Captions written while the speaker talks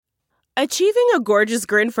Achieving a gorgeous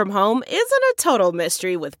grin from home isn't a total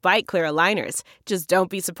mystery with Bite Clear aligners. Just don't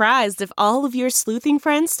be surprised if all of your sleuthing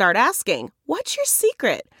friends start asking, "What's your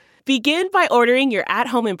secret?" Begin by ordering your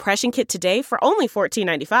at-home impression kit today for only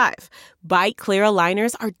 $14.95. Bite Clear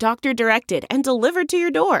aligners are doctor-directed and delivered to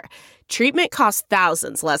your door. Treatment costs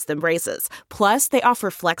thousands less than braces. Plus, they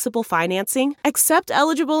offer flexible financing, accept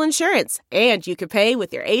eligible insurance, and you can pay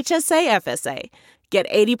with your HSA FSA. Get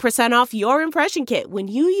 80% off your impression kit when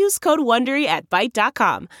you use code WONDERY at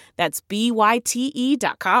Byte.com. That's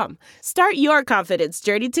BYTE.com. Start your confidence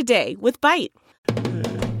journey today with Byte.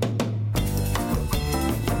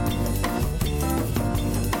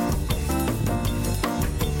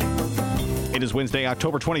 It is Wednesday,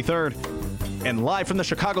 October 23rd, and live from the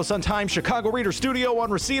Chicago Sun-Times Chicago Reader Studio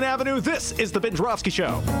on Racine Avenue, this is The Ben Joravsky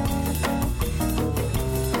Show.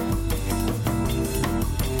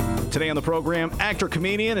 Today on the program, actor,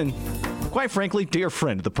 comedian, and quite frankly, dear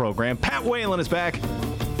friend of the program, Pat Whalen is back.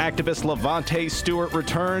 Activist Lavonte Stewart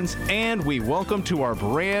returns, and we welcome to our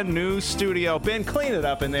brand new studio. Ben, clean it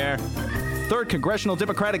up in there. 3rd Congressional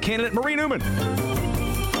Democratic candidate, Marie Newman.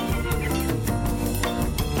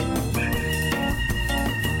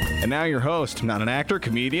 And now your host, not an actor,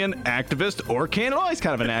 comedian, activist, or candidate. Oh, he's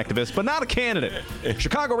kind of an activist, but not a candidate.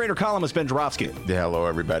 Chicago Reader columnist Ben Joravsky. Hello,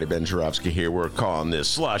 everybody. Ben Joravsky here. We're calling this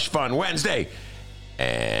Slush Fun Wednesday.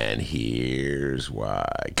 And here's why.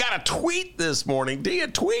 Got a tweet this morning. Do you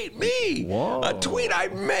tweet me? Whoa. A tweet. I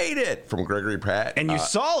made it from Gregory Pratt. And you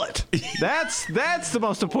saw it. That's the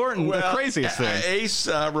most important, the craziest thing. Ace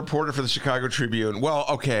reporter for the Chicago Tribune. Well,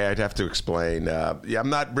 okay, I'd have to explain. I'm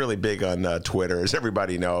not really big on Twitter, as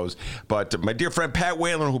everybody knows. But my dear friend Pat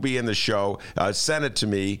Whalen, who'll be in the show, sent it to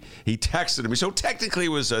me. He texted me. So technically it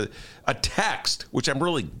was a text, which I'm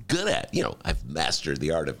really good at. You know, I've mastered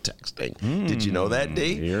the art of texting. Did you know that,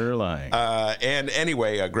 D? You're lying. And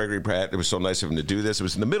anyway, Gregory Pratt, it was so nice of him to do this. It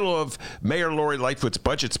was in the middle of Mayor Lori Lightfoot's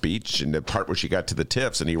budget speech, in the part where she got to the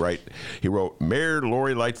TIFs, and he wrote, Mayor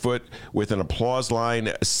Lori Lightfoot with an applause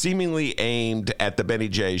line seemingly aimed at the Benny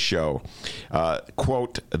J show.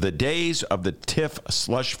 Quote, the days of the TIF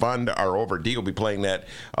slush fund are over. D will be playing that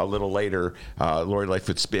a little later. Lori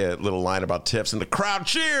Lightfoot's little line about TIFs, and the crowd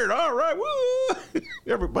cheered. All right, woo!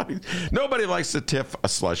 Nobody likes the TIF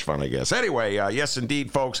slush fund, I guess. Anyway, yes,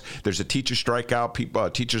 indeed, folks, there's a teacher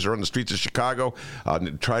strikeout. Teachers are on the streets of Chicago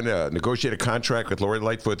trying to negotiate a contract with Lori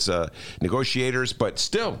Lightfoot's negotiators, but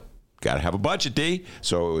still, got to have a budget, D.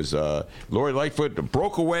 So it was Lori Lightfoot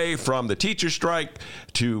broke away from the teacher strike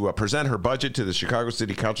to present her budget to the Chicago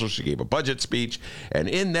City Council. She gave a budget speech, and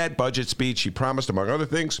in that budget speech, she promised, among other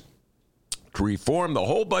things, to reform the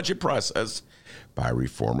whole budget process by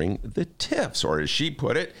reforming the TIFs, or as she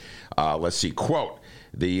put it, let's see, quote,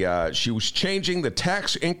 she was changing the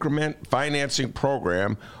tax increment financing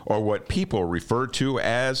program, or what people refer to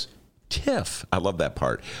as TIF. I love that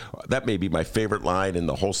part. That may be my favorite line in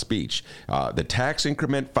the whole speech. The tax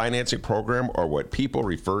increment financing program, or what people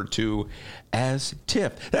refer to as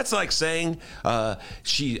TIF. That's like saying, I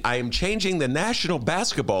am changing the National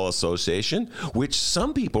Basketball Association, which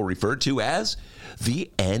some people refer to as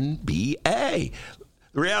the NBA.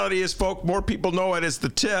 The reality is, folks, more people know it as the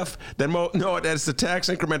TIF than know it as the Tax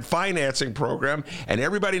Increment Financing Program, and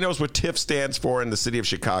everybody knows what TIF stands for in the city of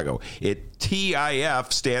Chicago.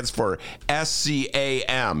 TIF stands for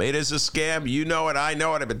SCAM. It is a scam. You know it. I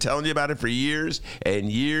know it. I've been telling you about it for years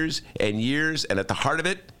and years and years, and at the heart of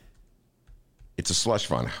it, it's a slush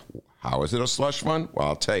fund. How is it a slush fund? Well,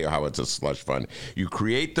 I'll tell you how it's a slush fund. You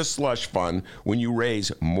create the slush fund when you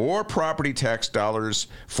raise more property tax dollars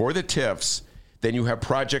for the TIFs then you have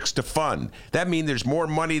projects to fund. That means there's more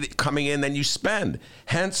money coming in than you spend.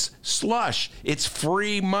 Hence, slush. It's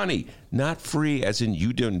free money. Not free as in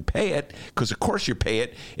you didn't pay it, because of course you pay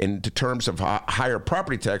it in terms of higher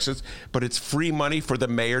property taxes, but it's free money for the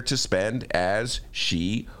mayor to spend as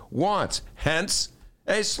she wants. Hence,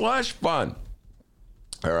 a slush fund.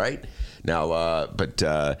 All right? Now, but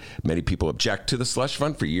many people object to the slush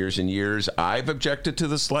fund for years and years. I've objected to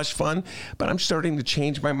the slush fund, but I'm starting to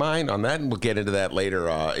change my mind on that, and we'll get into that later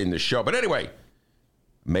in the show. But anyway,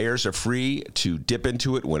 mayors are free to dip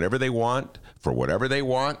into it whenever they want, for whatever they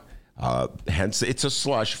want. Hence, it's a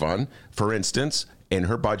slush fund. For instance, in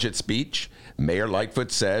her budget speech, Mayor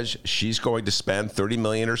Lightfoot says she's going to spend $30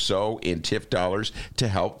 million or so in TIF dollars to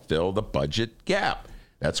help fill the budget gap.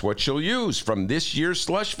 That's what she'll use from this year's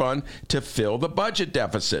slush fund to fill the budget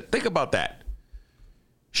deficit. Think about that.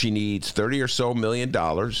 She needs $30 or so million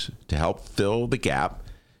to help fill the gap.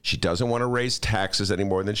 She doesn't want to raise taxes any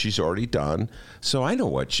more than she's already done. So I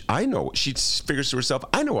know she figures to herself,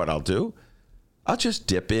 I know what I'll do. I'll just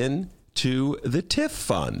dip in to the TIF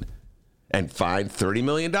fund. and find $30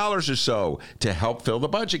 million or so to help fill the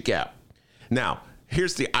budget gap. Now,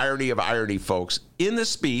 here's the irony of irony, folks. In the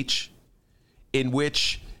speech in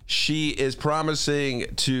which she is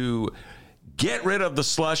promising to get rid of the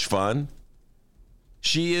slush fund,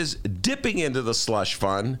 she is dipping into the slush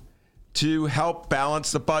fund to help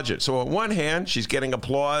balance the budget. So on one hand, she's getting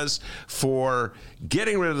applause for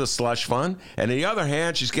getting rid of the slush fund, and on the other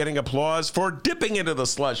hand, she's getting applause for dipping into the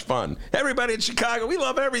slush fund. Everybody in Chicago, we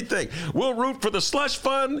love everything. We'll root for the slush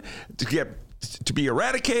fund to be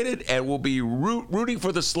eradicated, and we'll be rooting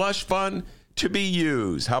for the slush fund to be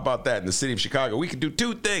used. How about that in the city of Chicago? We can do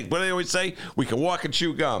two things. What do they always say? We can walk and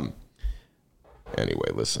chew gum. Anyway,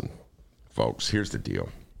 listen, folks, here's the deal.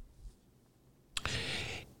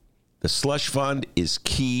 The slush fund is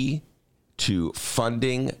key to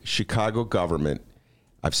funding Chicago government.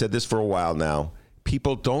 I've said this for a while now.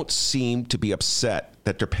 People don't seem to be upset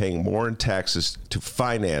that they're paying more in taxes to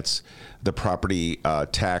finance the property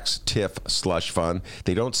tax TIF slush fund.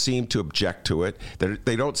 They don't seem to object to it.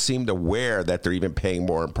 They don't seem aware that they're even paying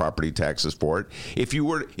more in property taxes for it.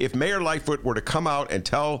 If Mayor Lightfoot were to come out and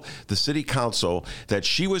tell the city council that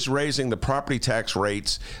she was raising the property tax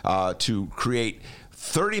rates to create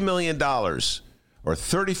 $30 million or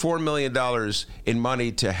 $34 million in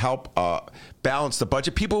money to help balance the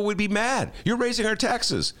budget, people would be mad. You're raising our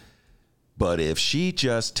taxes. But if she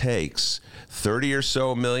just takes 30 or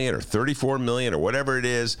so million or 34 million or whatever it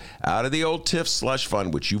is out of the old TIF slush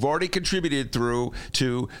fund, which you've already contributed through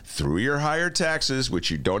your higher taxes, which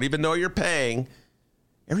you don't even know you're paying,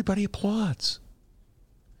 everybody applauds.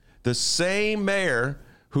 The same mayor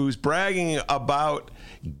who's bragging about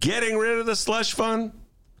getting rid of the slush fund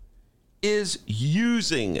is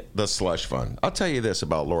using the slush fund. I'll tell you this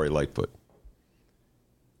about Lori Lightfoot.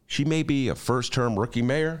 She may be a first-term rookie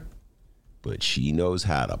mayor, but she knows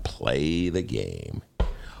how to play the game.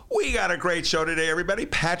 We got a great show today, everybody.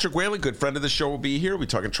 Patrick Whalen, good friend of the show, will be here. We're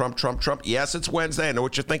talking Trump. Yes, it's Wednesday. I know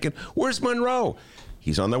what you're thinking. Where's Monroe?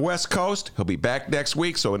 He's on the West Coast. He'll be back next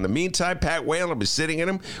week. So in the meantime, Pat Whalen will be sitting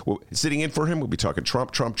in for him. We'll be talking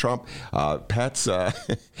Trump. Pat's,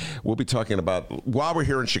 we'll be talking about, while we're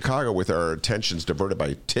here in Chicago with our attentions diverted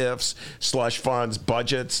by TIFs, slush funds,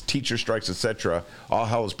 budgets, teacher strikes, etc., all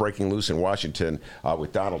hell is breaking loose in Washington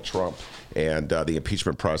with Donald Trump and the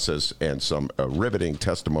impeachment process and some riveting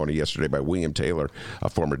testimony yesterday by William Taylor, a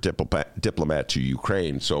former diplomat to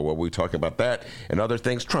Ukraine. So we'll be talking about that and other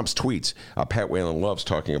things. Trump's tweets. Pat Whalen loves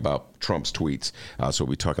talking about Trump's tweets. So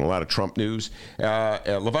we'll be talking a lot of Trump news.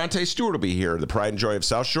 Lavonte Stewart will be here, the pride and joy of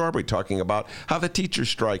South Shore. We'll be talking about how the teacher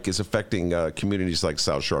strike is affecting communities like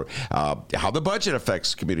South Shore, how the budget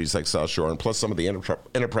affects communities like South Shore, and plus some of the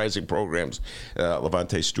enterprising programs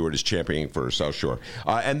Lavonte Stewart is championing for South Shore.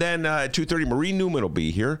 And then at 2:30, Marie Newman will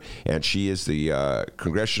be here, and she is the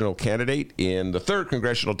congressional candidate in the 3rd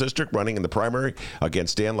Congressional District running in the primary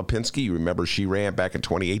against Dan Lipinski. You remember she ran back in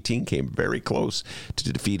 2018, came very close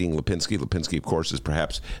to defeating Lipinski. Lipinski, of course, is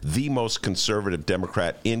perhaps the most conservative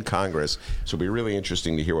Democrat in Congress. So it'll be really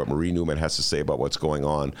interesting to hear what Marie Newman has to say about what's going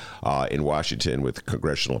on in Washington with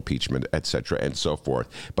congressional impeachment, et cetera, and so forth.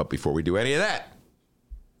 But before we do any of that,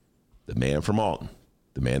 the man from Alton,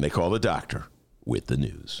 the man they call the doctor, with the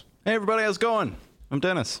news. Hey, everybody, how's it going? I'm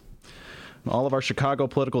Dennis. All of our Chicago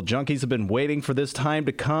political junkies have been waiting for this time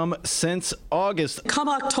to come since August. Come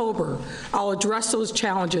October, I'll address those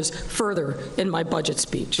challenges further in my budget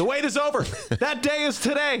speech. The wait is over. That day is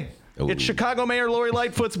today. Ooh. It's Chicago Mayor Lori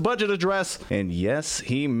Lightfoot's budget address. And yes,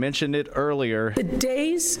 he mentioned it earlier. The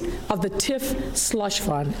days of the TIF slush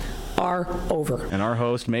fund are over. And our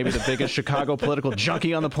host, maybe the biggest Chicago political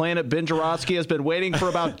junkie on the planet, Ben Jarofsky, has been waiting for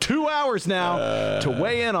about 2 hours now to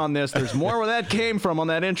weigh in on this. There's more where that came from on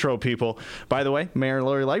that intro, people. By the way, Mayor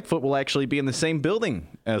Lori Lightfoot will actually be in the same building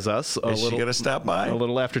as us. Is she going to stop by? A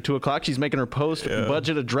little after 2 o'clock. She's making her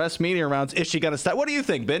post-budget address media rounds. Is she going to stop? What do you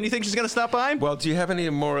think, Ben? You think she's going to stop by? Well, do you have any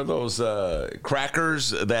more of those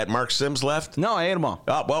crackers that Mark Sims left? No, I ate them all.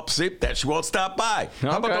 Oh, well, see, that she won't stop by. Okay.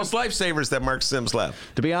 How about those lifesavers that Mark Sims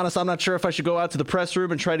left? To be honest, I'm not sure if I should go out to the press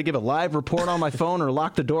room and try to give a live report on my phone or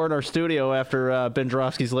lock the door in our studio after Ben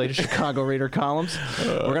Jarofsky's latest Chicago Reader columns.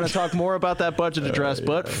 We're going to talk more about that budget address.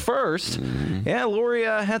 But first, Lori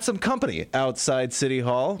had some company outside City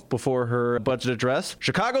Hall before her budget address.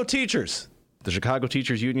 Chicago teachers. The Chicago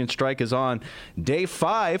Teachers Union strike is on day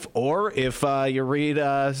 5, or if you read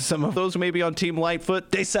some of those maybe on Team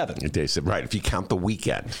Lightfoot, day 7. Day 7, right, if you count the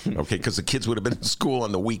weekend, okay, because the kids would have been in school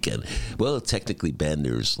on the weekend. Well, technically, Ben,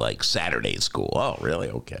 there's like Saturday school. Oh, really?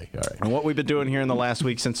 Okay, all right. And what we've been doing here in the last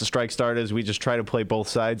week since the strike started is we just try to play both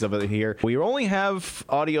sides of it here. We only have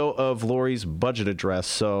audio of Lori's budget address,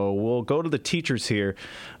 so we'll go to the teachers here.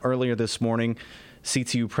 Earlier this morning,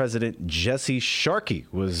 CTU President Jesse Sharkey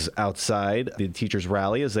was outside the teachers'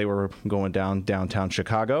 rally as they were going downtown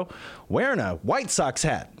Chicago, wearing a White Sox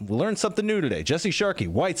hat. We learned something new today. Jesse Sharkey,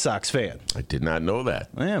 White Sox fan. I did not know that.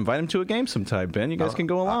 Yeah, invite him to a game sometime, Ben. You guys can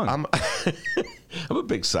go along. I'm a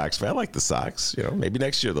big Sox fan. I like the Sox. Maybe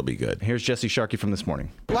next year they'll be good. Here's Jesse Sharkey from this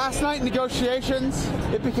morning. Last night in negotiations,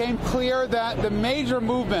 it became clear that the major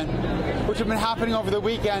movement, which had been happening over the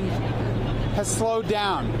weekend, has slowed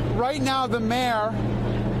down. Right now, the mayor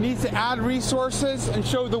needs to add resources and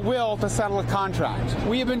show the will to settle a contract.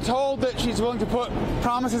 We have been told that she's willing to put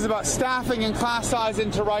promises about staffing and class size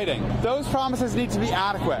into writing. Those promises need to be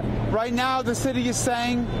adequate. Right now, the city is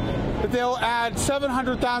saying that they'll add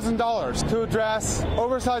 $700,000 to address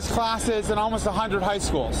oversized classes in almost 100 high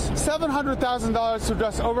schools. $700,000 to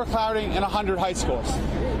address overcrowding in 100 high schools.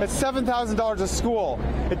 It's $7,000 a school.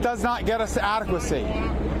 It does not get us to adequacy.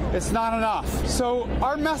 It's not enough. So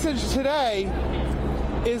our message today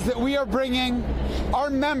is that we are bringing our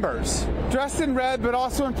members, dressed in red, but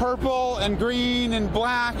also in purple and green and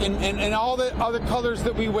black and all the other colors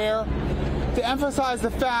that we wear, to emphasize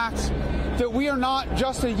the fact that we are not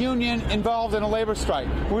just a union involved in a labor strike.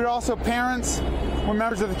 We're also parents, we're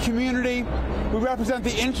members of the community, we represent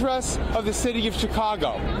the interests of the city of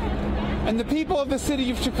Chicago. And the people of the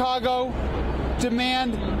city of Chicago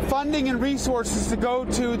demand funding and resources to go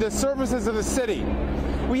to the services of the city.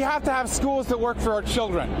 We have to have schools that work for our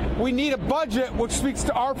children. We need a budget which speaks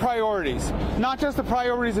to our priorities, not just the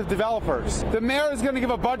priorities of developers. The mayor is going to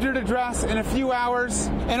give a budget address in a few hours,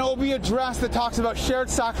 and it will be a address that talks about shared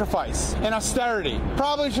sacrifice and austerity.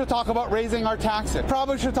 Probably should talk about raising our taxes.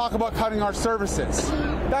 Probably should talk about cutting our services.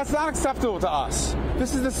 That's not acceptable to us.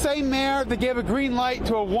 This is the same mayor that gave a green light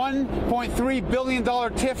to a $1.3 billion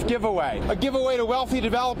TIF giveaway, a giveaway to wealthy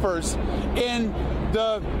developers in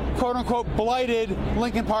the quote-unquote blighted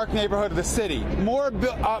Lincoln Park neighborhood of the city. More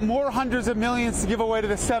hundreds of millions to give away to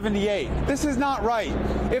the 78. This is not right.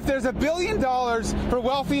 If there's $1 billion for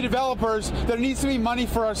wealthy developers, there needs to be money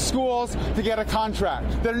for our schools to get a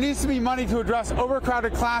contract. There needs to be money to address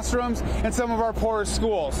overcrowded classrooms in some of our poorest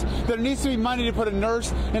schools. There needs to be money to put a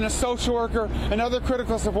nurse and a social worker and other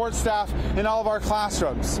critical support staff in all of our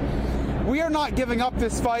classrooms. We are not giving up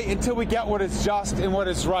this fight until we get what is just and what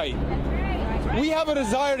is right. We have a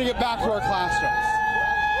desire to get back to our classrooms.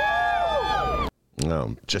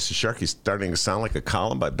 Jesse Sharkey's starting to sound like a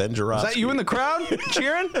column by Ben Jarofsky. Is that you in the crowd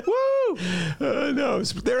cheering? Woo! No,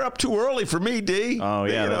 they're up too early for me, D. Oh,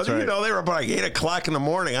 yeah, that's right. They were about like 8 o'clock in the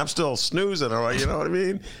morning. I'm still snoozing. You know what I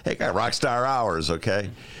mean? Hey, got rock star hours, okay?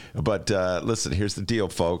 But listen, here's the deal,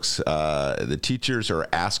 folks. The teachers are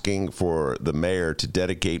asking for the mayor to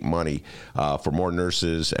dedicate money for more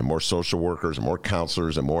nurses and more social workers and more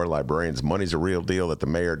counselors and more librarians. Money's a real deal that the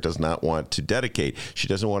mayor does not want to dedicate. She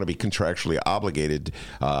doesn't want to be contractually obligated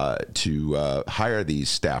to hire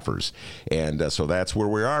these staffers. And so that's where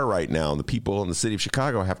we are right now. And the people in the city of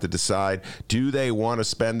Chicago have to decide, do they want to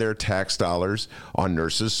spend their tax dollars on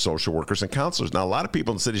nurses, social workers, and counselors? Now, a lot of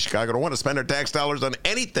people in the city of Chicago don't want to spend their tax dollars on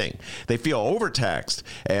anything. They feel overtaxed,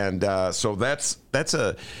 and so that's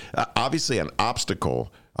obviously an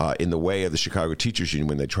obstacle in the way of the Chicago Teachers Union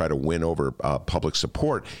when they try to win over public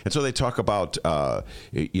support. And so they talk about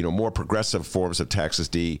more progressive forms of taxes.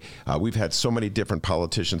 We've had so many different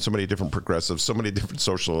politicians, so many different progressives, so many different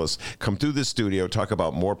socialists come through this studio, talk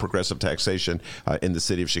about more progressive taxation in the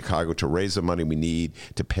city of Chicago to raise the money we need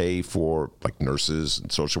to pay for like nurses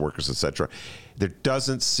and social workers, etc. There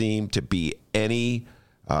doesn't seem to be any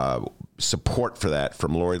support for that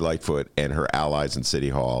from Lori Lightfoot and her allies in City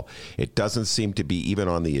Hall. It doesn't seem to be even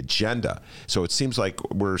on the agenda. So it seems like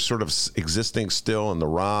we're sort of existing still in the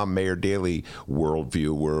Rahm Mayor Daley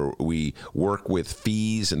worldview, where we work with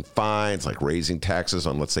fees and fines, like raising taxes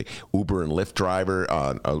on, let's say, Uber and Lyft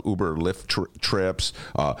Uber Lyft trips,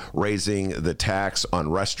 raising the tax on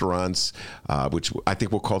restaurants, which I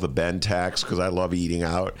think we'll call the Ben tax because I love eating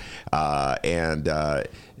out, and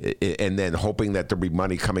then hoping that there'll be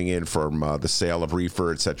money coming in from the sale of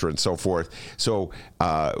reefer, et cetera, and so forth. So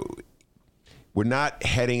we're not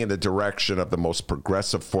heading in the direction of the most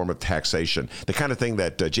progressive form of taxation, the kind of thing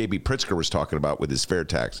that J.B. Pritzker was talking about with his fair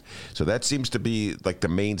tax. So that seems to be like the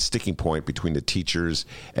main sticking point between the teachers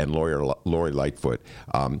and Lori Lightfoot.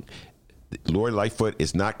 Lori Lightfoot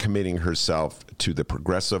is not committing herself to the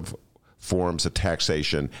progressive forms of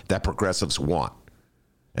taxation that progressives want.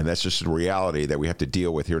 And that's just a reality that we have to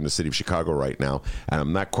deal with here in the city of Chicago right now. And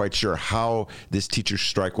I'm not quite sure how this teacher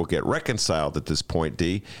strike will get reconciled at this point,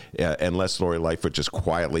 D, unless Lori Lightfoot just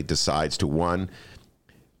quietly decides to, one,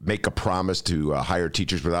 make a promise to hire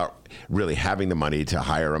teachers without really having the money to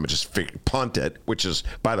hire them and just punt it, which is,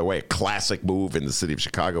 by the way, a classic move in the city of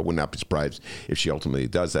Chicago. Would not be surprised if she ultimately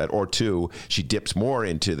does that. Or two, she dips more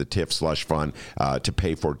into the TIF slush fund to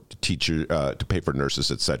pay for teachers, to pay for nurses,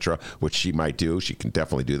 etc., which she might do. She can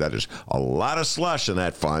definitely do that. There's a lot of slush in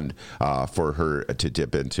that fund for her to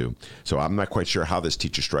dip into. So I'm not quite sure how this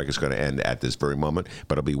teacher strike is going to end at this very moment,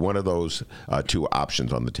 but it'll be one of those two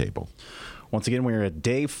options on the table. Once again, we're at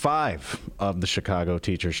day 5 of the Chicago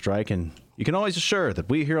teacher strike, and you can always assure that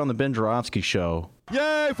we here on the Ben Joravsky Show,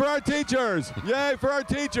 yay for our teachers! Yay for our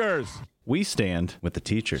teachers! We stand with the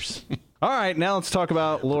teachers. All right, now let's talk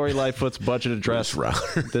about Lori Lightfoot's budget address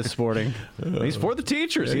this morning. He's for the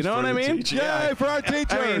teachers, you know what I mean? Yay for our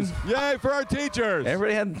teachers! Yay for our teachers!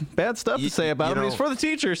 Everybody had bad stuff to say about him. He's for the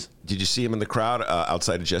teachers. Did you see him in the crowd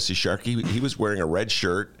outside of Jesse Sharkey? He was wearing a red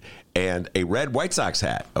shirt and a red White Sox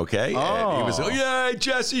hat, okay? Oh. And he was, yay,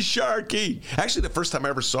 Jesse Sharkey. Actually, the first time I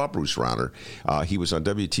ever saw Bruce Rauner, he was on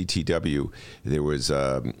WTTW. There was,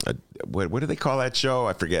 what do they call that show?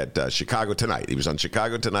 I forget, Chicago Tonight. He was on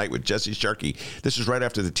Chicago Tonight with Jesse Sharkey. This was right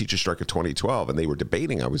after the teacher strike of 2012, and they were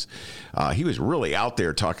debating. He was really out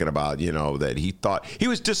there talking about, that he thought, he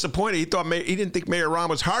was disappointed. He didn't think Mayor Rahm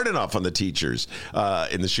was hard enough on the teachers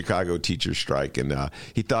in the Chicago teacher strike, and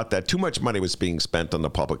he thought that too much money was being spent on the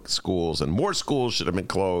public schools, and more schools should have been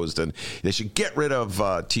closed, and they should get rid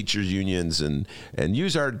of teachers unions and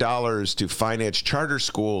use our dollars to finance charter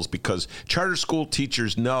schools, because charter school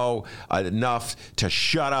teachers know enough to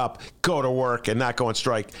shut up, go to work, and not go on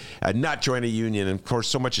strike, and not join a union. And of course,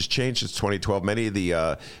 so much has changed since 2012. Many of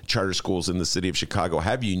the charter schools in the city of Chicago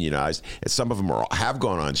have unionized, and some of them have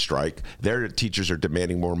gone on strike. Their teachers are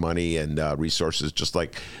demanding more money and resources, just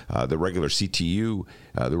like the regular CTU,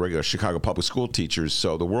 the regular Chicago public school teachers.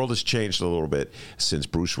 So the world has changed a little bit since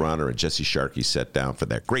Bruce Rauner and Jesse Sharkey sat down for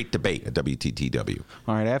that great debate at WTTW.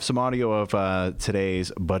 All right, I have some audio of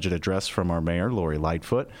today's budget address from our mayor, Lori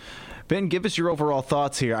Lightfoot. Ben, give us your overall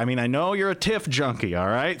thoughts here. I mean, I know you're a TIF junkie, all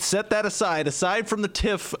right? Set that aside. Aside from the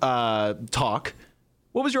TIF talk,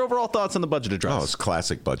 what was your overall thoughts on the budget address? Oh, it's a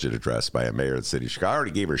classic budget address by a mayor of the city of Chicago. I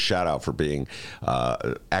already gave her a shout out for being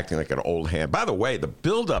acting like an old hand. By the way, the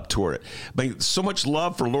build up to it. I mean, so much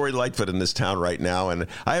love for Lori Lightfoot in this town right now. And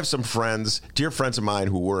I have some friends, dear friends of mine,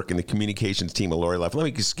 who work in the communications team of Lori Lightfoot. Let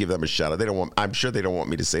me just give them a shout out. I'm sure they don't want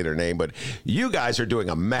me to say their name, but you guys are doing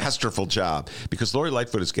a masterful job, because Lori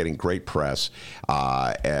Lightfoot is getting great press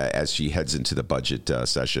as she heads into the budget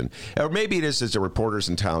session. Or maybe it is as the reporters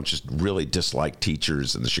in town just really dislike teachers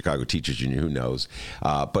and the Chicago Teachers Union, who knows.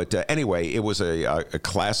 But anyway, it was a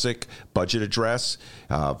classic budget address.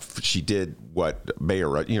 She did what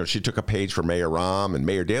Mayor, she took a page from Mayor Rahm and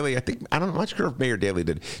Mayor Daley. I'm not sure if Mayor Daley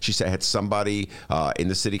did. She said had somebody in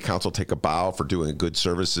the city council take a bow for doing good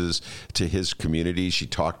services to his community. She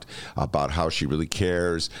talked about how she really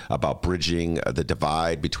cares about bridging the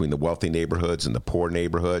divide between the wealthy neighborhoods and the poor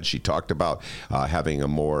neighborhoods. She talked about having a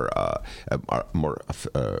more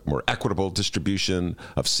equitable distribution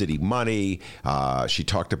of city money. She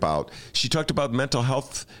talked about mental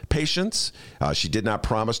health patients. She did not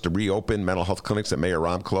promise to reopen mental health clinics that Mayor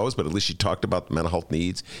Rahm closed, but at least she talked about the mental health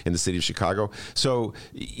needs in the city of Chicago. So,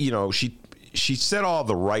 she said all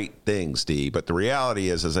the right things, Dee, but the reality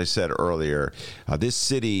is, as I said earlier, this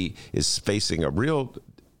city is facing a real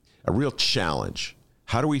challenge.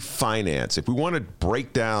 How do we finance? If we want to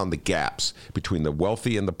break down the gaps between the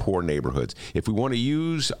wealthy and the poor neighborhoods, if we want to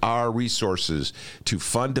use our resources to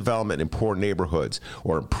fund development in poor neighborhoods,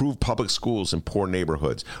 or improve public schools in poor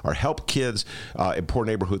neighborhoods, or help kids in poor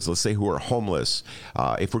neighborhoods, let's say, who are homeless,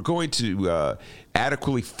 if we're going to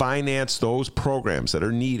adequately finance those programs that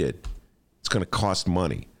are needed, it's going to cost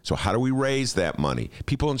money. So how do we raise that money?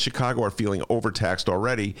 People in Chicago are feeling overtaxed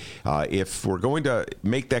already. If we're going to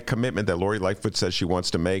make that commitment that Lori Lightfoot says she wants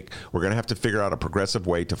to make, we're going to have to figure out a progressive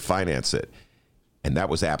way to finance it. And that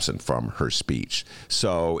was absent from her speech.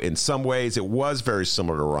 So in some ways, it was very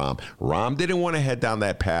similar to Rahm. Rahm didn't want to head down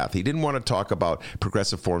that path. He didn't want to talk about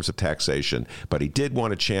progressive forms of taxation, but he did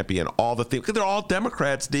want to champion all the things. Because they're all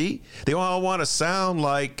Democrats, D. They all want to sound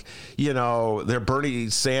like, they're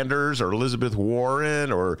Bernie Sanders or Elizabeth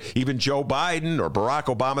Warren or even Joe Biden or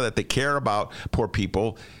Barack Obama, that they care about poor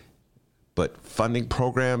people. But funding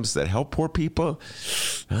programs that help poor people,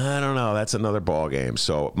 I don't know. That's another ballgame.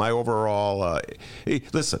 So my overall,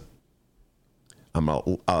 listen,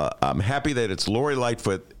 I'm happy that it's Lori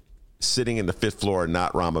Lightfoot sitting in the fifth floor,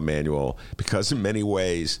 not Rahm Emanuel, because in many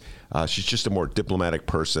ways she's just a more diplomatic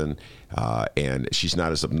person, and she's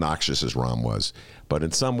not as obnoxious as Rahm was. But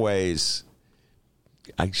in some ways,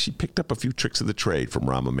 she picked up a few tricks of the trade from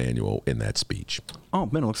Rahm Emanuel in that speech. Oh,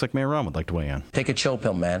 man, it looks like Mayor Rahm would like to weigh in. Take a chill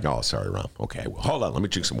pill, man. Oh, sorry, Rahm. Okay, well, hold on. Let me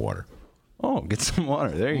drink some water. Oh, get some water.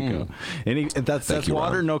 There you go. That's you,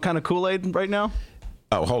 water, Rahm. no kind of Kool-Aid right now?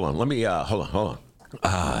 Oh, hold on. Let me, hold on.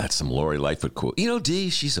 That's some Lori Lightfoot cool. You know, Dee,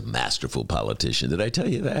 she's a masterful politician. Did I tell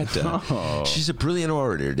you that? She's a brilliant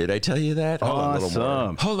orator. Did I tell you that? Hold on, a little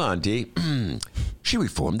more. Hold on, Dee. She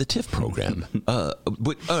reformed the TIF program,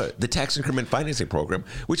 the tax increment financing program,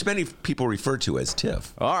 which many people refer to as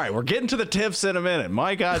TIF. All right, we're getting to the TIFs in a minute.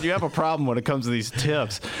 My God, you have a problem when it comes to these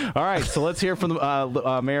TIFs. All right, so let's hear from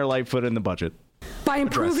Mayor Lightfoot in the budget. By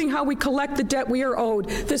improving how we collect the debt we are owed,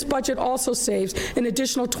 this budget also saves an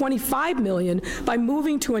additional $25 million by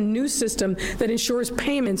moving to a new system that ensures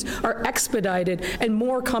payments are expedited and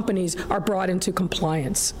more companies are brought into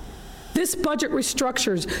compliance. This budget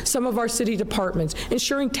restructures some of our city departments,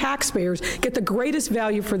 ensuring taxpayers get the greatest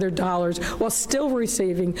value for their dollars while still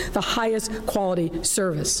receiving the highest quality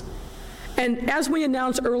service. And as we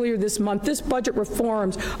announced earlier this month, this budget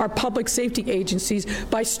reforms our public safety agencies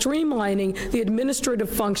by streamlining the administrative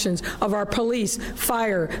functions of our police,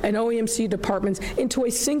 fire, and OEMC departments into a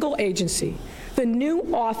single agency, the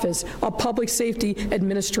new Office of Public Safety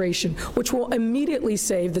Administration, which will immediately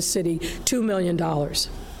save the city $2 million.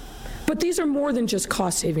 But these are more than just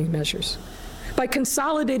cost-saving measures. By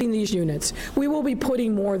consolidating these units, we will be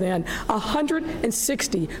putting more than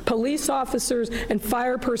 160 police officers and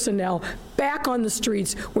fire personnel back on the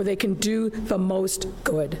streets where they can do the most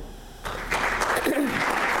good.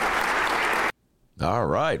 All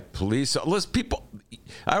right, police. Listen, people.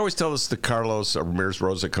 I always tell this to Carlos Ramirez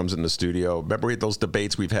Rosa comes in the studio. Remember those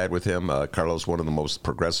debates we've had with him? Carlos, one of the most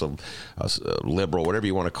progressive, liberal, whatever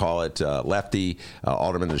you want to call it, lefty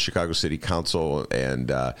alderman in the Chicago City Council,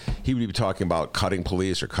 and he would be talking about cutting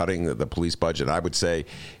police or cutting the police budget. I would say,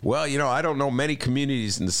 well, you know, I don't know many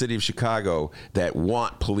communities in the city of Chicago that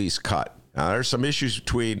want police cut. There's some issues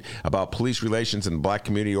about police relations in the black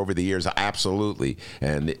community over the years, absolutely,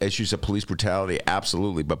 and the issues of police brutality,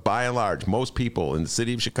 absolutely. But by and large, most people in the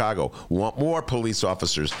city of Chicago want more police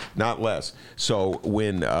officers, not less. So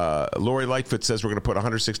when Lori Lightfoot says we're going to put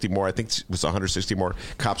 160 more, I think it was 160 more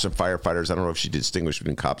cops and firefighters. I don't know if she distinguished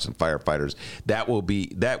between cops and firefighters. That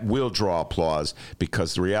will draw applause,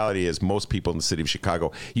 because the reality is most people in the city of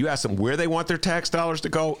Chicago, you ask them where they want their tax dollars to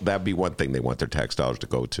go, that'd be one thing they want their tax dollars to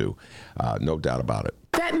go to. No doubt about it.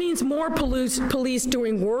 That means more police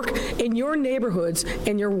doing work in your neighborhoods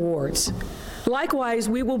and your wards. Likewise,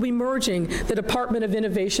 we will be merging the Department of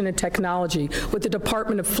Innovation and Technology with the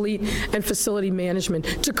Department of Fleet and Facility Management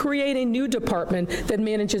to create a new department that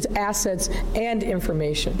manages assets and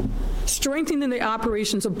information, strengthening the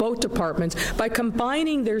operations of both departments by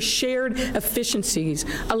combining their shared efficiencies,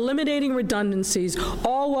 eliminating redundancies,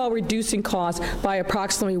 all while reducing costs by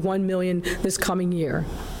approximately $1 million this coming year.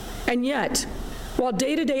 And yet, while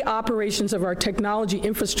day-to-day operations of our technology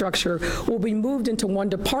infrastructure will be moved into one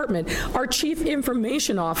department, our Chief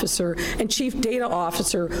Information Officer and Chief Data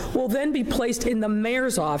Officer will then be placed in the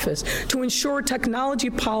Mayor's office to ensure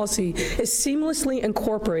technology policy is seamlessly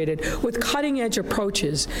incorporated with cutting-edge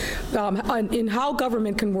approaches in how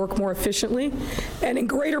government can work more efficiently and in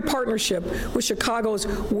greater partnership with Chicago's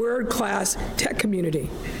world-class tech community.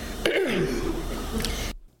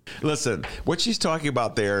 Listen, what she's talking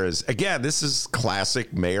about there is, again, this is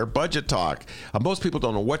classic mayor budget talk. Most people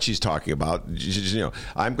don't know what she's talking about. You know,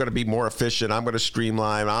 I'm going to be more efficient. I'm going to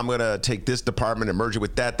streamline. I'm going to take this department and merge it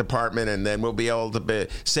with that department, and then we'll be able to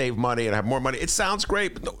save money and have more money. It sounds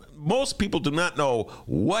great, but most people do not know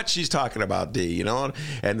what she's talking about, Dee, you know?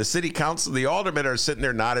 And the city council, the aldermen are sitting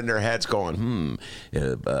there nodding their heads going,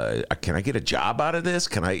 can I get a job out of this?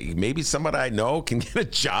 Maybe somebody I know can get a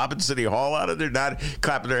job in City Hall out of there, not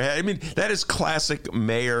clapping their head. I mean, that is classic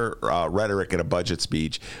mayor rhetoric in a budget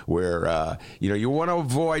speech where, you want to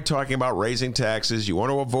avoid talking about raising taxes. You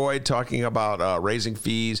want to avoid talking about raising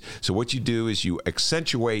fees. So what you do is you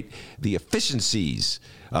accentuate the efficiencies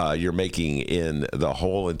you're making in the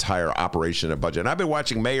whole entire operation of budget. And I've been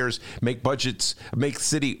watching mayors make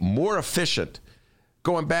city more efficient.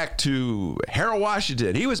 Going back to Harold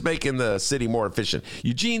Washington, he was making the city more efficient.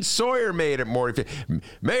 Eugene Sawyer made it more efficient.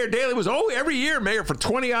 Mayor Daley was, every year, mayor for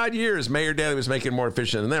 20-odd years, Mayor Daley was making it more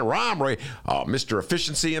efficient. And then Ray, Mr.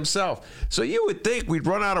 Efficiency himself. So you would think we'd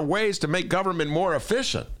run out of ways to make government more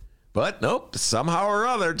efficient. But nope, somehow or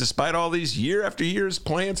other, despite all these year after year's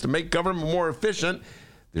plans to make government more efficient,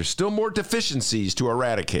 there's still more deficiencies to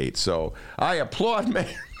eradicate. So I applaud Mayor.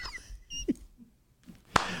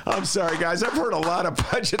 I'm sorry, guys. I've heard a lot of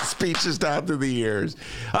budget speeches down through the years.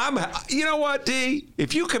 You know what, D?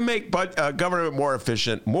 If you can make government more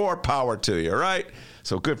efficient, more power to you, all right?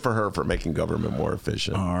 So good for her for making government more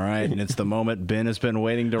efficient. All right, and it's the moment Ben has been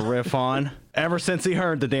waiting to riff on ever since he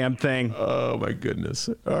heard the damn thing. Oh, my goodness.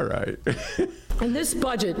 All right. And this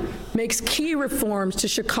budget makes key reforms to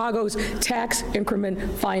Chicago's tax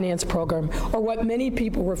increment finance program, or what many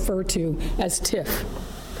people refer to as TIF.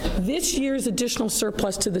 This year's additional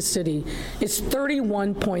surplus to the city is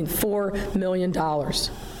 $31.4 million.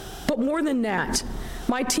 But more than that,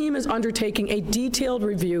 my team is undertaking a detailed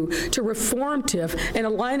review to reform TIF and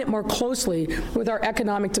align it more closely with our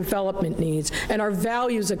economic development needs and our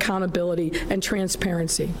values, accountability, and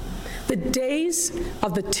transparency. The days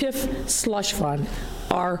of the TIF slush fund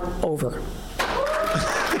are over.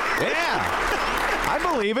 Yeah, I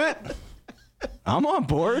believe it. I'm on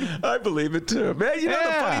board. I believe it too. Man, you know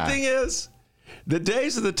the funny thing is, the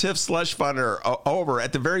days of the TIF slush fund are over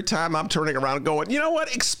at the very time I'm turning around and going, you know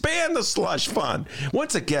what, expand the slush fund.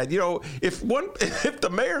 Once again, if the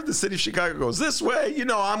mayor of the city of Chicago goes this way,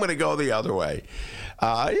 I'm going to go the other way.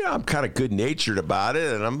 I'm kind of good-natured about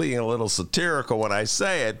it, and I'm being a little satirical when I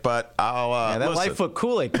say it, but I'll that listen. Lightfoot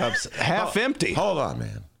Kool-Aid cup's half empty. Hold on,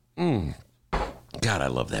 man. God, I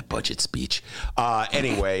love that budget speech.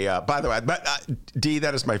 Anyway, by the way, D,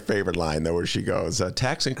 that is my favorite line, though, where she goes,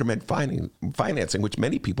 tax increment financing, which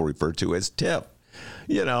many people refer to as TIF.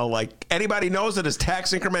 Like anybody knows it as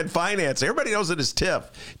tax increment financing. Everybody knows it as TIF.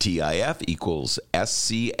 TIF equals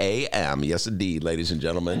SCAM. Yes, indeed, ladies and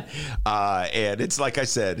gentlemen. And it's like I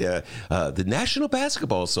said, the National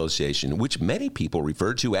Basketball Association, which many people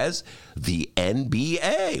refer to as the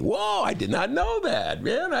NBA. Whoa, I did not know that,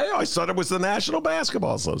 man. I always thought it was the National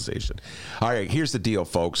Basketball Association. All right, here's the deal,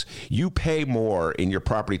 folks. You pay more in your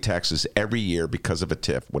property taxes every year because of a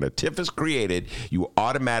TIF. When a TIF is created, you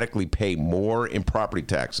automatically pay more in property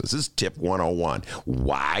taxes. This is TIF 101.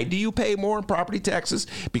 Why do you pay more in property taxes?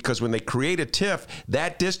 Because when they create a TIF,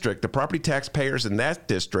 that district, the property taxpayers in that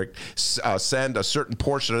district send a certain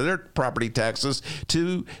portion of their property taxes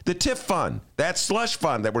to the TIF fund, that slush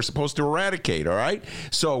fund that we're supposed to eradicate, all right?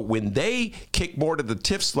 So when they kick more to the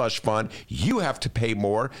TIF slush fund, you have to pay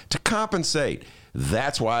more to compensate.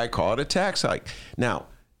 That's why I call it a tax hike. Now,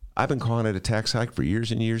 I've been calling it a tax hike for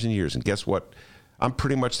years and years and years, and guess what? I'm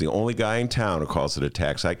pretty much the only guy in town who calls it a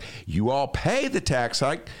tax hike. You all pay the tax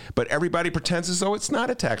hike, but everybody pretends as though it's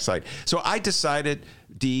not a tax hike. So I decided,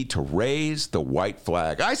 D, to raise the white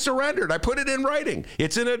flag. I surrendered. I put it in writing.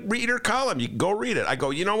 It's in a reader column. You can go read it. I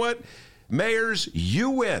go, you know what? Mayors,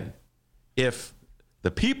 you win. If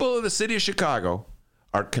the people of the city of Chicago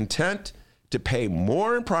are content to pay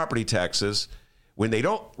more in property taxes when they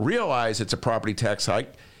don't realize it's a property tax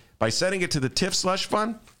hike by sending it to the TIF slush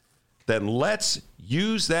fund, then let's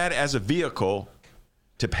use that as a vehicle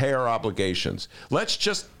to pay our obligations. Let's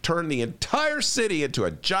just turn the entire city into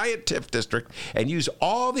a giant TIF district and use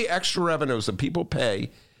all the extra revenues that people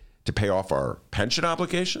pay to pay off our pension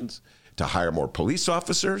obligations, to hire more police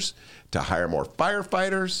officers, to hire more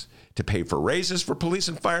firefighters, to pay for raises for police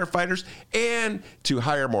and firefighters, and to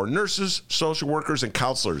hire more nurses, social workers, and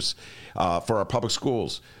counselors for our public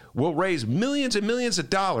schools. We'll raise millions and millions of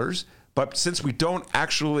dollars, but since we don't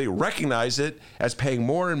actually recognize it as paying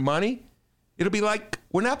more in money, it'll be like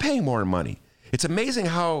we're not paying more in money. It's amazing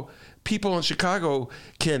how people in Chicago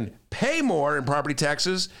can pay more in property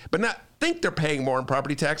taxes, but not think they're paying more in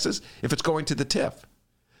property taxes if it's going to the TIF.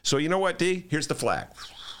 So you know what, D? Here's the flag.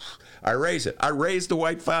 I raise it. I raised the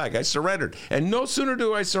white flag. I surrendered. And no sooner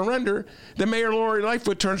do I surrender than Mayor Lori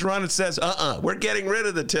Lightfoot turns around and says, we're getting rid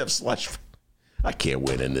of the TIF slush. I can't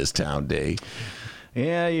win in this town, D.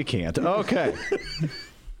 Yeah, you can't. Okay.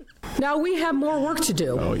 Now we have more work to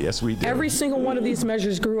do. Oh, yes, we do. Every single one of these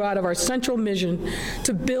measures grew out of our central mission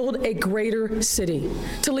to build a greater city,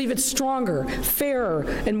 to leave it stronger, fairer,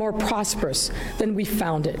 and more prosperous than we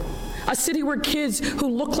found it. A city where kids who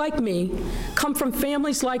look like me, come from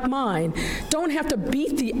families like mine, don't have to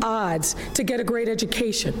beat the odds to get a great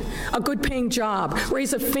education, a good paying job,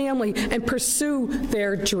 raise a family, and pursue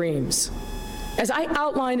their dreams. As I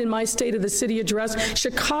outlined in my State of the City address,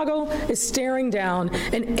 Chicago is staring down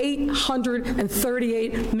an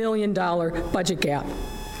 $838 million budget gap,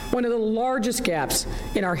 one of the largest gaps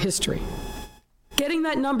in our history. Getting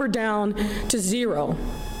that number down to zero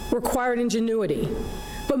required ingenuity,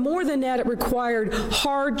 but more than that, it required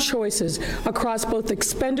hard choices across both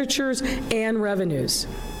expenditures and revenues.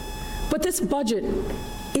 But this budget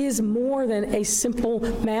is more than a simple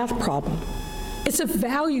math problem. It's a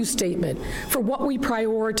value statement for what we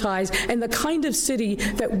prioritize and the kind of city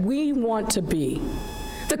that we want to be.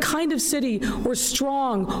 The kind of city where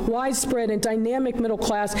strong, widespread, and dynamic middle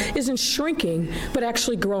class isn't shrinking, but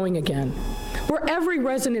actually growing again. Where every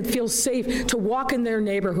resident feels safe to walk in their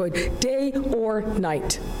neighborhood, day or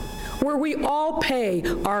night. Where we all pay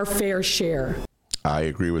our fair share. I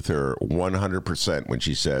agree with her 100% when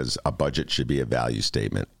she says a budget should be a value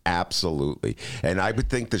statement. Absolutely. And I would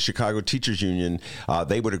think the Chicago Teachers Union,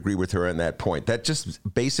 they would agree with her on that point. That just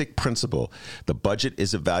basic principle. The budget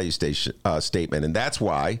is a value statement. And that's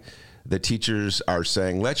why the teachers are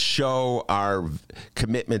saying, let's show our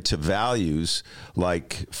commitment to values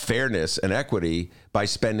like fairness and equity by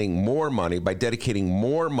spending more money, by dedicating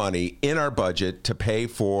more money in our budget to pay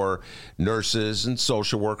for nurses and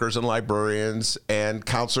social workers and librarians and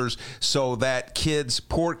counselors so that kids,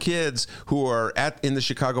 poor kids who are in the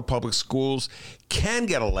Chicago public schools can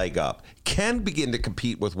get a leg up, can begin to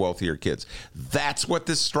compete with wealthier kids. That's what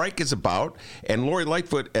this strike is about. And Lori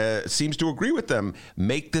Lightfoot seems to agree with them.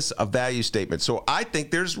 Make this a value statement. So I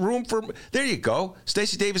think there's room for, there you go.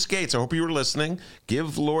 Stacey Davis Gates, I hope you were listening.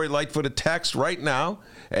 Give Lori Lightfoot a text right now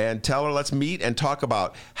and tell her let's meet and talk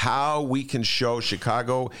about how we can show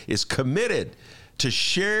Chicago is committed to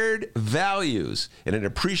shared values and an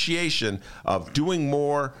appreciation of doing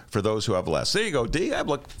more for those who have less. There you go, D. I'm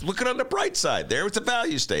looking on the bright side there. It's a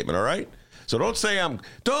value statement, all right? So don't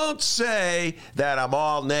say that I'm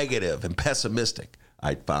all negative and pessimistic.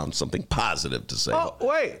 I found something positive to say. Oh,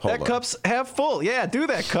 wait, that cup's half full. Yeah, do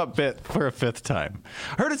that cup bit for a fifth time.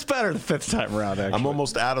 Heard it's better the fifth time around, actually. I'm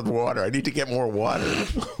almost out of water. I need to get more water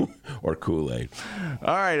or Kool-Aid.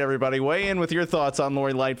 All right, everybody, weigh in with your thoughts on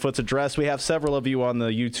Lori Lightfoot's address. We have several of you on the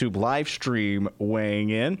YouTube live stream weighing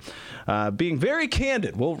in, being very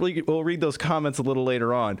candid. We'll read those comments a little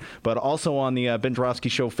later on, but also on the Ben Joravsky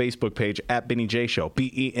Show Facebook page, at Benny J Show,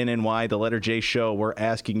 BENNY, the letter J Show. We're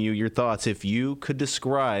asking you your thoughts. If you could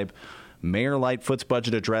describe Mayor Lightfoot's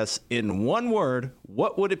budget address in one word,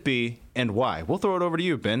 what would it be and why? We'll throw it over to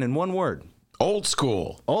you, Ben, in one word. Old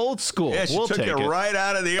school. Old school. Yeah, she took it right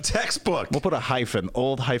out of the textbook. We'll put a hyphen,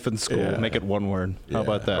 old hyphen school, make it one word. How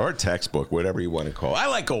about that? Or textbook, whatever you want to call it. I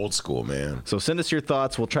like old school, man. So send us your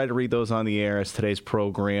thoughts. We'll try to read those on the air as today's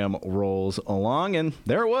program rolls along. And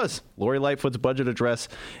there it was, Lori Lightfoot's budget address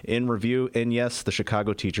in review. And yes, the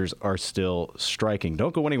Chicago teachers are still striking.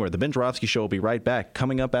 Don't go anywhere. The Ben Joravsky Show will be right back.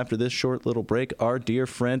 Coming up after this short little break, our dear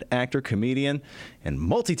friend, actor, comedian, and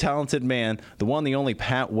multi-talented man, the one, the only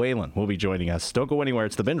Pat Whalen, will be joining us. Don't go anywhere.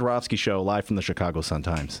 It's the Ben Joravsky Show, live from the Chicago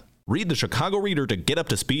Sun-Times. Read the Chicago Reader to get up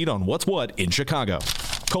to speed on what's what in Chicago.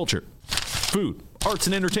 Culture, food, arts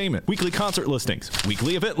and entertainment, weekly concert listings,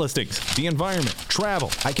 weekly event listings, the environment,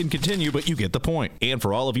 travel. I can continue, but you get the point. And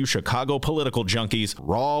for all of you Chicago political junkies,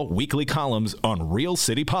 raw weekly columns on real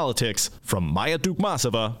city politics from Maya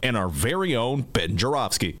Dukmasova and our very own Ben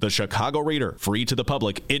Joravsky. The Chicago Reader, free to the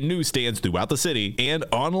public in newsstands throughout the city and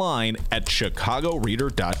online at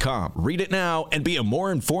chicagoreader.com. Read it now and be a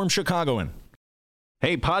more informed Chicagoan.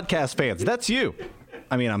 Hey, podcast fans, that's you.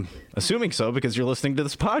 I mean, I'm assuming so because you're listening to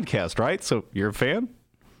this podcast, right? So you're a fan?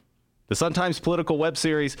 The Sun-Times political web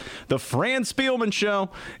series, The Fran Spielman Show,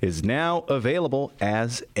 is now available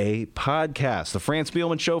as a podcast. The Fran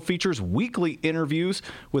Spielman Show features weekly interviews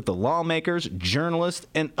with the lawmakers, journalists,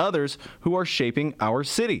 and others who are shaping our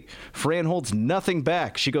city. Fran holds nothing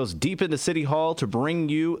back. She goes deep into City Hall to bring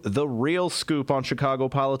you the real scoop on Chicago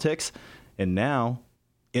politics. And now,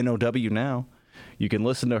 NOW Now, you can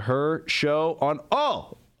listen to her show on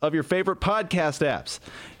all of your favorite podcast apps.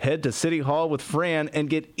 Head to City Hall with Fran and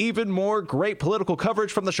get even more great political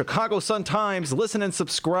coverage from the Chicago Sun-Times. Listen and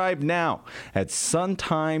subscribe now at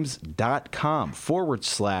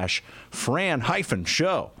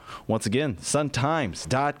suntimes.com/Fran-show. Once again,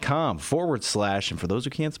 suntimes.com/ and for those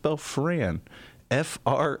who can't spell Fran,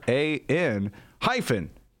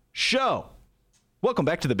 FRAN-show. Welcome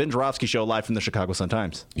back to the Ben Joravsky Show, live from the Chicago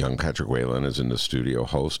Sun-Times. Young Patrick Whalen is in the studio,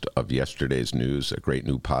 host of Yesterday's News, a great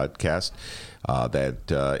new podcast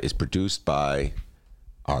that is produced by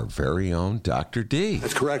our very own Dr. D.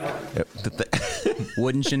 That's correct.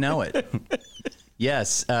 Wouldn't you know it?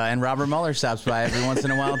 Yes, and Robert Mueller stops by every once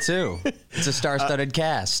in a while, too. It's a star-studded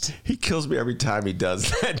cast. He kills me every time he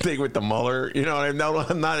does that thing with the Mueller. You know,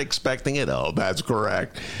 I'm not expecting it. Oh, that's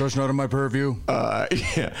correct. That's not in my purview.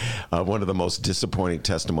 One of the most disappointing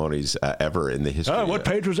testimonies ever in the history. Oh, what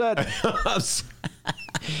page was that?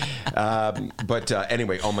 But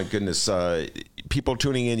anyway, oh my goodness. people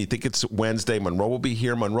tuning in, you think it's Wednesday. Monroe will be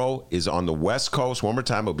here. Monroe is on the West Coast. One more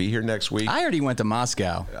time, he'll be here next week. I heard he went to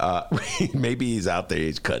Moscow. Maybe he's out there.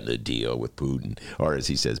 He's cutting a deal with Putin, or as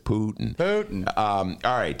he says, Putin. All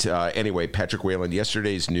right. Anyway, Patrick Whalen,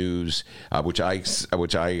 yesterday's news, which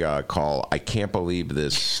I call "I can't believe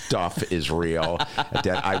this stuff is real."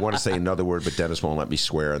 I want to say another word, but Dennis won't let me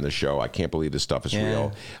swear on the show. I can't believe this stuff is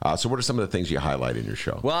real. So, what are some of the things you highlight in your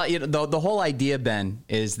show? Well, the whole idea, Ben,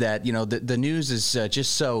 is that the news is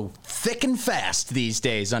just so thick and fast these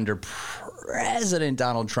days under President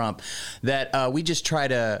Donald Trump that we just try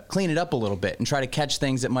to clean it up a little bit and try to catch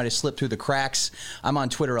things that might have slipped through the cracks. I'm on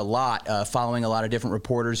Twitter a lot, following a lot of different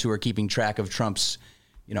reporters who are keeping track of Trump's,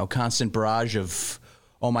 constant barrage of,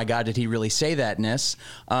 oh my God, did he really say that-ness?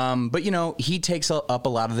 But, he takes up a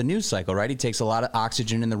lot of the news cycle, right? He takes a lot of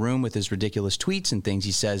oxygen in the room with his ridiculous tweets and things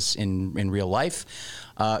he says in real life.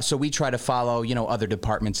 So we try to follow, other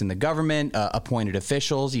departments in the government, appointed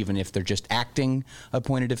officials, even if they're just acting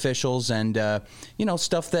appointed officials, and,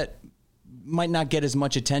 stuff that might not get as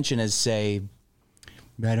much attention as, say,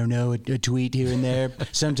 I don't know, a tweet here and there.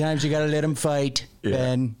 Sometimes you got to let them fight,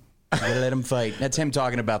 Ben. You gotta let them fight. That's him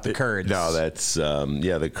talking about the Kurds. No, that's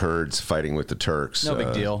the Kurds fighting with the Turks. No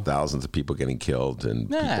big deal. Thousands of people getting killed and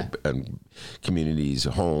people, and communities,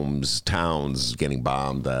 homes, towns getting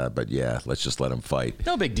bombed. But let's just let them fight.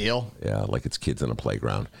 No big deal. Yeah, like it's kids in a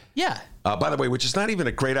playground. Yeah. By the way, which is not even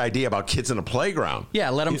a great idea about kids in a playground.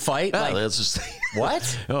 Yeah, let them fight. Let's just what?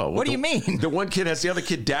 What do you mean? The one kid has the other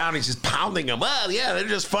kid down. He's just pounding him. Well, yeah, they're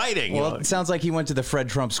just fighting. Well, it sounds like he went to the Fred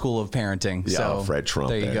Trump School of Parenting. Yeah, so Fred Trump.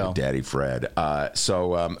 There you go. Daddy Fred. All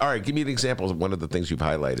right, give me an example of one of the things you've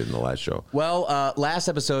highlighted in the last show. Well, last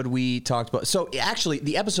episode we talked about, so actually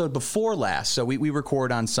the episode before last, so we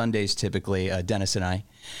record on Sundays typically, Dennis and I,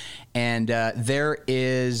 and there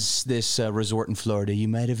is this resort in Florida. You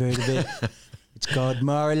might have heard of it. It's called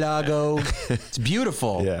Mar-a-Lago. It's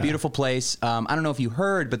beautiful, beautiful place. I don't know if you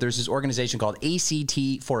heard, but there's this organization called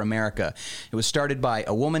ACT for America. It was started by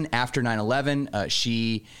a woman after 9/11.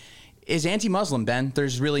 She is anti-Muslim, Ben.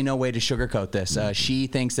 There's really no way to sugarcoat this. She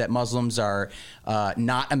thinks that Muslims are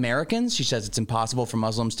not Americans. She says it's impossible for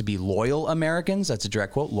Muslims to be loyal Americans. That's a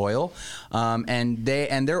direct quote, loyal. And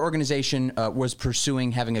their organization was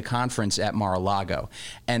pursuing having a conference at Mar-a-Lago.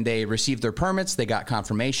 And they received their permits, they got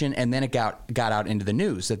confirmation, and then it got out into the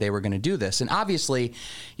news that they were going to do this. And obviously,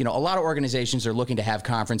 a lot of organizations are looking to have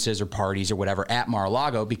conferences or parties or whatever at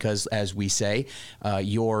Mar-a-Lago because, as we say,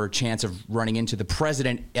 your chance of running into the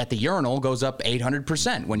president at the urinal goes up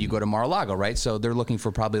 800% when you go to Mar-a-Lago, right? So they're looking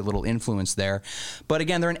for probably a little influence there. But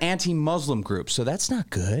again, they're an anti-Muslim group, so that's not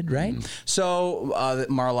good, right? So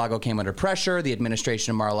Mar-a-Lago came under pressure. The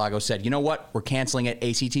administration of Mar-a-Lago said, you know what? We're canceling it.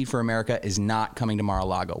 ACT for America is not coming to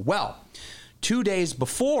Mar-a-Lago. Well, 2 days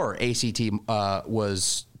before ACT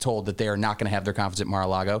was told that they are not going to have their conference at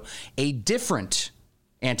Mar-a-Lago, a different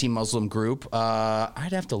anti-Muslim group.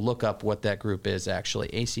 I'd have to look up what that group is,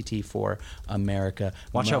 actually. ACT for America.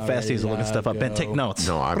 Watch how fast he's looking stuff up. Ben, take notes.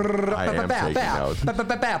 No, I am taking notes.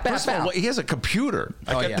 First of all, he has a computer.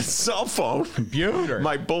 I got the cell phone. Computer.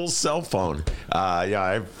 My Bulls cell phone.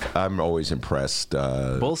 I'm always impressed.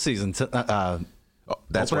 Bull season.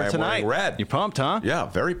 That's why I'm wearing red. You pumped, huh? Yeah,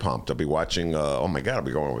 very pumped. I'll be watching. Oh my God, I'll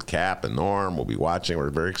be going with Cap and Norm. We'll be watching. We're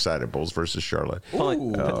very excited. Bulls versus Charlotte.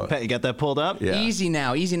 Pat, you got that pulled up? Yeah. Easy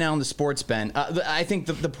now in the sports, Ben. I think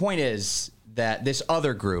the point is that this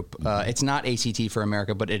other group, it's not ACT for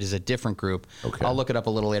America, but it is a different group. Okay. I'll look it up a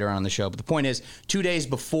little later on in the show. But the point is, 2 days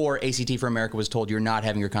before ACT for America was told you're not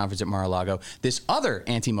having your conference at Mar-a-Lago, this other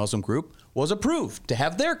anti-Muslim group was approved to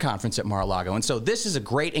have their conference at Mar-a-Lago. And so this is a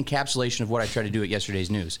great encapsulation of what I tried to do at yesterday's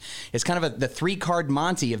news. It's kind of the three-card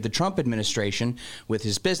Monty of the Trump administration with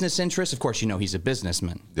his business interests. Of course, he's a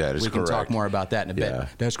businessman. That is correct. We can talk more about that in a bit.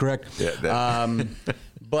 That's correct.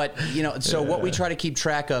 But, so what we try to keep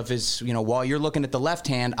track of is, while you're looking at the left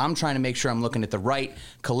hand, I'm trying to make sure I'm looking at the right,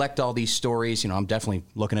 collect all these stories. I'm definitely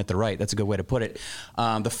looking at the right. That's a good way to put it.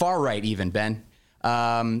 The far right even, Ben.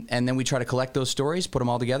 And then we try to collect those stories, put them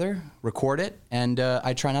all together, record it, and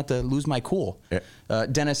I try not to lose my cool.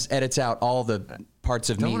 Dennis edits out all the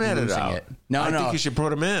parts of me losing it. No, I think you should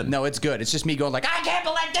put them in. No, it's good. It's just me going like, I can't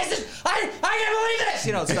believe this. I can't believe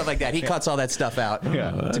this. Stuff like that. He cuts all that stuff out.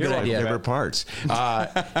 Yeah, it's a good idea. Favorite parts.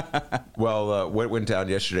 What went down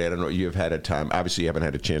yesterday? I don't know. You have had a time. Obviously, you haven't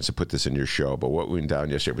had a chance to put this in your show, but what went down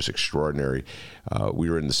yesterday was extraordinary. We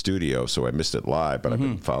were in the studio, so I missed it live, but I've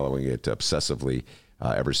been following it obsessively.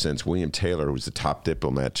 ever since. William Taylor, who was the top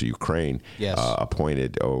diplomat to Ukraine,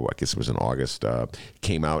 appointed, I guess it was in August,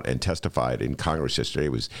 came out and testified in Congress yesterday.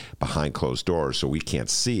 It was behind closed doors, so we can't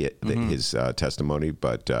see it, his testimony,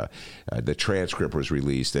 but the transcript was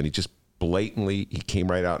released, and he just blatantly, he came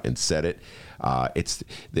right out and said it. It's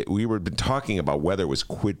that we were been talking about whether it was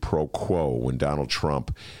quid pro quo when Donald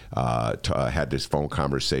Trump had this phone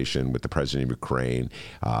conversation with the president of Ukraine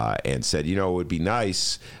and said, it would be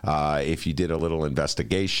nice if you did a little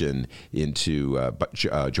investigation into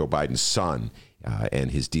Joe Biden's son. And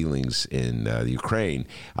his dealings in the Ukraine.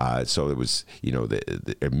 So it was,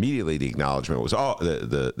 immediately the acknowledgement was,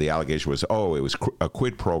 the allegation was, it was a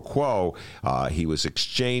quid pro quo. He was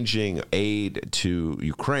exchanging aid to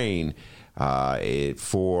Ukraine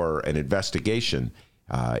for an investigation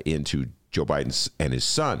into Joe Biden and his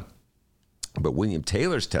son. But William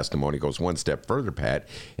Taylor's testimony goes one step further, Pat,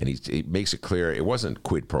 and he makes it clear it wasn't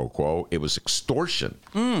quid pro quo; it was extortion.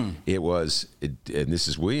 It was, and this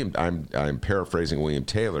is William. I'm paraphrasing William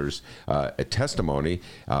Taylor's testimony.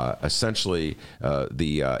 Essentially,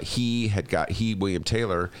 William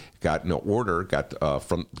Taylor got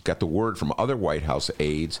the word from other White House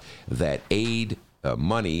aides that aid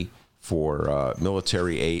money for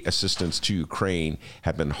military aid assistance to Ukraine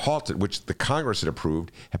had been halted, which the Congress had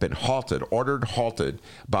approved, had been ordered halted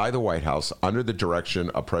by the White House under the direction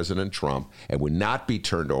of President Trump, and would not be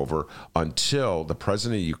turned over until the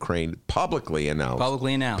president of Ukraine publicly announced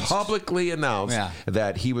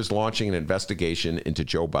that he was launching an investigation into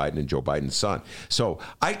Joe Biden and Joe Biden's son. So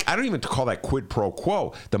I don't even call that quid pro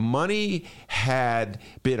quo. The money had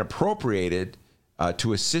been appropriated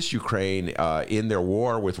to assist Ukraine in their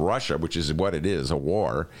war with Russia, which is what it is, a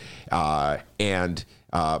war. But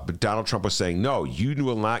Donald Trump was saying, no,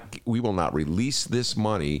 we will not release this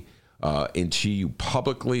money until you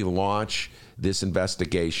publicly launch this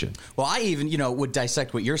investigation. Well, I even, would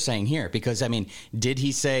dissect what you're saying here, because, did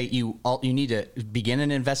he say you need to begin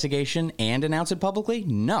an investigation and announce it publicly?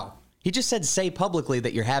 No. He just said, say publicly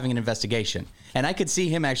that you're having an investigation. And I could see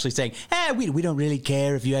him actually saying, we don't really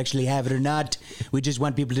care if you actually have it or not. We just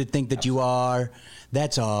want people to think that you are.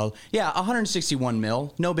 That's all. Yeah, $161 million,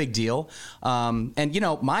 no big deal.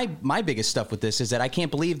 My biggest stuff with this is that I can't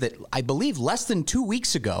believe that, I believe less than 2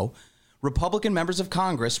 weeks ago, Republican members of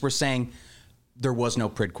Congress were saying there was no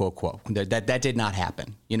quid pro quo. That did not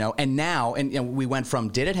happen. And now, we went from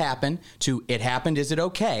did it happen to it happened, is it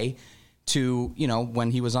okay? To,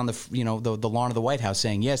 when he was on the lawn of the White House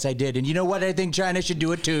saying, yes, I did. And you know what? I think China should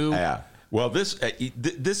do it too. Yeah. Well, this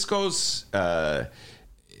goes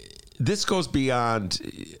beyond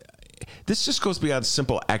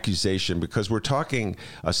simple accusation, because we're talking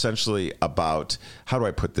essentially about, how do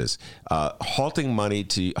I put this? Halting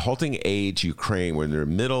aid to Ukraine when they're in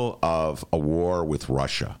the middle of a war with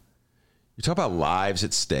Russia. You talk about lives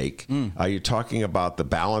at stake. You're talking about the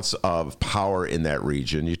balance of power in that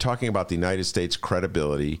region. You're talking about the United States'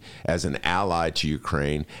 credibility as an ally to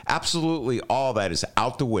Ukraine. Absolutely all that is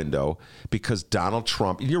out the window because Donald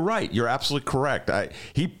Trump, you're right, you're absolutely correct.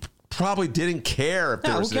 He probably didn't care if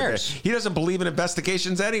there was... Who cares? He doesn't believe in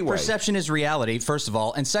investigations anyway. Perception is reality, first of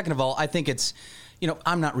all. And second of all, I think it's...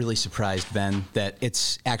 I'm not really surprised, Ben, that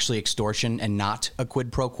it's actually extortion and not a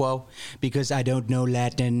quid pro quo, because I don't know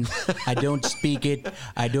Latin. I don't speak it.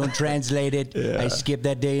 I don't translate it. Yeah. I skipped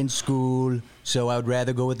that day in school. So I would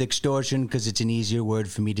rather go with extortion because it's an easier word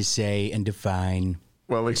for me to say and define.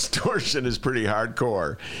 Well, extortion is pretty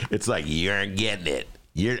hardcore. It's like, you aren't getting it.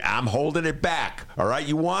 I'm holding it back. All right,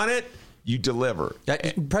 you want it? You deliver.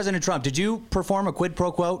 President Trump, did you perform a quid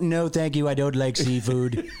pro quo? No, thank you. I don't like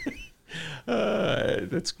seafood.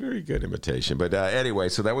 That's a very good imitation. But anyway,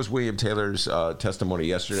 so that was William Taylor's testimony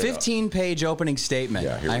yesterday. 15-page opening statement.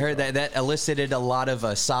 Yeah, I heard that elicited a lot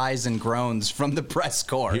of sighs and groans from the press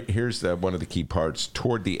corps. Here's one of the key parts.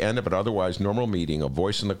 Toward the end of an otherwise normal meeting, a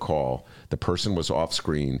voice in the call, the person was off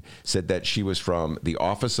screen, said that she was from the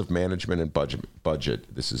Office of Management and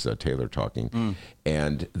Budget. This is Taylor talking.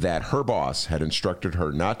 And that her boss had instructed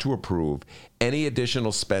her not to approve any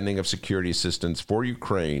additional spending of security assistance for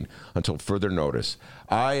Ukraine until further notice.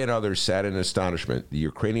 I and others sat in astonishment. The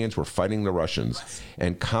Ukrainians were fighting the Russians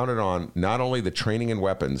and counted on not only the training and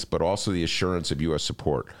weapons, but also the assurance of U.S.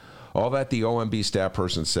 support. All that the OMB staff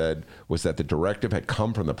person said was that the directive had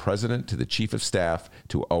come from the president to the chief of staff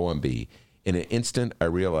to OMB. In an instant, I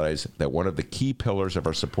realized that one of the key pillars of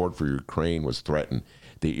our support for Ukraine was threatened.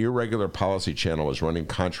 The irregular policy channel is running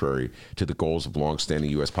contrary to the goals of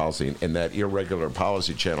longstanding U.S. policy. And that irregular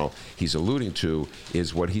policy channel he's alluding to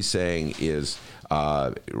is what he's saying is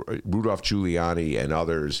Rudolph Giuliani and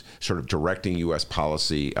others sort of directing U.S.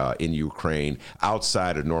 policy in Ukraine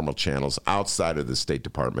outside of normal channels, outside of the State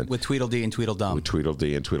Department. With Tweedledee and Tweedledum. With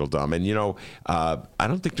Tweedledee and Tweedledum. And, I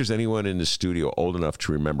don't think there's anyone in the studio old enough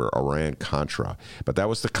to remember Iran-Contra, but that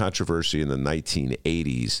was the controversy in the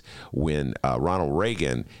 1980s when Ronald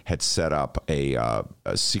Reagan had set up a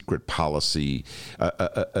secret policy,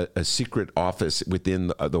 a secret office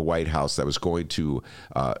within the White House that was going to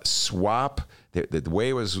swap. The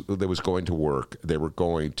way that was going to work, they were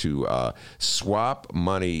going to swap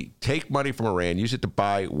money, take money from Iran, use it to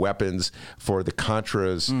buy weapons for the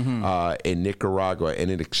Contras in Nicaragua, and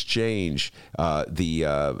in exchange,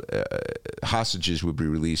 the hostages would be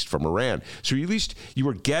released from Iran. So at least you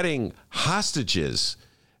were getting hostages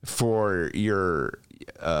for your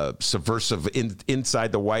subversive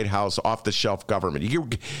inside the White House, off-the-shelf government.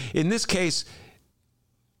 In this case,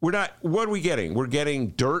 we're not. What are we getting? We're getting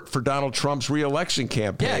dirt for Donald Trump's reelection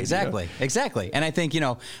campaign. Yeah, exactly. And I think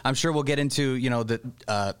I'm sure we'll get into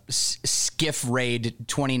the skiff raid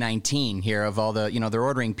 2019 here of all the they're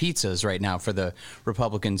ordering pizzas right now for the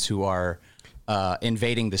Republicans who are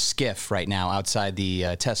invading the skiff right now outside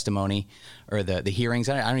the testimony or the hearings.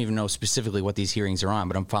 I don't even know specifically what these hearings are on,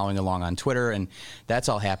 but I'm following along on Twitter, and that's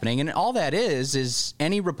all happening. And all that is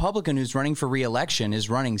any Republican who's running for re-election is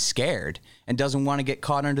running scared and doesn't want to get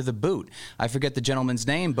caught under the boot. I forget the gentleman's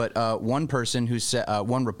name, but one person who said,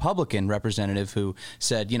 one Republican representative who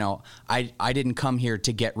said, I didn't come here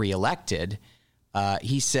to get reelected.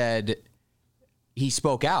 He said he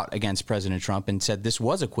spoke out against President Trump and said this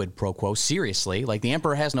was a quid pro quo. Seriously, like the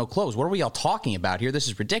emperor has no clothes. What are we all talking about here? This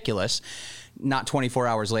is ridiculous. Not 24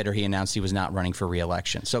 hours later, he announced he was not running for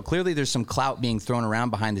re-election. So clearly there's some clout being thrown around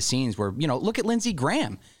behind the scenes where, look at Lindsey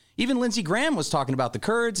Graham. Even Lindsey Graham was talking about the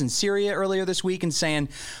Kurds in Syria earlier this week and saying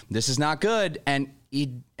this is not good. And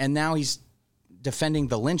now he's defending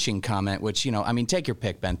the lynching comment, which, take your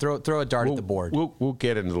pick, Ben. Throw a dart at the board. We'll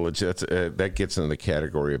get into the lynching. That gets into the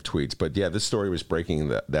category of tweets. But yeah, this story was breaking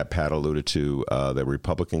that Pat alluded to. The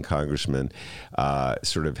Republican congressman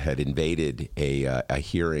sort of had invaded a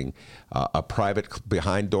hearing, a private,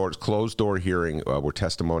 behind doors, closed door hearing where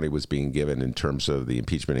testimony was being given in terms of the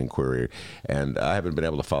impeachment inquiry. And I haven't been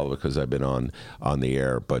able to follow it because I've been on the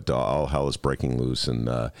air. But all hell is breaking loose. And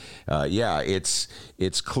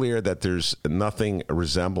it's clear that there's nothing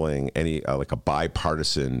resembling any like a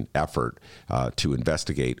bipartisan effort to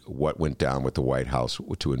investigate what went down with the White House,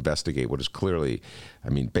 to investigate what is clearly,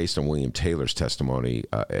 based on William Taylor's testimony,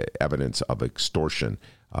 evidence of extortion,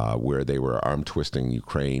 where they were arm twisting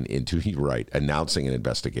Ukraine into, announcing an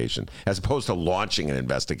investigation as opposed to launching an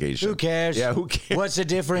investigation. Who cares? Yeah, who cares? What's the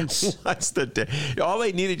difference? All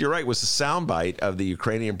they needed, you're right, was a soundbite of the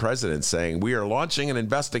Ukrainian president saying, we are launching an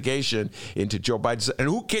investigation into Joe Biden.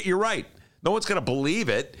 And you're right. No one's going to believe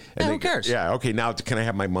it. And who cares? Yeah, okay, now can I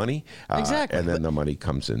have my money? Exactly. And then the money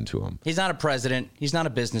comes into him. He's not a president. He's not a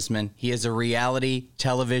businessman. He is a reality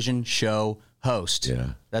television show host.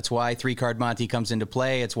 Yeah. That's why Three Card Monte comes into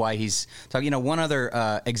play. It's why he's talking. One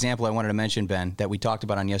other example I wanted to mention, Ben, that we talked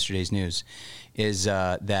about on yesterday's news is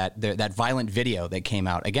that violent video that came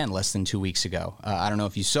out, again, less than 2 weeks ago. I don't know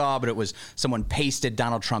if you saw, but it was someone pasted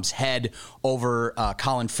Donald Trump's head over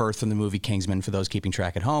Colin Firth from the movie Kingsman, for those keeping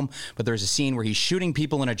track at home. But there's a scene where he's shooting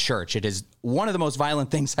people in a church. It is one of the most violent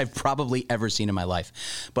things I've probably ever seen in my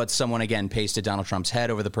life. But someone, again, pasted Donald Trump's head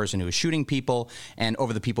over the person who was shooting people, and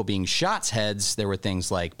over the people being shot's heads, there were things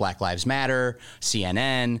like Black Lives Matter,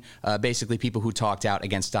 CNN, basically people who talked out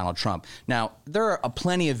against Donald Trump. Now, there are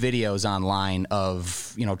plenty of videos online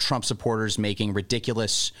of, Trump supporters making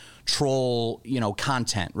ridiculous troll,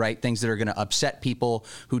 content, right? Things that are going to upset people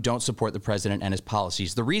who don't support the president and his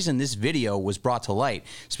policies. The reason this video was brought to light,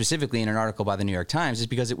 specifically in an article by the New York Times, is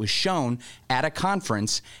because it was shown at a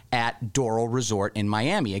conference at Doral Resort in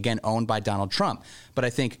Miami, again, owned by Donald Trump. But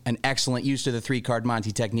I think an excellent use of the three-card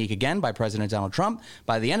Monte technique, again, by President Donald Trump.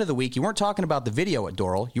 By the end of the week, you weren't talking about the video at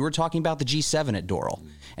Doral. You were talking about the G7 at Doral.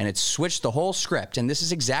 And it switched the whole script. And this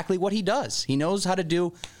is exactly what he does. He knows how to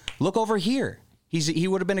do, look over here. He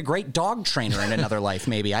would have been a great dog trainer in another life,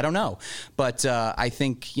 maybe. I don't know. But I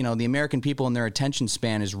think, the American people and their attention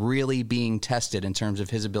span is really being tested in terms of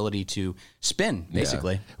his ability to spin,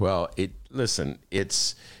 basically. Yeah. Well,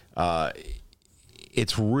 it's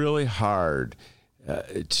really hard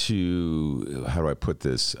to, how do I put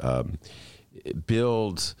this,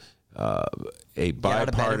 build a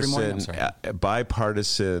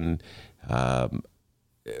bipartisan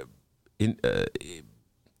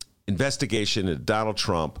investigation into Donald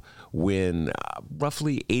Trump when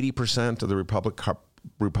roughly 80% of the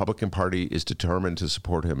Republican Party is determined to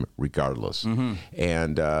support him regardless.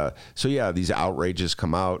 And so, these outrages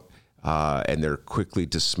come out and they're quickly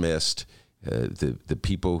dismissed. The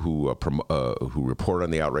people who report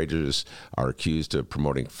on the outrages are accused of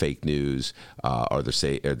promoting fake news, or they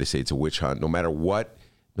say it's a witch hunt. No matter what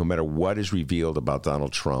is revealed about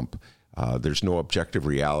Donald Trump, there's no objective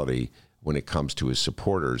reality when it comes to his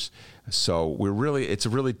supporters. So it's a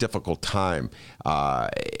really difficult time.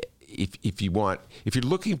 If you're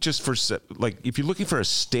looking for a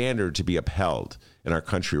standard to be upheld in our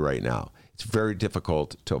country right now, it's very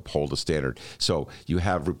difficult to uphold a standard. So you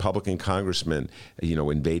have Republican congressmen,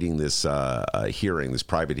 invading this hearing, this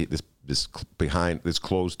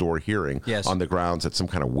closed door hearing on the grounds that some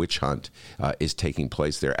kind of witch hunt is taking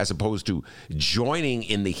place there, as opposed to joining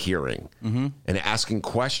in the hearing and asking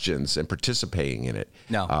questions and participating in it.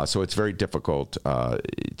 No. So it's very difficult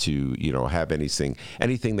to have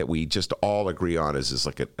anything that we just all agree on is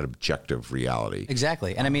like an objective reality.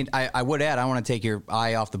 Exactly. And I mean, I would add, I don't want to take your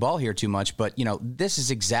eye off the ball here too much, but this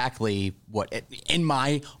is exactly what, in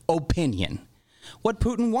my opinion, what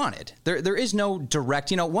Putin wanted. There is no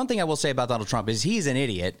direct, one thing I will say about Donald Trump is he's an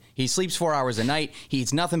idiot. He sleeps 4 hours a night. He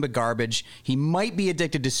eats nothing but garbage. He might be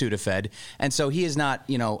addicted to Sudafed. And so he is not,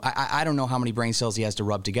 I don't know how many brain cells he has to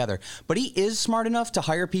rub together, but he is smart enough to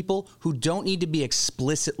hire people who don't need to be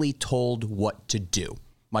explicitly told what to do.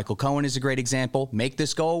 Michael Cohen is a great example. Make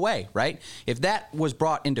this go away, right? If that was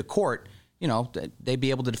brought into court, they'd be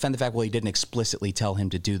able to defend the fact, well, he didn't explicitly tell him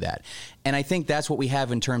to do that. And I think that's what we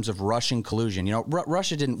have in terms of Russian collusion.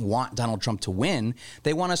 Russia didn't want Donald Trump to win.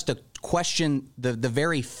 They want us to question the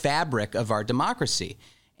very fabric of our democracy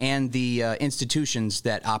and the institutions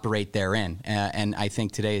that operate therein. And I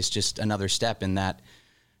think today is just another step in that,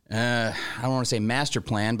 I don't want to say master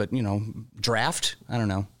plan, but, draft. I don't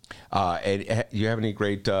know. And you have any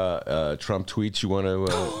great Trump tweets you want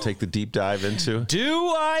to take the deep dive into? Do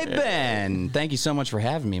I, Ben? Thank you so much for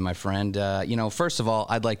having me, my friend. First of all,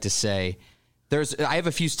 I'd like to say I have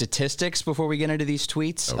a few statistics before we get into these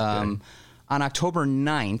tweets. Okay. On October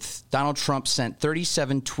 9th, Donald Trump sent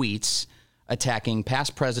 37 tweets attacking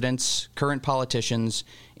past presidents, current politicians,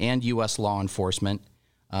 and U.S. law enforcement.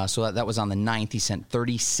 So that was on the 9th. He sent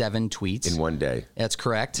 37 tweets. In one day. That's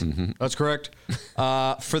correct. That's correct.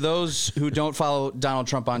 For those who don't follow Donald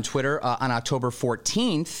Trump on Twitter, on October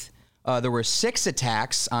 14th, there were 6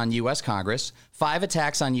 attacks on U.S. Congress, 5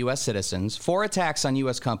 attacks on U.S. citizens, 4 attacks on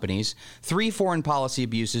U.S. companies, 3 foreign policy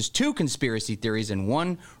abuses, 2 conspiracy theories, and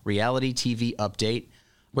 1 reality TV update.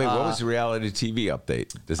 Wait, what was the reality TV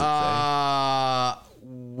update? Does it say? I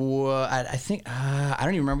think I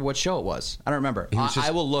don't even remember what show it was. I don't remember.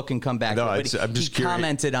 I will look and come back. No, I'm just curious. He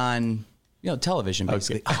commented on television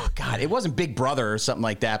basically. Okay. Oh God, it wasn't Big Brother or something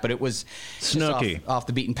like that, but it was Snooki off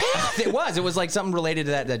the beaten path. It was like something related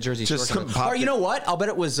to that Jersey Shore. Or you know what? I'll bet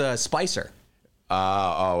it was Spicer.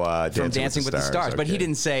 From Dancing with the Stars. Okay. But he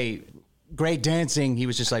didn't say great dancing. He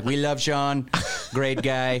was just like, we love Sean, great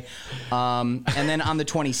guy. And then on the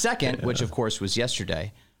 22nd, which of course was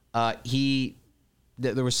yesterday,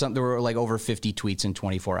 there were like over 50 tweets in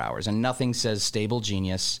 24 hours, and nothing says stable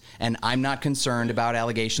genius. And I'm not concerned about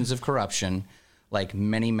allegations of corruption, like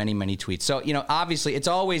many, many, many tweets. So, obviously it's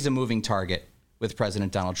always a moving target with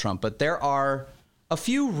President Donald Trump, but there are a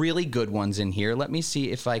few really good ones in here. Let me see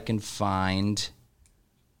if I can find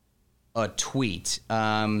a tweet.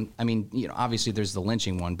 Obviously there's the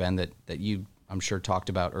lynching one, Ben, that you, I'm sure, talked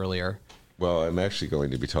about earlier. Well, I'm actually going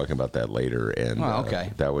to be talking about that later, and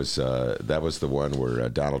that was the one where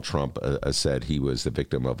Donald Trump said he was the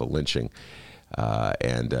victim of a lynching,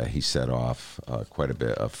 and he set off quite a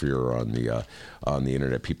bit of furor on the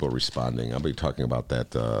internet. People responding. I'll be talking about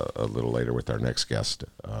that a little later with our next guest,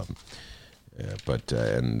 but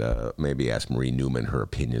maybe ask Marie Newman her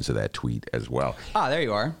opinions of that tweet as well. There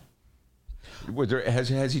you are.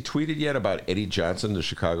 Has he tweeted yet about Eddie Johnson, the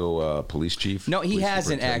Chicago police chief? No, he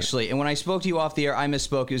hasn't actually. And when I spoke to you off the air, I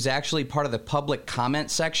misspoke. It was actually part of the public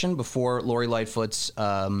comment section before Lori Lightfoot's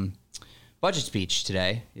budget speech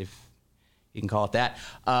today, if you can call it that.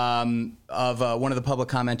 One of the public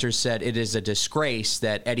commenters said it is a disgrace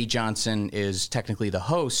that Eddie Johnson is technically the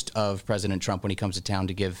host of President Trump when he comes to town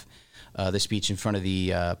to give the speech in front of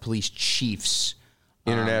the police chiefs.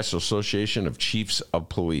 International Association of Chiefs of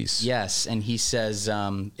Police. Yes, and he says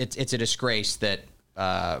it's a disgrace that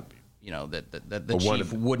the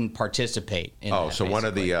chief wouldn't participate in that, so one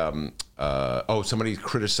of the somebody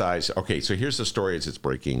criticized. Okay, so here's the story as it's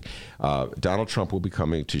breaking. Donald Trump will be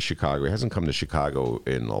coming to Chicago. He hasn't come to Chicago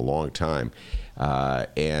in a long time.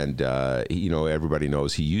 Everybody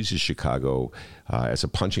knows he uses Chicago as a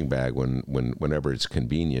punching bag whenever it's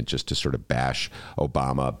convenient, just to sort of bash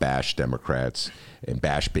Obama, bash Democrats, and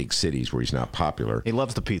bash big cities where he's not popular. He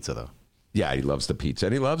loves the pizza, though. Yeah, he loves the pizza,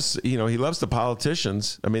 and he loves the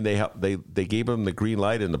politicians. I mean, they gave him the green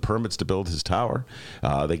light and the permits to build his tower.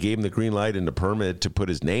 They gave him the green light and the permit to put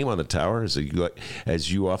his name on the tower, as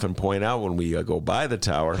you often point out when we go by the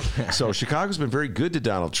tower. So Chicago's been very good to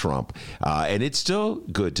Donald Trump, and it's still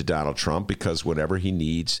good to Donald Trump because whenever he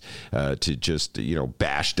needs to just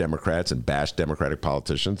bash Democrats and bash Democratic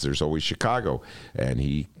politicians, there's always Chicago, and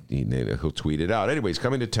he'll tweet it out. Anyway, he's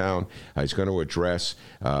coming to town. He's going to address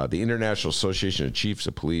the International Association of Chiefs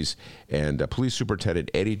of Police, and Police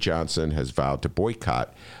Superintendent Eddie Johnson has vowed to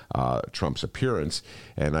boycott Trump's appearance.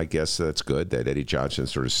 And I guess that's good that Eddie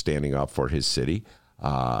Johnson's sort of standing up for his city.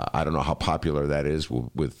 I don't know how popular that is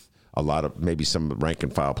with a lot of, maybe some rank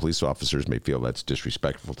and file police officers may feel that's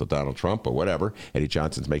disrespectful to Donald Trump, but whatever. Eddie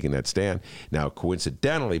Johnson's making that stand. Now,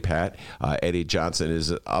 coincidentally, Pat, Eddie Johnson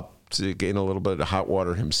is up to get in a little bit of hot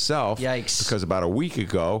water himself. Yikes. Because about a week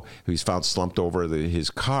ago, he's found slumped over his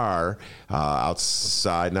car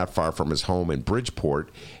outside, not far from his home in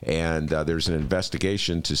Bridgeport. And there's an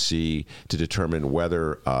investigation to determine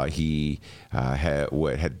whether he had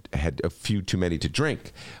a few too many to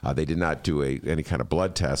drink. They did not do any kind of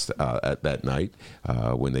blood test at that night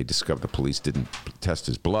when they discovered the police didn't test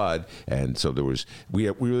his blood. And so we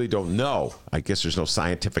really don't know. I guess there's no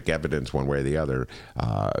scientific evidence one way or the other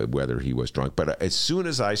whether he was drunk. But as soon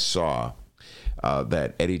as I saw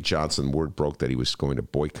that Eddie Johnson, word broke that he was going to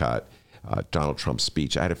boycott Donald Trump's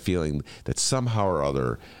speech, I had a feeling that somehow or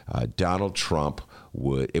other Donald Trump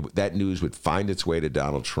that news would find its way to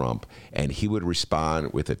Donald Trump, and he would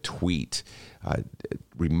respond with a tweet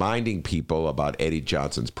reminding people about Eddie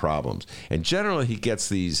Johnson's problems. And generally, he gets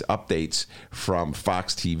these updates from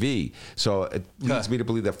Fox TV. So it leads me to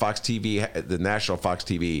believe that Fox TV, the national Fox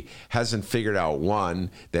TV, hasn't figured out,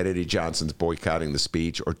 one, that Eddie Johnson's boycotting the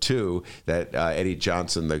speech, or two, that Eddie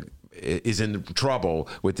Johnson, is in trouble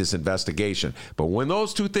with this investigation. But when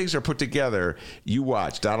those two things are put together, you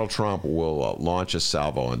watch. Donald Trump will launch a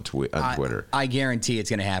salvo on Twitter. I guarantee it's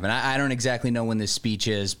going to happen. I don't exactly know when this speech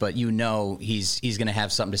is, but he's going to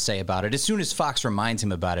have something to say about it as soon as Fox reminds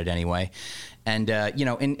him about it anyway. And,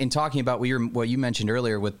 in talking about what you mentioned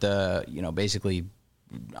earlier with the, basically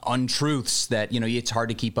untruths that, it's hard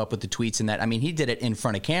to keep up with the tweets and that. I mean, he did it in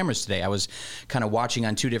front of cameras today. I was kind of watching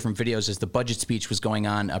on two different videos as the budget speech was going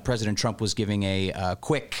on. President Trump was giving a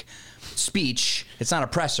quick speech. It's not a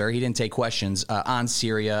presser. He didn't take questions on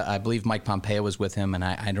Syria. I believe Mike Pompeo was with him, and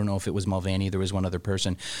I don't know if it was Mulvaney. There was one other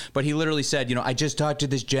person. But he literally said, I just talked to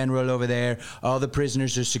this general over there. All the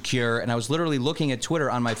prisoners are secure. And I was literally looking at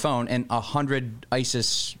Twitter on my phone, and 100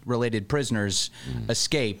 ISIS-related prisoners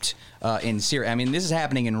escaped in Syria. I mean, this is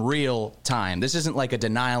happening in real time. This isn't like a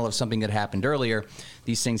denial of something that happened earlier.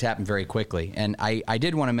 These things happen very quickly. And I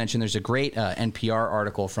did want to mention there's a great NPR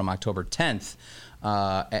article from October 10th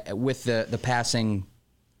with the passing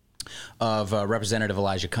of Representative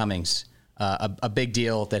Elijah Cummings. A big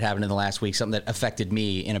deal that happened in the last week, something that affected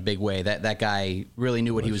me in a big way. That guy really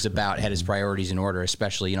knew what he was about, had his priorities in order,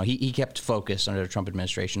 especially. He kept focused under the Trump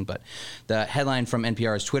administration. But the headline from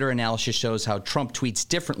NPR's Twitter analysis shows how Trump tweets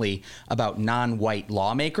differently about non-white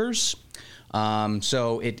lawmakers.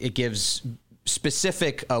 So it gives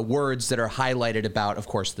specific words that are highlighted about, of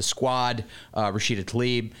course, the Squad, Rashida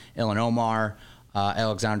Tlaib, Ilhan Omar,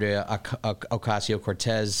 Alexandria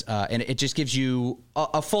Ocasio-Cortez, and it just gives you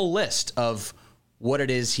a full list of what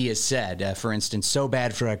it is he has said. For instance, so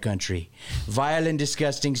bad for our country, violent,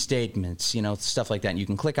 disgusting statements, stuff like that. And you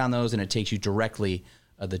can click on those, and it takes you directly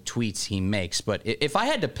the tweets he makes. But if I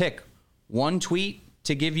had to pick one tweet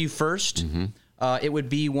to give you first, it would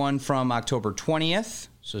be one from October 20th,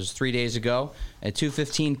 so it was 3 days ago, at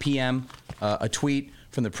 2:15 p.m., a tweet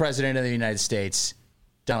from the President of the United States,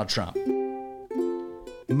 Donald Trump.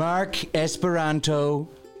 Mark Esperanto,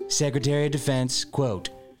 Secretary of Defense,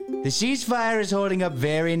 quote, "The ceasefire is holding up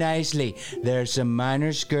very nicely. There are some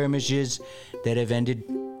minor skirmishes that have ended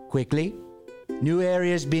quickly. New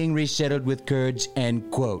areas being resettled with Kurds," end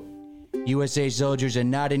quote. USA soldiers are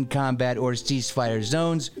not in combat or ceasefire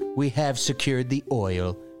zones. We have secured the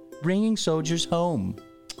oil, bringing soldiers home.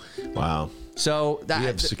 Wow. So we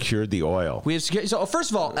have secured the oil. We have secured. So first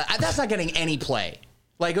of all, that's not getting any play.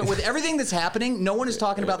 Like, with everything that's happening, no one is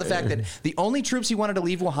talking about the fact that the only troops he wanted to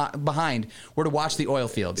leave behind were to watch the oil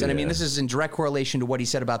fields. And I mean, this is in direct correlation to what he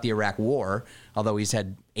said about the Iraq War, although he's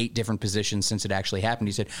had 8 different positions since it actually happened.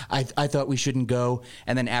 He said, I thought we shouldn't go.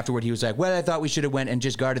 And then afterward, he was like, well, I thought we should have went and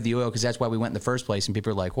just guarded the oil because that's why we went in the first place. And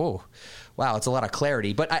people are like, whoa, wow, it's a lot of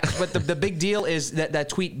clarity. But the big deal is that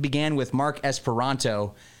tweet began with Mark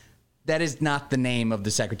Esperanto. That is not the name of the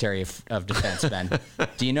Secretary of Defense, Ben.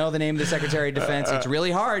 Do you know the name of the Secretary of Defense? It's really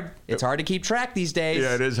hard. It's hard to keep track these days.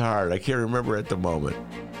 Yeah, it is hard. I can't remember at the moment.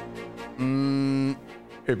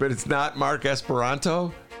 But it's not Mark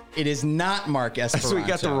Esperanto? It is not Mark Esperanto. So we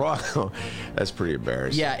got the wrong. That's pretty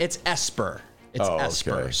embarrassing. Yeah, it's Esper. It's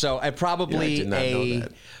Esper. Okay. So I probably a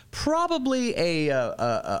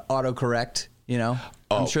autocorrect. You know,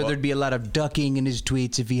 I'm sure there'd be a lot of ducking in his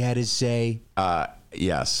tweets if he had his say.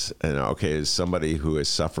 Yes. And okay, as somebody who has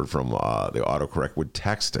suffered from the autocorrect with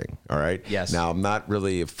texting, all right? Yes. Now, I'm not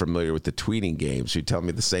really familiar with the tweeting game, so you tell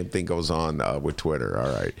me the same thing goes on with Twitter,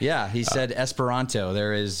 all right? Yeah, he said Esperanto.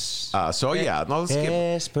 There is... Let's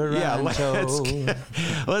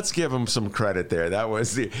give him some credit there. That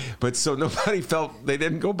was but so nobody felt, they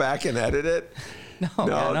didn't go back and edit it? No.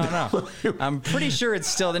 I'm pretty sure it's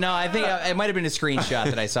still... No, I think it might have been a screenshot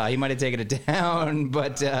that I saw. He might have taken it down,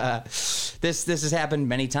 but this has happened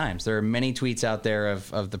many times. There are many tweets out there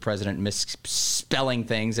of the president misspelling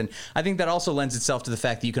things, and I think that also lends itself to the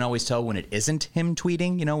fact that you can always tell when it isn't him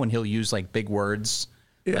tweeting, you know, when he'll use, like, big words.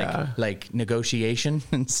 Yeah. Like negotiation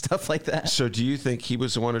and stuff like that. So do you think he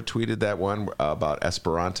was the one who tweeted that one about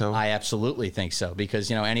Esperanto? I absolutely think so, because,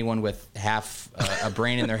 you know, anyone with half a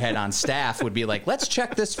brain in their head on staff would be like, let's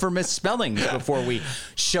check this for misspellings before we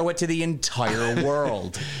show it to the entire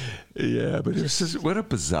world. Yeah, but it's just, what a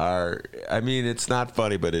bizarre... I mean, it's not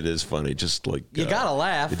funny, but it is funny. Just like... You gotta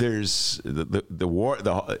laugh. There's the war,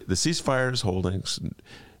 the ceasefire is holding.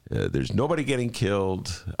 There's nobody getting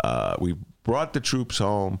killed. We brought the troops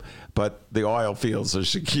home, but the oil fields are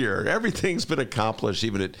secure. Everything's been accomplished,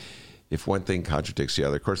 even if one thing contradicts the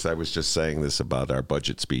other. Of course, I was just saying this about our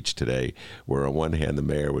budget speech today, where on one hand, the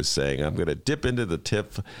mayor was saying, I'm going to dip into the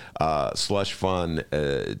TIF slush fund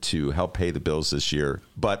to help pay the bills this year,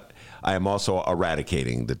 but I am also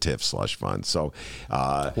eradicating the TIF slush fund. So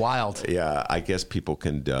wild. Yeah, I guess people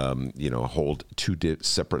can, hold two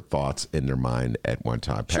separate thoughts in their mind at one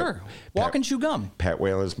time. Sure. Walk and chew gum. Pat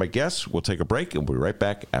Whalen is my guest. We'll take a break and we'll be right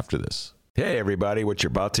back after this. Hey, everybody. What you're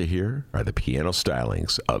about to hear are the piano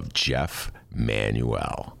stylings of Jeff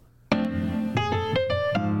Manuel.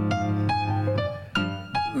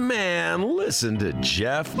 Man, listen to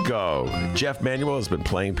Jeff go. Jeff Manuel has been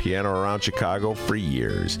playing piano around Chicago for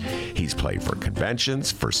years. He's played for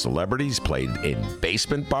conventions, for celebrities, played in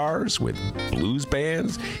basement bars with blues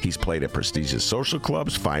bands. He's played at prestigious social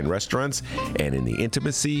clubs, fine restaurants, and in the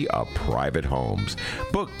intimacy of private homes.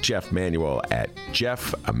 Book Jeff Manuel at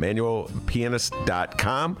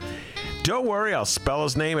jeffemanuelpianist.com. Don't worry, I'll spell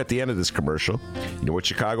his name at the end of this commercial. You know what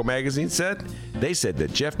Chicago Magazine said? They said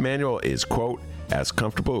that Jeff Manuel is, quote, as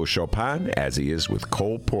comfortable with Chopin as he is with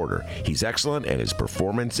Cole Porter. He's excellent and his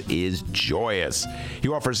performance is joyous. He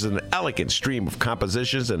offers an elegant stream of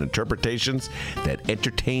compositions and interpretations that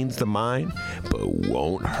entertains the mind but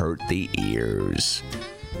won't hurt the ears.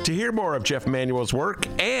 To hear more of Jeff Manuel's work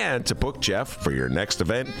and to book Jeff for your next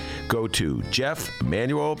event, go to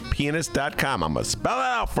jeffemanuelpianist.com. I'm going to spell it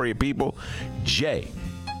out for you, people. Jeff.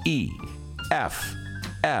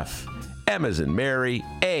 M as in Mary,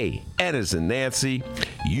 A, N as in Nancy,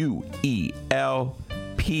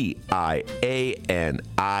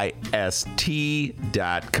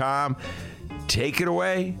 UELPIANIST.com. Take it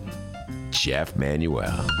away, Jeff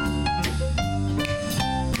Manuel.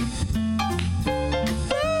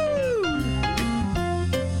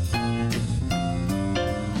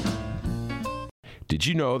 Did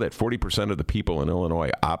you know that 40% of the people in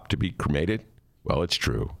Illinois opt to be cremated? Well, it's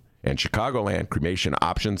true. And Chicagoland Cremation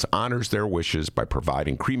Options honors their wishes by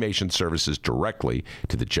providing cremation services directly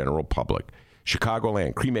to the general public.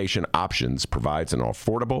 Chicagoland Cremation Options provides an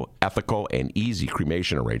affordable, ethical, and easy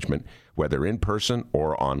cremation arrangement, whether in person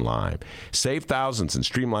or online. Save thousands and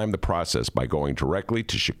streamline the process by going directly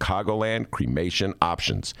to Chicagoland Cremation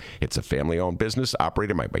Options. It's a family-owned business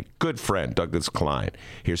operated by my good friend, Douglas Klein.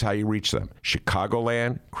 Here's how you reach them.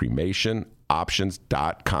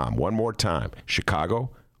 ChicagolandCremationOptions.com. One more time.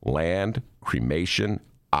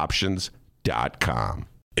 ChicagolandCremationOptions.com.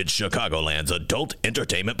 It's Chicagoland's adult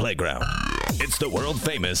entertainment playground. It's the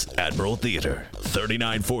world-famous Admiral Theater,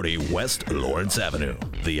 3940 West Lawrence Avenue.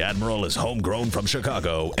 The Admiral is homegrown from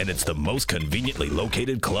Chicago, and it's the most conveniently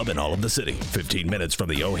located club in all of the city. 15 minutes from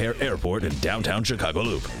the O'Hare Airport in downtown Chicago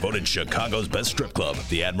Loop. Voted Chicago's best strip club,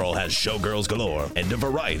 the Admiral has showgirls galore and a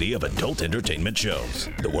variety of adult entertainment shows.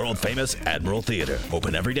 The world-famous Admiral Theater,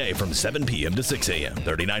 open every day from 7 p.m. to 6 a.m.,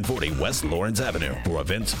 3940 West Lawrence Avenue. For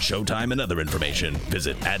events, showtime, and other information,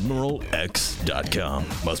 visit AdmiralX.com.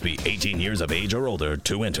 Must be 18 years of age or older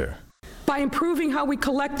to enter. By improving how we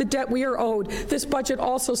collect the debt we are owed, this budget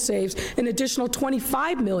also saves an additional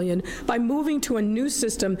 $25 million by moving to a new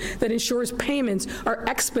system that ensures payments are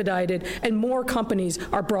expedited and more companies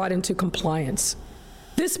are brought into compliance.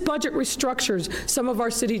 This budget restructures some of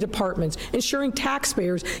our city departments, ensuring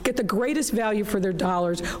taxpayers get the greatest value for their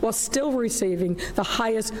dollars while still receiving the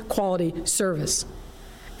highest quality service.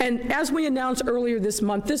 And as we announced earlier this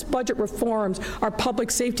month, this budget reforms our public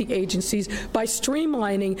safety agencies by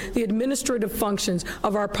streamlining the administrative functions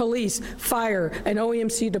of our police, fire, and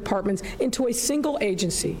OEMC departments into a single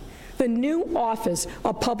agency, the new Office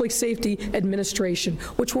of Public Safety Administration,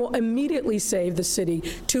 which will immediately save the city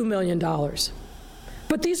 $2 million.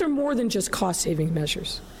 But these are more than just cost-saving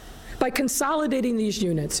measures. By consolidating these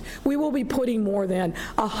units, we will be putting more than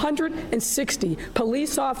 160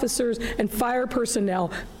 police officers and fire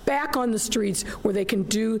personnel back on the streets where they can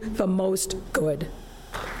do the most good.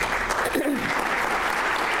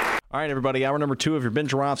 All right, everybody, hour number 2 of your Ben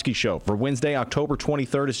Joravsky Show for Wednesday, October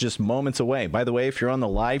 23rd is just moments away. By the way, if you're on the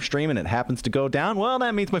live stream and it happens to go down, well,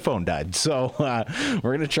 that means my phone died. So we're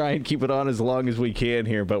going to try and keep it on as long as we can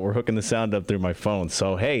here, but we're hooking the sound up through my phone.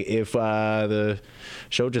 So, hey, if the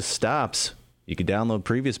show just stops, you can download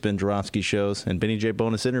previous Ben Joravsky shows and Benny J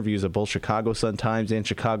bonus interviews at both Chicago Sun-Times and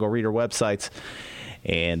Chicago Reader websites.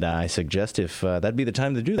 And I suggest if that'd be the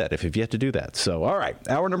time to do that, if you've yet to do that. So, all right.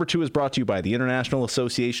 Hour number 2 is brought to you by the International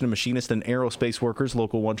Association of Machinists and Aerospace Workers,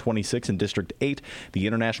 Local 126 in District 8, the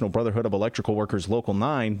International Brotherhood of Electrical Workers, Local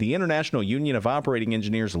 9, the International Union of Operating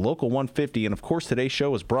Engineers, Local 150, and, of course, today's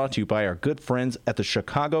show is brought to you by our good friends at the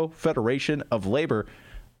Chicago Federation of Labor.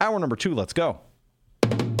 Hour number 2, let's go.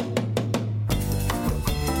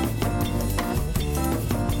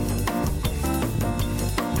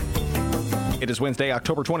 It is Wednesday,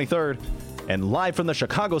 October 23rd, and live from the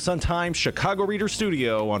Chicago Sun-Times Chicago Reader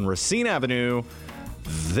Studio on Racine Avenue,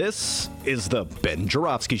 this is the Ben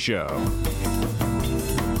Joravsky Show.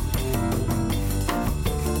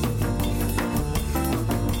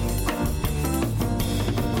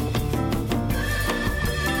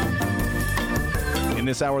 In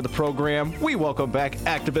this hour of the program, we welcome back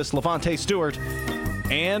activist Lavonte Stewart,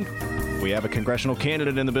 and we have a congressional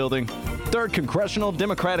candidate in the building. 3rd Congressional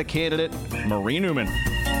Democratic candidate, Marie Newman.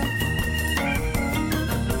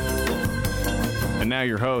 And now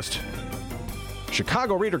your host,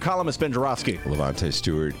 Chicago Reader columnist Ben Joravsky. Lavonte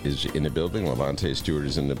Stewart is in the building. Lavonte Stewart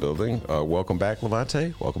is in the building. Welcome back,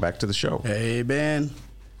 Lavonte. Welcome back to the show. Hey, Ben.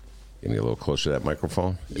 Get me a little closer to that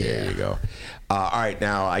microphone. There you go. All right,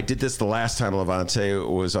 now, I did this the last time Lavonte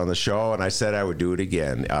was on the show, and I said I would do it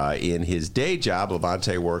again. In his day job,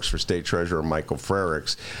 Lavonte works for State Treasurer Michael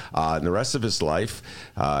Frerichs. In the rest of his life,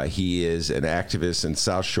 he is an activist in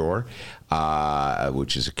South Shore,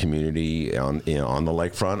 which is a community on the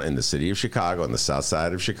lakefront in the city of Chicago, on the south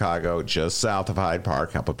side of Chicago, just south of Hyde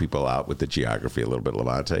Park, helping people out with the geography a little bit,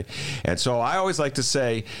 Lavonte. And so I always like to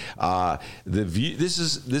say, this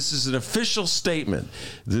is an official statement.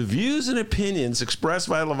 The views and opinions expressed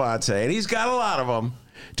by Lavonte, and he's got a lot of them,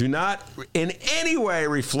 do not in any way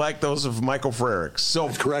reflect those of Michael Frerichs. So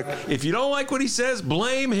that's correct. If you don't like what he says,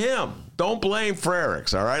 blame him. Don't blame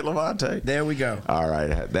Frerichs. All right, Lavonte? There we go. All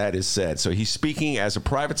right, that is said. So he's speaking as a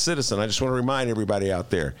private citizen. I just want to remind everybody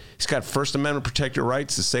out there, he's got First Amendment protected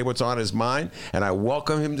rights to say what's on his mind, and I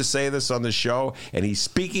welcome him to say this on the show, and he's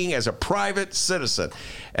speaking as a private citizen.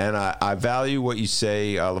 And I value what you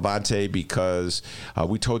say, Lavonte, because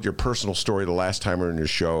we told your personal story the last time we were in your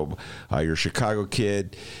show. You're a Chicago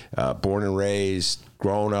kid, born and raised,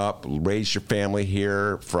 grown up, raised your family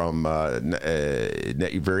here, from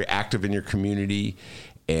you're very active in your community,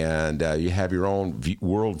 and you have your own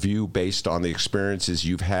worldview based on the experiences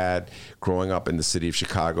you've had growing up in the city of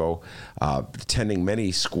Chicago, attending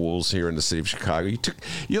many schools here in the city of Chicago.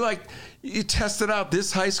 You tested out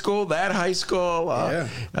this high school, that high school,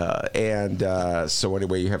 so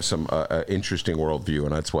anyway, you have some interesting worldview,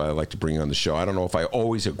 and that's why I like to bring you on the show. I don't know if I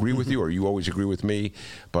always agree with you or you always agree with me,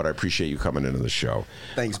 but I appreciate you coming into the show.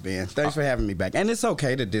 Thanks, Ben. Thanks for having me back. And it's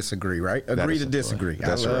okay to disagree, right? Agree to disagree.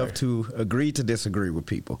 I love to agree to disagree with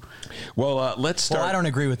people. Well, let's start. Well, I don't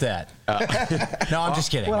agree with that. No, I'm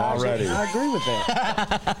just kidding. Well, Already. I agree with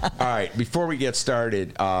that. All right, before we get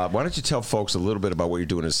started, why don't you tell folks a little bit about what you're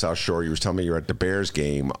doing in South Shore? You were telling me you're at the Bears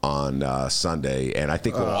game on Sunday, and I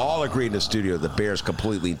think we'll all agree in the studio the Bears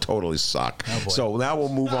completely, totally suck. So now we'll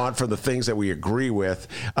move on from the things that we agree with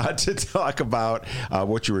to talk about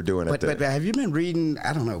what you were doing at the... But have you been reading,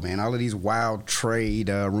 I don't know, man, all of these wild trade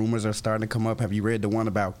rumors are starting to come up. Have you read the one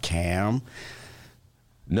about Cam?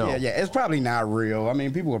 No. Yeah, it's probably not real. I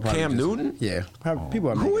mean, people are probably Cam Newton? Yeah, people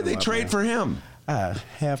are. Who would they up, trade man. for him?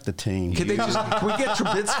 Half the team. Can we get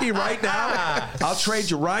Trubisky right now? I'll trade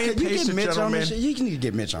you Ryan Pace, gentlemen. You need to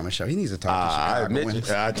get Mitch on the show. He needs to talk to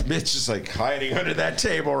Chicago. Mitch is like hiding under that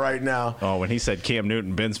table right now. Oh, when he said Cam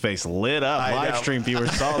Newton, Ben's face lit up. Live stream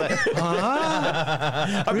viewers saw that.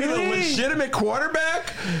 I mean, a legitimate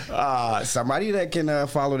quarterback? Somebody that can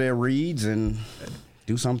follow their reads and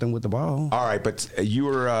do something with the ball. All right, but you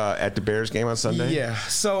were at the Bears game on Sunday? Yeah,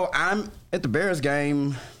 so I'm at the Bears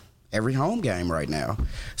game every home game right now.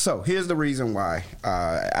 So here's the reason why.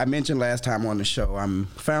 I mentioned last time on the show, I'm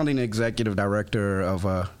founding executive director of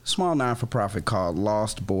a small non-for-profit called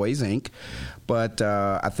Lost Boys, Inc. But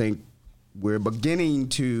I think we're beginning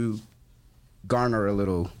to garner a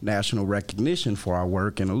little national recognition for our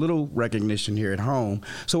work and a little recognition here at home.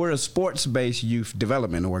 So we're a sports-based youth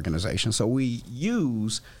development organization. So we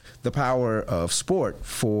use the power of sport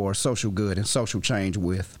for social good and social change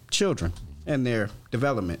with children and their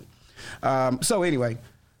development. So anyway,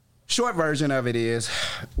 short version of it is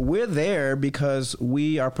we're there because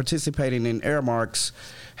we are participating in Airmark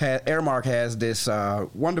has this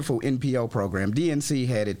wonderful NPO program. DNC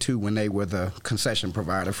had it too when they were the concession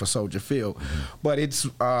provider for Soldier Field. But it's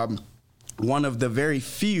one of the very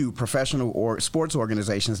few professional or sports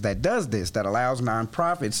organizations that does this, that allows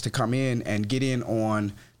nonprofits to come in and get in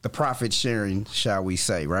on the profit sharing, shall we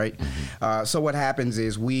say, right? So what happens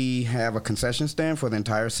is we have a concession stand for the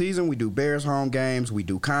entire season. We do Bears home games. We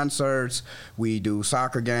do concerts. We do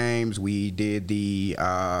soccer games. We did the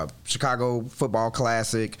Chicago Football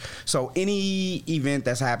Classic. So any event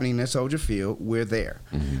that's happening at Soldier Field, we're there.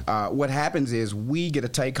 What happens is we get a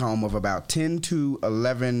take home of about 10 to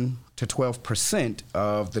 11 to 12%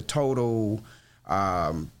 of the total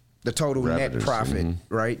net profit,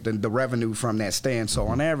 right? The revenue from that stand. So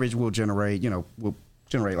on average, we'll generate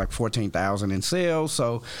like $14,000 in sales.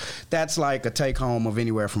 So that's like a take home of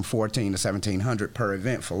anywhere from $1,400 to $1,700 per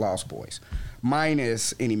event for Lost Boys,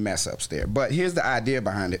 minus any mess ups there. But here's the idea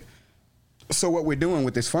behind it. So what we're doing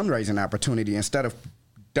with this fundraising opportunity, instead of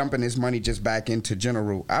dumping this money just back into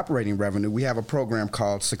general operating revenue, we have a program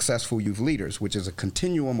called Successful Youth Leaders, which is a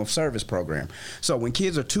continuum of service program. So when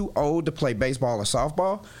kids are too old to play baseball or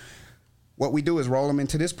softball, what we do is roll them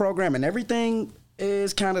into this program, and everything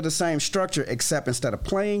is kind of the same structure, except instead of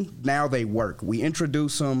playing, now they work. We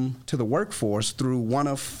introduce them to the workforce through one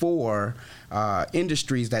of 4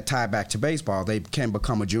 industries that tie back to baseball. They can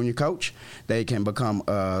become a junior coach. They can become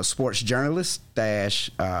a sports journalist /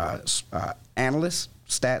 analyst,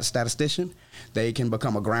 statistician. They can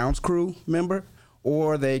become a grounds crew member,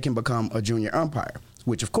 or they can become a junior umpire,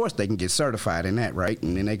 which of course they can get certified in that, right?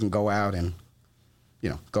 And then they can go out and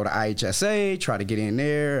go to IHSA, try to get in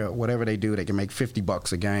there, or whatever they do, they can make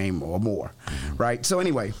 $50 a game or more, right? So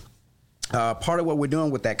anyway, part of what we're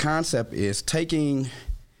doing with that concept is taking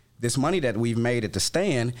this money that we've made at the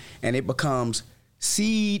stand, and it becomes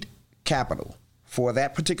seed capital for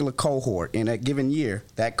that particular cohort in a given year,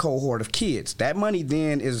 that cohort of kids. That money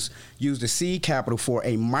then is used as seed capital for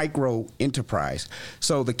a micro enterprise.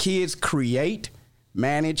 So the kids create,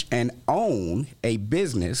 manage, and own a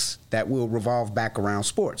business that will revolve back around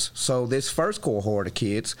sports. So this first cohort of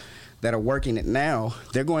kids that are working it now,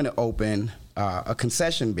 they're going to open a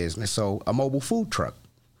concession business, so a mobile food truck,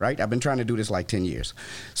 right? I've been trying to do this like 10 years.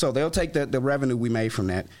 So they'll take the revenue we made from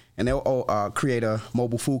that, and they'll create a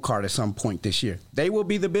mobile food cart at some point this year. They will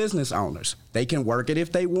be the business owners. They can work it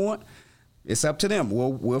if they want. It's up to them.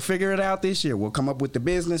 We'll figure it out this year. We'll come up with the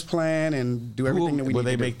business plan and do everything that we need to do. Will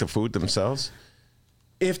they make the food themselves?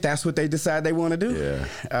 If that's what they decide they want to do.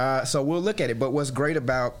 Yeah. So we'll look at it. But what's great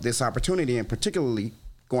about this opportunity, and particularly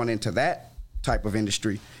going into that type of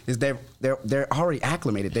industry, is they're already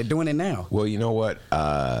acclimated. They're doing it now. Well, you know what?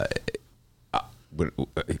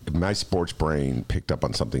 My sports brain picked up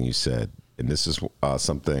on something you said, and this is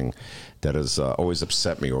something that has always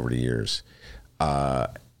upset me over the years.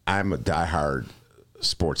 I'm a diehard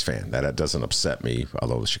sports fan. That doesn't upset me,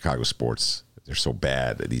 although the Chicago sports, they're so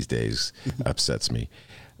bad these days, upsets me.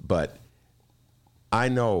 But I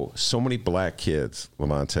know so many black kids,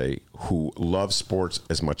 Lavonte, who love sports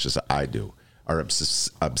as much as I do. are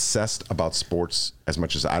obsessed about sports as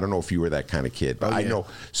much as I don't know if you were that kind of kid, but I know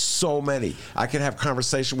so many. I could have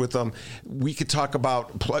conversation with them. We could talk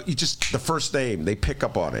about just the first name. They pick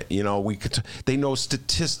up on it. You know, they know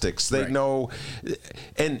statistics. They know,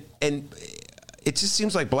 and it just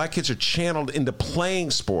seems like black kids are channeled into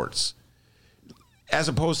playing sports as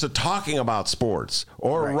opposed to talking about sports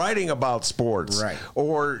or writing about sports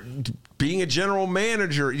or being a general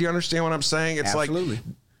manager. You understand what I'm saying? It's Absolutely. like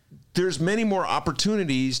there's many more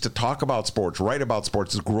opportunities to talk about sports, write about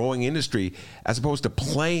sports. It's a growing industry as opposed to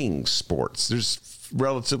playing sports. There's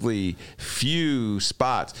relatively few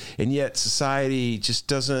spots, and yet society just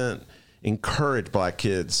doesn't encourage black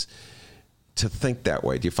kids to think that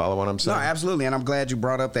way. Do you follow what I'm saying? No, absolutely, and I'm glad you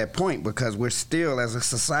brought up that point because we're still, as a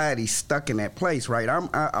society, stuck in that place, right?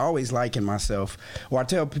 I always liken myself, or I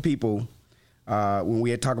tell people when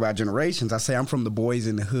we talk about generations, I say I'm from the Boys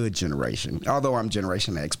in the Hood generation, although I'm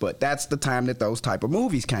Generation X, but that's the time that those type of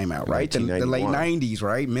movies came out, right? The late 90s,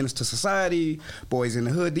 right? Menace to Society, Boys in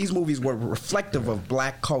the Hood. These movies were reflective of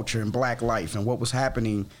black culture and black life and what was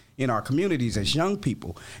happening in our communities as young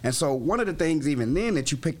people. And so one of the things even then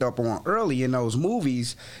that you picked up on early in those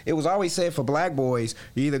movies, it was always said for black boys,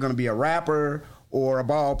 you're either going to be a rapper or a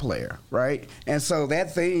ball player, right? And so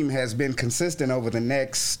that theme has been consistent over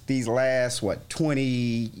these last 20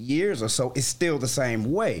 years or so. It's still the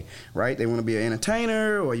same way, right? They want to be an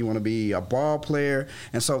entertainer or you want to be a ball player.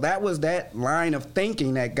 And so that was that line of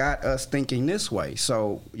thinking that got us thinking this way.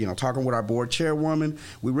 So, you know, talking with our board chairwoman,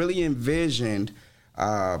 we really envisioned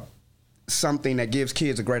something that gives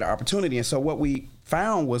kids a greater opportunity. And so what we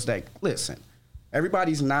found was that, listen,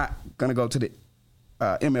 everybody's not going to go to the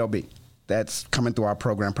MLB. That's coming through our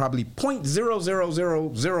program. Probably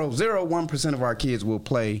 0.00001% of our kids will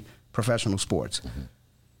play professional sports. Mm-hmm.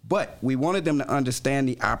 But we wanted them to understand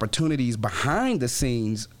the opportunities behind the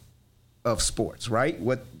scenes of sports, right?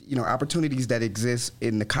 Opportunities that exist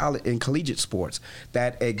in collegiate sports,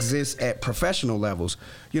 that exist at professional levels.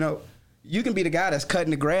 You know, you can be the guy that's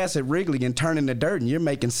cutting the grass at Wrigley and turning the dirt, and you're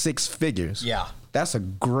making six figures. Yeah. That's a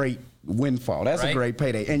great windfall. That's a great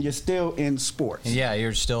payday. And you're still in sports. Yeah,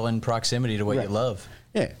 you're still in proximity to what you love.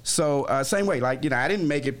 Yeah. So same way, I didn't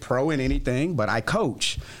make it pro in anything, but I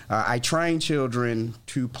coach. I train children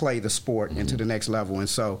to play the sport into the next level. And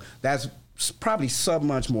so that's probably so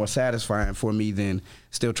much more satisfying for me than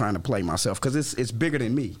still trying to play myself because it's bigger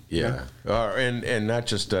than me. Yeah. And not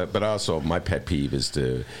just, but also my pet peeve is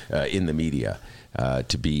in the media.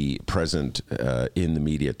 To be present in the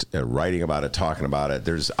media, writing about it, talking about it.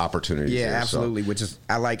 There's opportunities. Yeah, there, absolutely. Which is,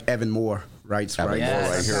 I like Evan Moore. Right Moore,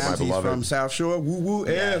 right here, my beloved. From South Shore. Woo woo.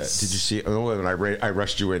 Yes. Did you see? When I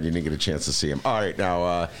rushed you in, you didn't get a chance to see him. All right,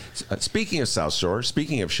 now speaking of South Shore,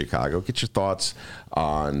 speaking of Chicago, get your thoughts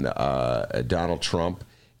on Donald Trump.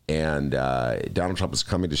 And Donald Trump is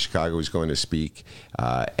coming to Chicago. He's going to speak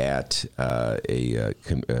at the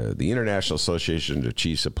International Association of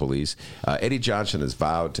Chiefs of Police. Eddie Johnson has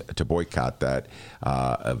vowed to boycott that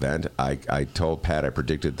event. I told Pat, I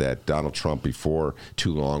predicted that Donald Trump before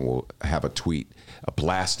too long will have a tweet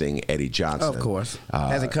blasting Eddie Johnson. Of course.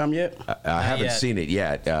 Has it come yet? I haven't seen it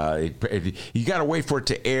yet. You got to wait for it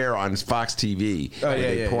to air on Fox TV.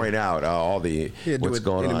 They point out all the what's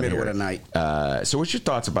going on in the middle here. of the night. So what's your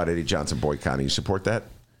thoughts about Eddie Johnson boycotting? You support that?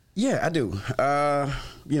 Yeah, I do.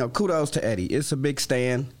 Kudos to Eddie. It's a big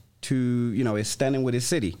stand. It's standing with his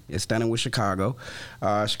city. It's standing with Chicago.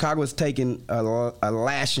 Chicago has taken a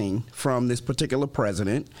lashing from this particular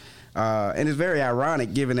president. And it's very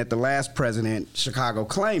ironic given that the last president, Chicago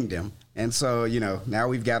claimed him. And so, now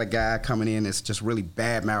we've got a guy coming in that's just really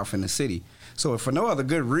bad-mouthing the city. So if for no other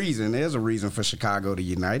good reason, there's a reason for Chicago to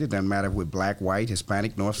unite. It doesn't matter if we're black, white,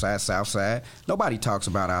 Hispanic, north side, south side. Nobody talks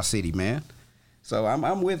about our city, man. So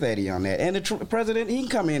I'm with Eddie on that. And the president, he can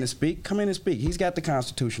come in and speak. He's got the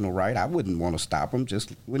constitutional right. I wouldn't want to stop him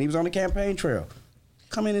just when he was on the campaign trail.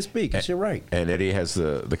 Come in and speak. It's your right. And Eddie has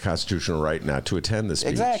the constitutional right not to attend the speech.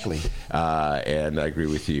 Exactly. And I agree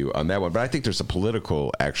with you on that one. But I think there's a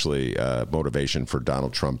political, motivation for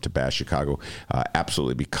Donald Trump to bash Chicago.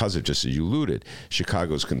 Absolutely, because of just as you alluded,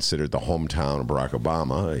 Chicago is considered the hometown of Barack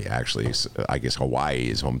Obama. Actually, I guess Hawaii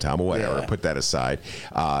is hometown, but whatever. Yeah. Put that aside.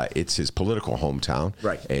 It's his political hometown.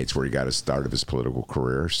 Right. It's where he got his start of his political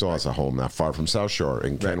career. Still has a home not far from South Shore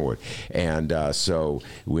in Kenwood. And so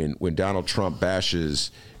when Donald Trump bashes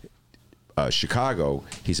Chicago,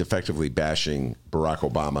 he's effectively bashing Barack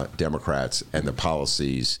Obama, Democrats, and the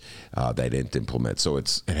policies they didn't implement. So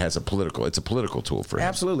it's a political tool for him.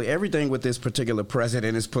 Absolutely. Everything with this particular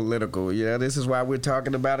president is political. Yeah, this is why we're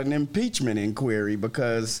talking about an impeachment inquiry,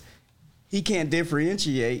 because he can't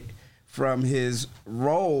differentiate from his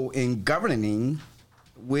role in governing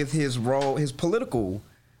with his political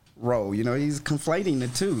role. He's conflating the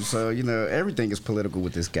two. So, everything is political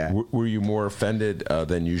with this guy. Were you more offended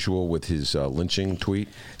than usual with his lynching tweet?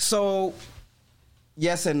 So,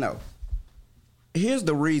 yes and no. Here's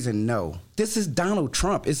the reason no. This is Donald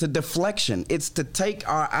Trump. It's a deflection. It's to take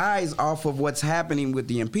our eyes off of what's happening with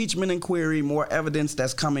the impeachment inquiry, more evidence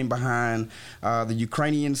that's coming behind the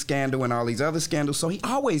Ukrainian scandal and all these other scandals. So he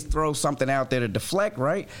always throws something out there to deflect,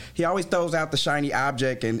 right? He always throws out the shiny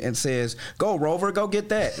object and says, go, Rover, go get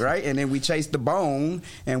that, right? And then we chase the bone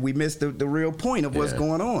and we miss the real point of what's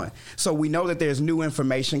going on. So we know that there's new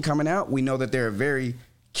information coming out. We know that there are very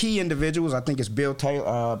key individuals. I think it's Bill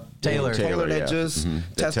Taylor that just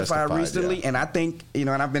testified recently. Yeah. And I think, and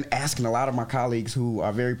I've been asking a lot of my colleagues who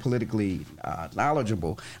are very politically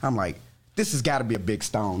knowledgeable, I'm like, this has got to be a big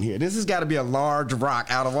stone here. This has got to be a large rock.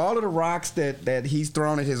 Out of all of the rocks that he's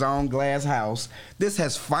thrown at his own glass house, this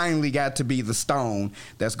has finally got to be the stone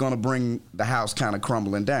that's going to bring the house kind of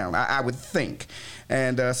crumbling down, I would think.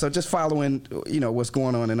 And so just following, what's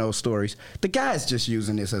going on in those stories, the guy's just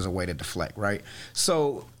using this as a way to deflect, right?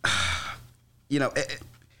 So,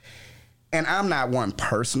 and I'm not one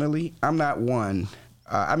personally. I'm not one.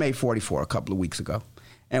 I made 44 a couple of weeks ago.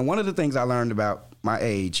 And one of the things I learned about my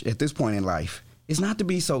age at this point in life is not to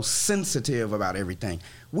be so sensitive about everything.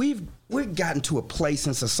 We've gotten to a place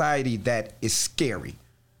in society that is scary.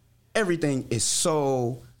 Everything is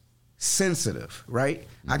so sensitive, right?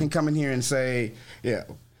 I can come in here and say,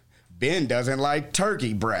 Ben doesn't like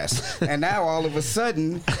turkey breast. And now all of a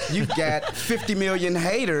sudden, you've got 50 million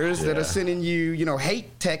haters that are sending you,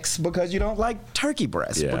 hate texts because you don't like turkey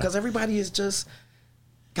breast. Yeah. Because everybody has just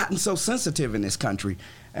gotten so sensitive in this country.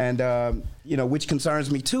 And, which concerns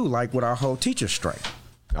me too, like with our whole teacher strike.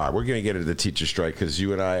 All right, we're going to get into the teacher strike because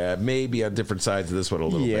you and I may be on different sides of this one a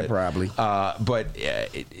little bit. Yeah, probably.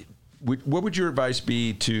 What would your advice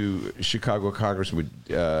be to Chicago Congressman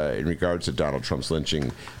in regards to Donald Trump's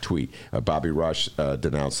lynching tweet? Bobby Rush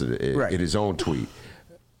denounced it in his own tweet.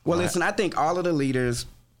 Well, listen, I think all of the leaders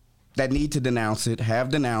that need to denounce it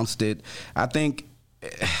have denounced it. I think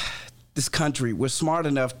this country, we're smart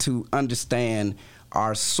enough to understand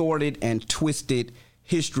our sordid and twisted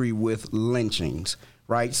history with lynchings,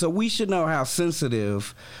 right? So we should know how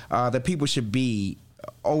sensitive that people should be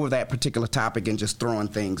over that particular topic and just throwing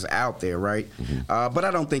things out there, right? Mm-hmm. But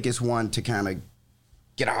I don't think it's one to kind of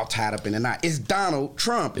get all tied up in a knot. It's Donald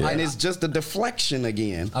Trump, and it's just a deflection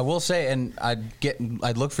again. I will say, and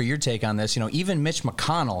I'd look for your take on this. Even Mitch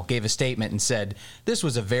McConnell gave a statement and said, this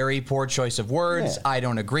was a very poor choice of words. Yeah. I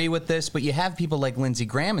don't agree with this. But you have people like Lindsey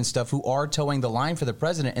Graham and stuff who are towing the line for the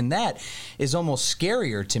president, and that is almost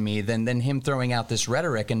scarier to me than him throwing out this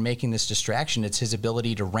rhetoric and making this distraction. It's his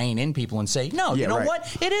ability to rein in people and say, no, you know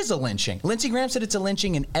what? It is a lynching. Lindsey Graham said it's a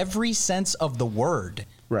lynching in every sense of the word.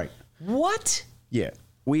 Right. What? Yeah.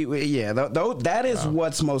 That is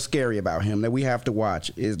what's most scary about him that we have to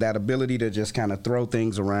watch is that ability to just kind of throw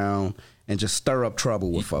things around and just stir up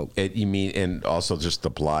trouble with folk. You mean, and also just the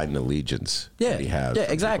blind allegiance that he has. Yeah,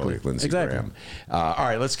 exactly. Like Lindsey Graham. All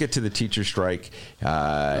right, let's get to the teacher strike.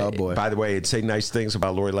 Oh, boy. By the way, I'd say nice things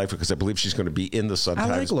about Lori Lightfoot because I believe she's going to be in the Sun-Times.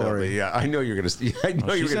 I like Lori. Yeah, I know you're going to. I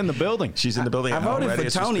know she's in the building. She's in the building. I voted for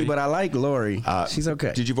Tony, but I like Lori. She's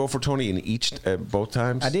okay. Did you vote for Tony in both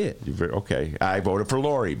times? I did. Okay. I voted for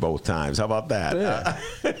Lori both times. How about that? Yeah.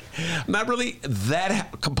 I'm not really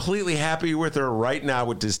that completely happy with her right now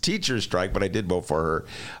with this teacher strike, but I did vote for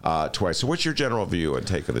her twice. So what's your general view and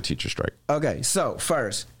take on the teacher strike? Okay, so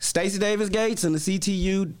first, Stacey Davis Gates and the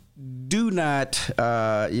CTU do not,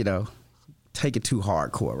 take it too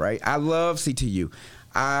hardcore, right? I love CTU.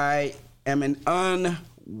 I am an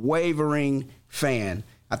unwavering fan.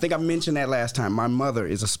 I think I mentioned that last time. My mother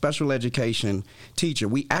is a special education teacher.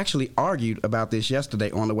 We actually argued about this yesterday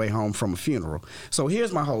on the way home from a funeral. So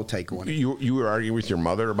here's my whole take on it. You were arguing with your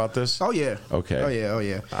mother about this? Oh, yeah. Okay. Oh,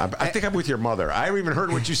 yeah. I think I'm with your mother. I haven't even heard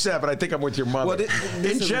what you said, but I think I'm with your mother. Well,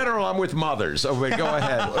 in general, I'm with mothers. Oh, wait, go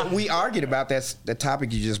ahead. We argued about the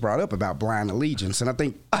topic you just brought up about blind allegiance, and I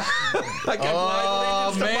think...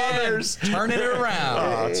 mothers. Turning it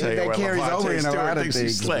around. That carries over in a lot of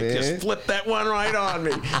things. Just flip that one right on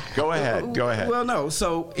me. Go ahead. Well, no.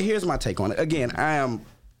 So here's my take on it. Again, I am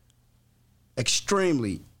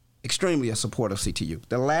extremely a supporter of CTU.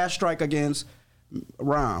 The last strike against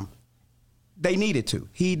Rahm, they needed to.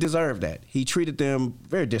 He deserved that. He treated them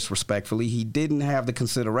very disrespectfully. He didn't have the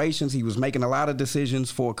considerations. He was making a lot of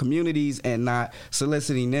decisions for communities and not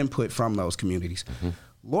soliciting input from those communities. Mm-hmm.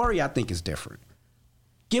 Lori, I think, is different.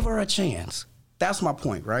 Give her a chance. That's my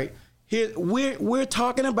point, right? Here, we're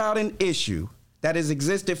talking about an issue that has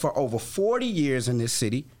existed for over 40 years in this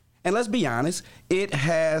city. And let's be honest, it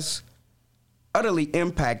has utterly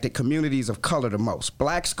impacted communities of color the most,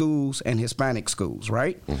 black schools and Hispanic schools,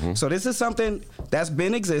 right? Mm-hmm. So this is something that's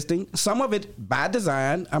been existing, some of it by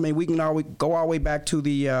design. I mean, we can always go all the way back to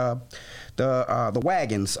the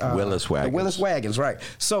wagons. Willis wagons. The Willis wagons, right.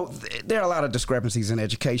 So there are a lot of discrepancies in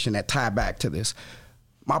education that tie back to this.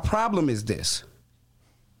 My problem is this.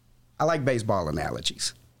 I like baseball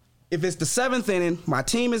analogies. If it's the 7th inning, my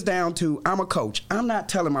team is down 2, I'm a coach. I'm not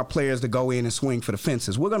telling my players to go in and swing for the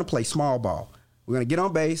fences. We're going to play small ball. We're going to get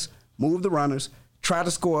on base, move the runners, try to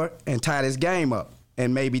score, and tie this game up,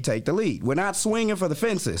 and maybe take the lead. We're not swinging for the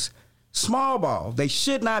fences. Small ball, they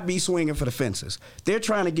should not be swinging for the fences. They're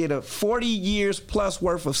trying to get a 40 years plus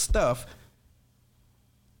worth of stuff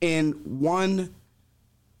in one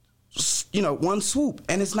swoop,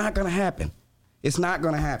 and it's not going to happen. It's not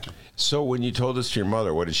going to happen. So when you told this to your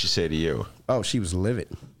mother, what did she say to you? Oh, she was livid.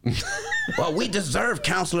 Well, we deserve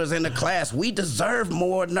counselors in the class. We deserve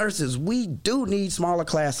more nurses. We do need smaller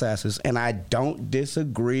class sizes, and I don't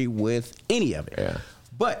disagree with any of it. Yeah.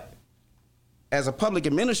 But as a public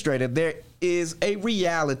administrator, there is a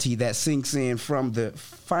reality that sinks in from the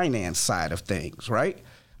finance side of things, right?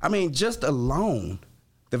 I mean, just alone,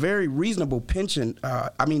 the very reasonable pension,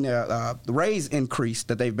 the raise increase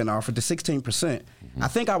that they've been offered to 16%. Mm-hmm. I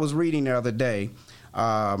think I was reading the other day,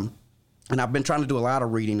 and I've been trying to do a lot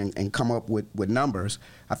of reading and come up with numbers.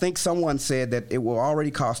 I think someone said that it will already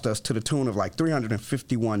cost us to the tune of like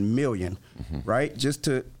 $351 million, mm-hmm. right, just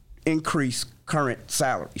to increase current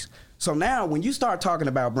salaries. So now when you start talking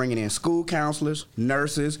about bringing in school counselors,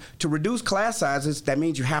 nurses, to reduce class sizes, that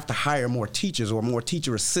means you have to hire more teachers or more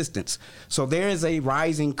teacher assistants. So there is a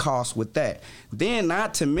rising cost with that. Then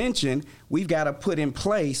not to mention, we've got to put in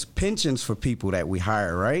place pensions for people that we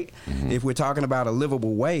hire, right? Mm-hmm. If we're talking about a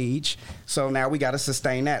livable wage, so now we got to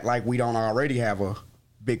sustain that like we don't already have a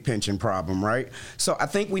big pension problem, right? So I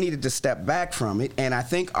think we needed to step back from it. And I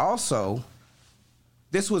think also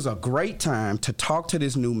this was a great time to talk to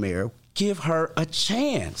this new mayor, give her a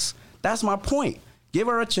chance. That's my point. Give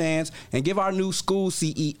her a chance and give our new school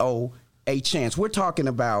CEO a chance. We're talking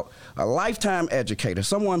about a lifetime educator,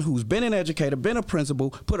 someone who's been an educator, been a principal,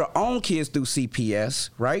 put her own kids through CPS,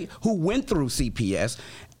 right? Who went through CPS.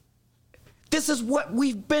 This is what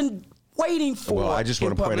we've been waiting for. Well, I just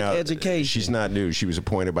want to point out, education. She's not new. She was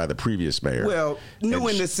appointed by the previous mayor. Well, new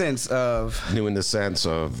in the sense of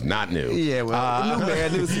not new. Yeah, well, new mayor.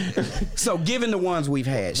 So given the ones we've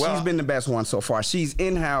had, she's been the best one so far. She's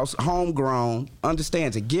in-house, homegrown,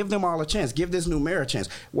 understands it. Give them all a chance. Give this new mayor a chance.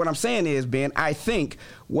 What I'm saying is, Ben, I think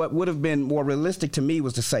what would have been more realistic to me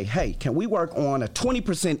was to say, hey, can we work on a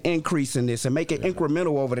 20% increase in this and make it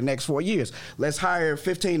incremental over the next 4 years? Let's hire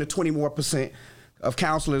 15 to 20 more percent of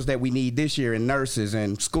counselors that we need this year, and nurses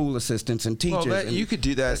and school assistants and teachers. Well, you could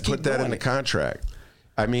do that, put that in the contract.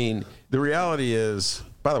 I mean, the reality is,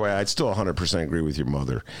 by the way, I'd still 100% agree with your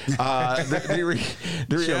mother. The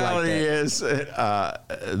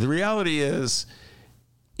reality is,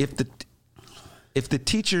 if the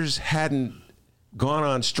teachers hadn't gone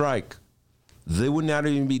on strike, they would not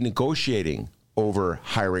even be negotiating over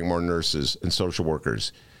hiring more nurses and social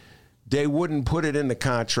workers. They wouldn't put it in the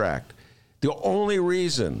contract. The only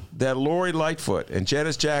reason that Lori Lightfoot and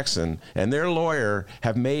Janice Jackson and their lawyer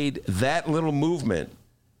have made that little movement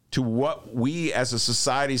to what we as a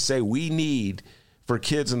society say we need for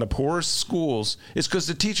kids in the poorest schools is because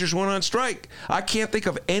the teachers went on strike. I can't think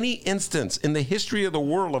of any instance in the history of the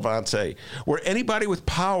world, Lavonte, where anybody with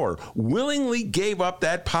power willingly gave up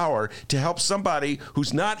that power to help somebody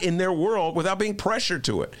who's not in their world without being pressured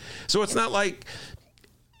to it. So it's not like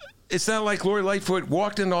Lori Lightfoot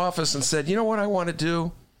walked into office and said, you know what I want to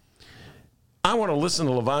do? I want to listen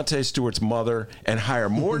to Lavonte Stewart's mother and hire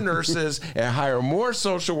more nurses and hire more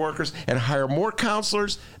social workers and hire more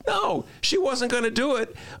counselors. No, she wasn't going to do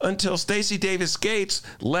it until Stacey Davis Gates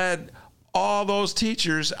led all those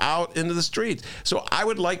teachers out into the streets. So I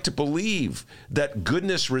would like to believe that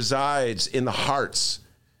goodness resides in the hearts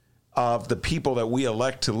of the people that we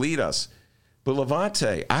elect to lead us. But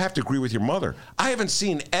Lavonte, I have to agree with your mother. I haven't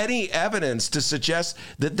seen any evidence to suggest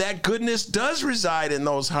that that goodness does reside in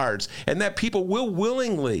those hearts and that people will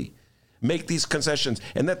willingly make these concessions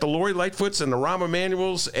and that the Lori Lightfoots and the Rahm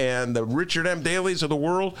Emanuels and the Richard M. Daleys of the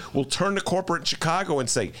world will turn to corporate Chicago and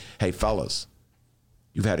say, hey, fellas,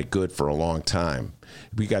 you've had it good for a long time.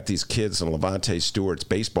 We got these kids on Lavonte Stewart's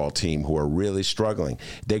baseball team who are really struggling.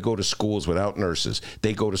 They go to schools without nurses.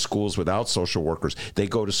 They go to schools without social workers. They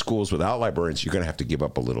go to schools without librarians. You're going to have to give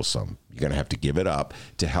up a little some. You're going to have to give it up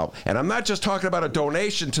to help. And I'm not just talking about a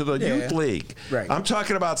donation to the youth league. Right. I'm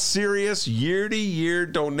talking about serious year-to-year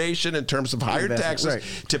donation in terms of higher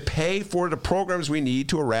taxes to pay for the programs we need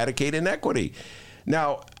to eradicate inequity.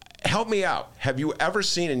 Now, help me out. Have you ever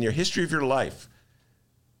seen in your history of your life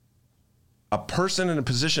a person in a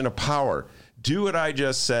position of power do what I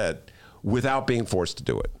just said without being forced to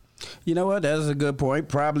do it? You know what? That's a good point.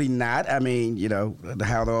 Probably not. I mean, you know,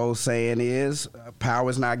 how the old saying is, power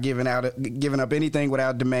is not giving up anything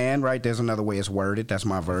without demand, right? There's another way it's worded. That's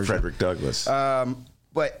my version. Frederick Douglass.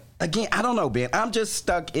 But again, I don't know, Ben. I'm just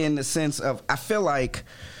stuck in the sense of, I feel like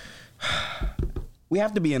we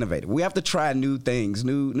have to be innovative. We have to try new things,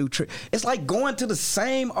 new tricks. It's like going to the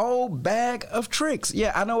same old bag of tricks.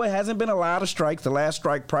 Yeah, I know it hasn't been a lot of strikes. The last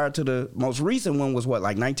strike prior to the most recent one was what,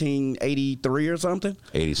 like 1983 or something?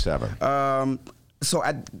 87. So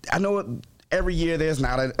I know every year there's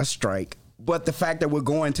not a strike, but the fact that we're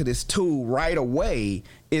going to this tool right away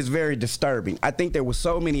is very disturbing. I think there were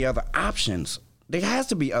so many other options. There has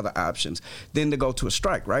to be other options than to go to a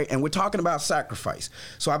strike, right? And we're talking about sacrifice.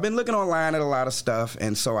 So I've been looking online at a lot of stuff,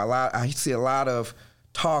 and so I see a lot of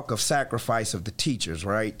talk of sacrifice of the teachers,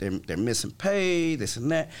 right? They're missing pay, this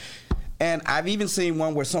and that. And I've even seen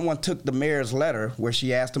one where someone took the mayor's letter where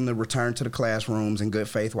she asked them to return to the classrooms in good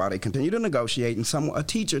faith while they continue to negotiate, and a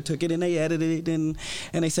teacher took it and they edited it and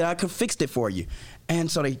they said, I could fix it for you.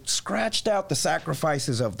 And so they scratched out the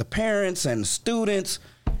sacrifices of the parents and the students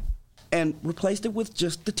and replaced it with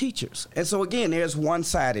just the teachers. And so again, there's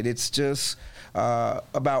one-sided. It's just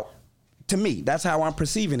about, to me, that's how I'm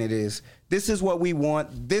perceiving it is, this is what we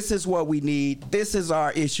want, this is what we need, this is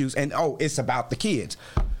our issues, and it's about the kids.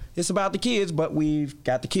 It's about the kids, but we've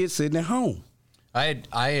got the kids sitting at home. I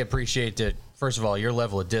appreciate that, first of all, your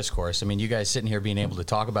level of discourse. I mean, you guys sitting here being able to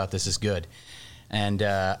talk about this is good. And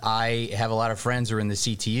I have a lot of friends who are in the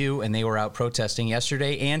CTU, and they were out protesting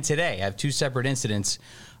yesterday and today. I have two separate incidents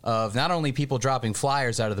of not only people dropping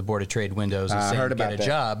flyers out of the Board of Trade windows and saying get a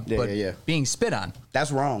job, but being spit on.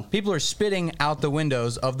 That's wrong. People are spitting out the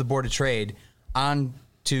windows of the Board of Trade on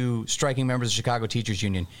to striking members of the Chicago Teachers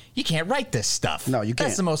Union. You can't write this stuff. No, you can't.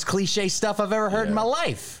 That's the most cliche stuff I've ever heard in my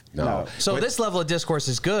life. No. So this level of discourse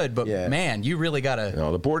is good, but man, you really got to...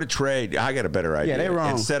 No, the Board of Trade, I got a better idea. Yeah, they're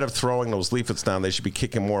wrong. Instead of throwing those leaflets down, they should be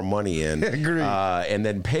kicking more money in. Agreed. And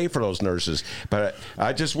then pay for those nurses. But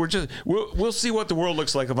we'll see what the world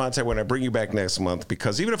looks like, Lavonte, when I bring you back next month,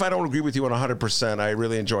 because even if I don't agree with you on 100%, I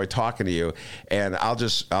really enjoy talking to you. And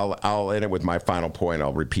I'll end it with my final point.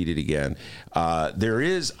 I'll repeat it again.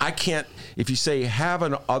 If you say have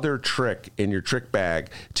an other trick in your trick bag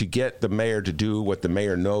to get the mayor to do what the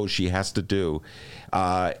mayor knows she has to do,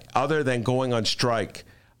 other than going on strike,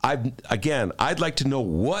 I'd like to know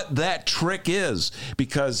what that trick is,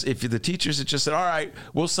 because if the teachers had just said, all right,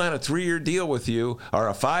 we'll sign a 3-year deal with you or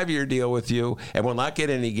a 5-year deal with you, and we'll not get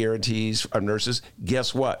any guarantees of nurses,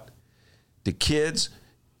 guess what? The kids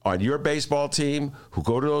on your baseball team who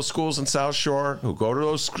go to those schools in South Shore, who go to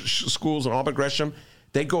those schools in Auburn Gresham,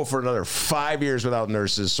 they go for another 5 years without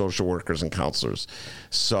nurses, social workers, and counselors.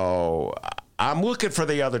 So I'm looking for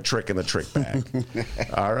the other trick in the trick bag.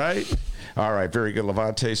 All right? All right, very good.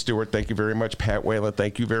 Lavonte Stewart, thank you very much. Pat Whalen,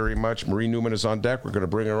 thank you very much. Marie Newman is on deck. We're going to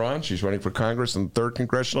bring her on. She's running for Congress in the 3rd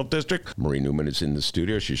Congressional District. Marie Newman is in the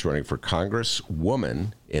studio. She's running for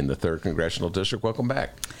Congresswoman in the 3rd Congressional District. Welcome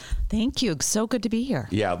back. Thank you. So good to be here.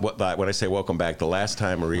 Yeah, when I say welcome back, the last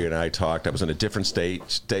time Maria and I talked, I was in a different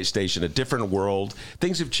station, a different world.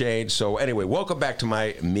 Things have changed. So anyway, welcome back to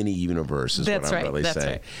my mini universe is what I'm really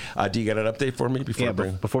saying. Right. Do you got an update for me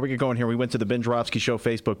before we get going here? We went to the Ben Joravsky Show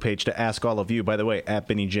Facebook page to ask all of you. By the way, at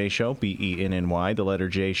Benny J Show, BENNY, the letter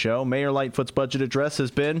J Show. Mayor Lightfoot's budget address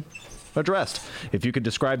has been addressed. If you could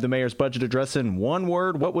describe the mayor's budget address in one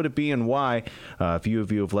word, what would it be and why? A few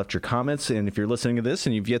of you have left your comments, and if you're listening to this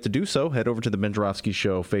and you've yet to do so, head over to the Ben Joravsky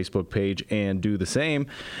Show Facebook page and do the same.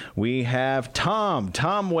 We have Tom.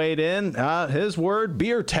 Tom weighed in. His word,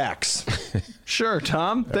 beer tax. Sure,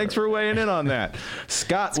 Tom. Thanks for weighing in on that.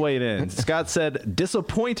 Scott weighed in. Scott said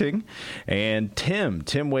disappointing. And Tim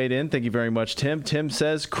weighed in. Thank you very much, Tim. Tim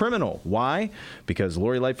says criminal. Why? Because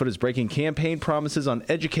Lori Lightfoot is breaking campaign promises on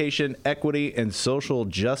education, equity, and social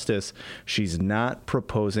justice. She's not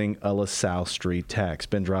proposing a LaSalle Street tax.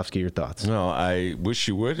 Ben Joravsky, your thoughts? No, I wish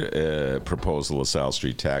you would propose a LaSalle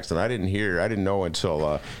Street tax. And I didn't know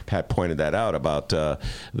until Pat pointed that out about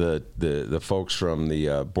the folks from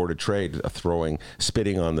the Board of Trade throwing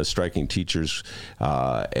spitting on the striking teachers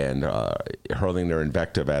and hurling their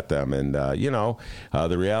invective at them. And,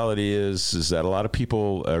 the reality is that a lot of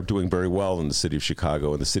people are doing very well in the city of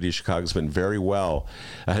Chicago, and the city of Chicago has been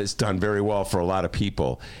has done very well for a lot of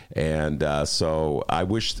people. And so I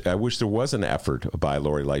wish there was an effort by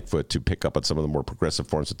Lori Lightfoot to pick up on some of the more progressive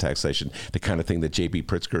forms of taxation, the kind of thing that J.B.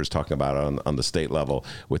 Pritzker is talking about on the state level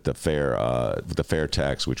with the fair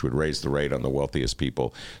tax, which would raise the rate on the wealthiest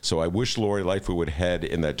people. So I wish Lori Lightfoot would head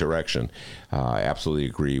in that direction. I absolutely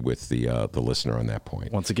agree with the listener on that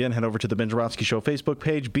point. Once again, head over to the Ben Joravsky Show Facebook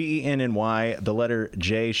page, BENNY, the letter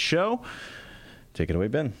J Show. Take it away,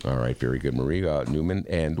 Ben. All right, very good, Marie Newman.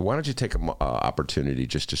 And why don't you take an opportunity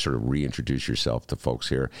just to sort of reintroduce yourself to folks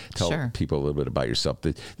here. Tell people a little bit about yourself.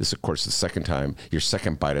 This is, of course, the second time, your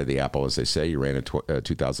second bite of the apple, as they say. You ran in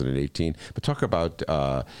 2018. But talk about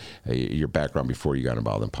your background before you got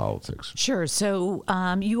involved in politics. Sure. So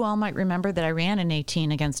you all might remember that I ran in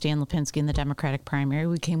 2018 against Dan Lipinski in the Democratic primary.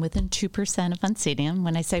 We came within 2% of unseating him.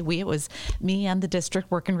 When I say we, it was me and the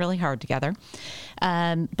district working really hard together.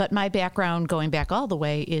 But my background, going back all the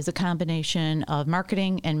way, is a combination of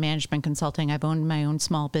marketing and management consulting. I've owned my own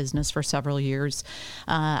small business for several years.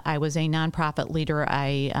 I was a nonprofit leader.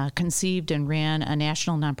 I conceived and ran a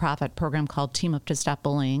national nonprofit program called Team Up to Stop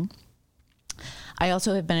Bullying. I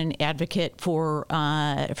also have been an advocate for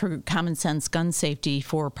common sense gun safety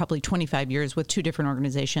for probably 25 years with two different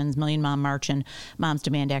organizations, Million Mom March and Moms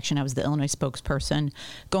Demand Action. I was the Illinois spokesperson.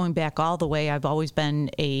 Going back all the way, I've always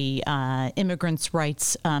been a immigrants'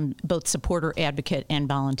 rights, both supporter, advocate, and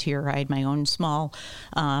volunteer. I had my own small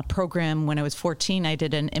program. When I was 14, I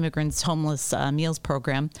did an immigrants' homeless meals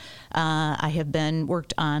program. I have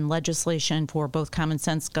worked on legislation for both common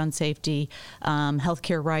sense gun safety,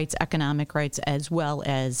 healthcare rights, economic rights, as well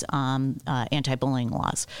as anti-bullying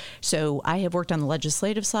laws. So I have worked on the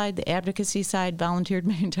legislative side, the advocacy side, volunteered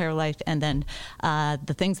my entire life, and then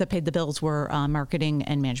the things that paid the bills were marketing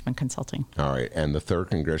and management consulting. All right. And the 3rd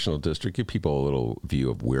Congressional District, give people a little view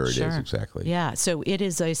of where it is exactly. Yeah. So it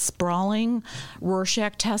is a sprawling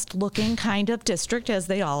Rorschach test-looking kind of district, as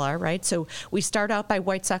they all are, right? So we start out by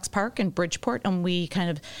White Sox Park in Bridgeport, and we kind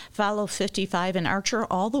of follow 55 and Archer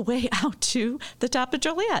all the way out to the top of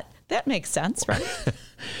Joliet. That makes sense, right?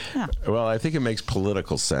 Yeah. Well, I think it makes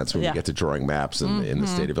political sense when we get to drawing maps in the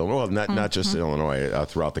state of Illinois. Well, not just Illinois,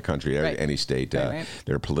 throughout the country, any state, there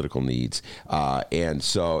are political needs. And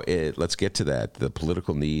so let's get to that. The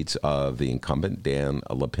political needs of the incumbent, Dan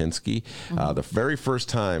Lipinski. The very first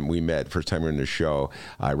time we met, first time we were in the show,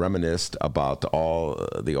 I reminisced about all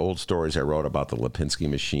the old stories I wrote about the Lipinski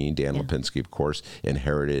machine. Dan Lipinski, of course,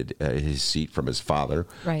 inherited his seat from his father,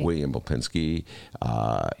 William Lipinski,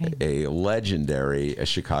 a legendary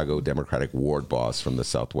Chicago Democratic ward boss from the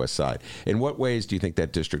Southwest side. In what ways do you think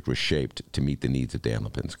that district was shaped to meet the needs of Dan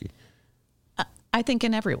Lipinski? I think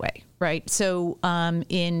in every way, right? So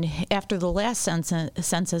after the last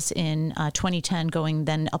census in 2010 going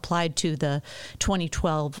then applied to the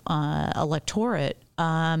 2012 electorate,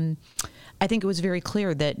 I think it was very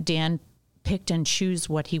clear that Dan picked and choose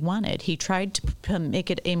what he wanted. He tried to make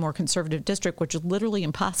it a more conservative district, which is literally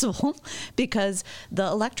impossible because the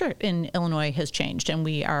electorate in Illinois has changed, and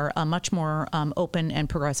we are a much more open and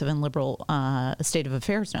progressive and liberal state of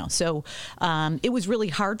affairs now. So it was really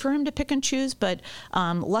hard for him to pick and choose, but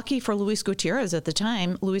lucky for Luis Gutierrez at the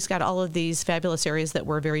time, Luis got all of these fabulous areas that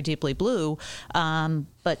were very deeply blue.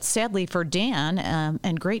 But sadly for Dan,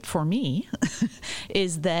 and great for me,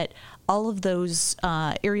 is that all of those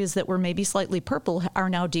areas that were maybe slightly purple are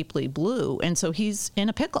now deeply blue. And so he's in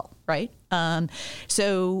a pickle, right?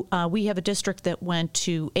 So we have a district that went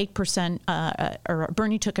to 8%, or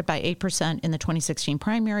Bernie took it by 8% in the 2016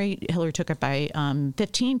 primary. Hillary took it by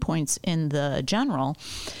 15 points in the general.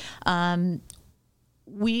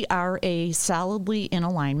 We are solidly in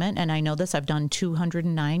alignment, and I know this. I've done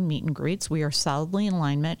 209 meet and greets. We are solidly in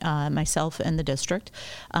alignment, myself and the district,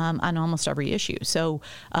 on almost every issue. So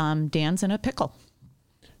Dan's in a pickle.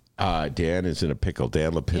 Dan is in a pickle.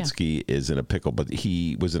 Dan Lipinski is in a pickle, but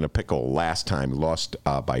he was in a pickle last time, lost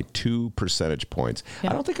by 2 percentage points. I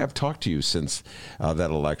don't think I've talked to you since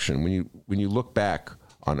that election. When you look back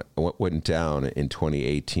on what went down in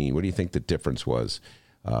 2018, what do you think the difference was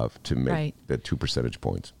to make Right. the 2 percentage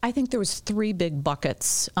points? I think there was 3 big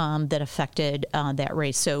buckets that affected that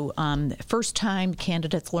race. So first-time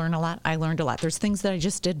candidates learn a lot. I learned a lot. There's things that I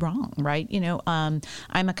just did wrong, right?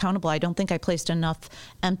 I'm accountable. I don't think I placed enough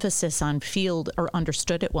emphasis on field or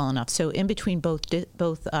understood it well enough. So in between both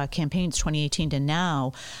campaigns, 2018 to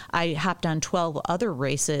now, I hopped on 12 other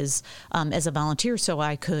races as a volunteer so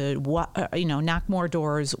I could, knock more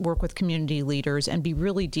doors, work with community leaders, and be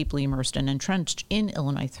really deeply immersed and entrenched in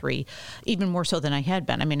Illinois 3, even more so than I had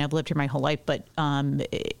been. I mean, I've lived here my whole life, but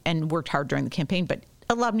and worked hard during the campaign, but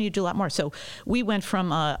allowed me to do a lot more. So we went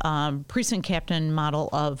from a precinct captain model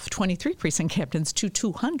of 23 precinct captains to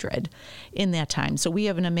 200 in that time. So we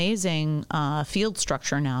have an amazing field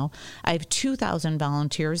structure now. I have 2,000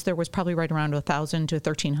 volunteers. There was probably right around 1,000 to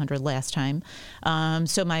 1,300 last time.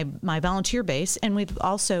 So my volunteer base, and we've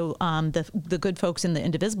also, the good folks in the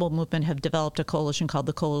Indivisible movement have developed a coalition called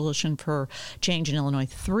the Coalition for Change in Illinois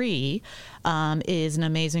 3, is an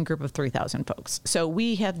amazing group of 3,000 folks. So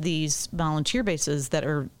we have these volunteer bases that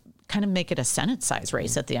are kind of make it a Senate size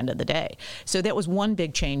race at the end of the day. So that was one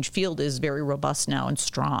big change. Field is very robust now and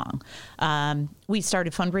strong. We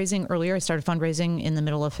started fundraising earlier. I started fundraising in the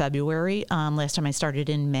middle of February. Last time I started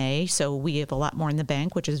in May. So we have a lot more in the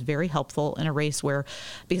bank, which is very helpful in a race where,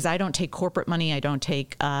 because I don't take corporate money, I don't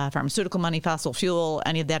take pharmaceutical money, fossil fuel,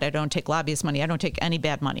 any of that. I don't take lobbyist money. I don't take any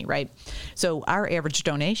bad money, right? So our average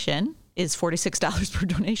donation is $46 per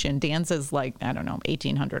donation. Dan's is like, I don't know,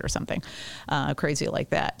 $1,800 or something crazy like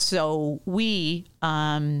that. So we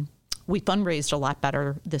fundraised a lot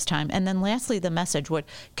better this time. And then lastly, the message, what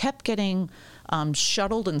kept getting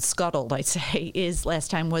shuttled and scuttled, I say, is last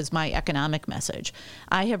time was my economic message.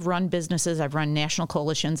 I have run businesses. I've run national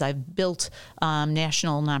coalitions. I've built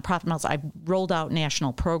national nonprofit models. I've rolled out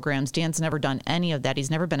national programs. Dan's never done any of that. He's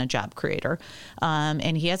never been a job creator.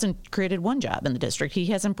 And he hasn't created one job in the district. He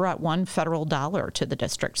hasn't brought one federal dollar to the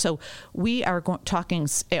district. So we are talking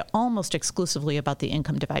almost exclusively about the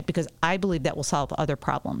income divide, because I believe that will solve other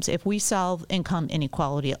problems. If we solve income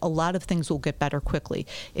inequality, a lot of things will get better quickly.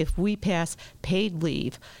 If we pass paid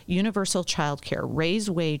leave, universal child care,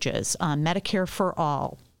 raise wages, Medicare for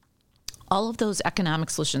all of those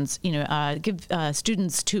economic solutions, give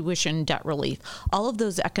students tuition debt relief, all of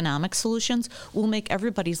those economic solutions will make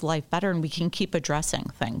everybody's life better, and we can keep addressing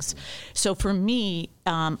things. So for me,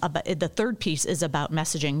 the third piece is about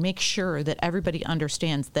messaging. Make sure that everybody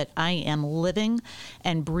understands that I am living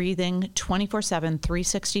and breathing 24/7,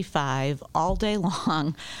 365, all day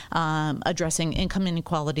long, addressing income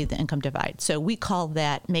inequality, the income divide. So we call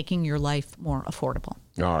that making your life more affordable.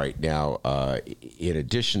 All right. Now, in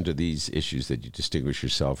addition to these issues that you distinguish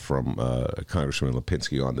yourself from Congressman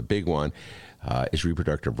Lipinski on, the big one is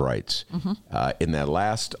reproductive rights. Mm-hmm. In that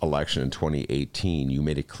last election in 2018, you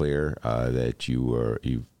made it clear that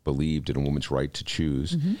you believed in a woman's right to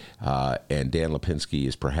choose. Mm-hmm. And Dan Lipinski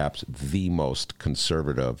is perhaps the most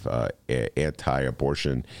conservative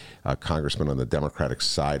anti-abortion congressman on the Democratic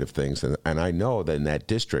side of things. And I know that in that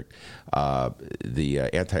district, the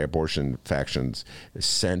anti-abortion factions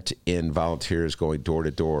sent in volunteers going door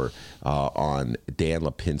to door on Dan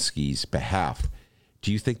Lipinski's behalf.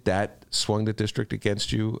 Do you think that swung the district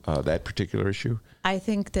against you, that particular issue? I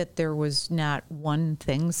think that there was not one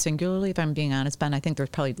thing singularly, if I'm being honest, Ben. I think there's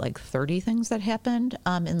probably like 30 things that happened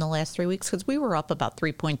in the last 3 weeks, because we were up about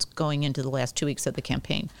 3 points going into the last 2 weeks of the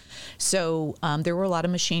campaign. So there were a lot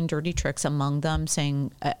of machine dirty tricks, among them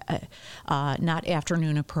saying not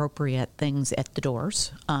afternoon appropriate things at the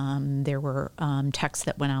doors. There were texts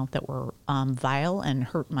that went out that were vile and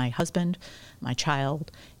hurt my husband, my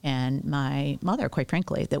child, and my mother, quite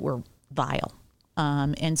frankly, that were vile.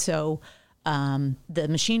 And so the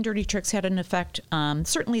machine dirty tricks had an effect.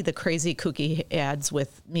 Certainly the crazy kooky ads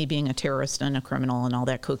with me being a terrorist and a criminal and all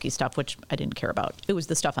that kooky stuff, which I didn't care about. It was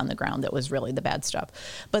the stuff on the ground that was really the bad stuff.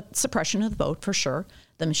 But suppression of the vote, for sure.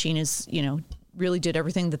 The machine is, really did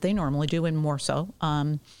everything that they normally do and more so.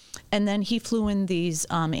 And then he flew in these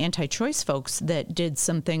anti-choice folks that did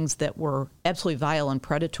some things that were absolutely vile and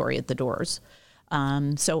predatory at the doors.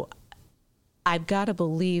 So I've got to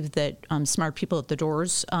believe that smart people at the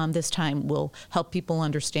doors this time will help people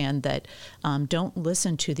understand that don't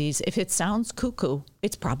listen to these. If it sounds cuckoo,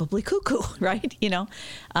 it's probably cuckoo, right?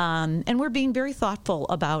 And we're being very thoughtful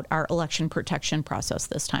about our election protection process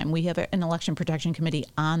this time. We have an election protection committee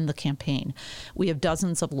on the campaign. We have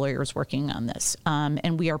dozens of lawyers working on this,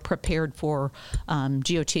 and we are prepared for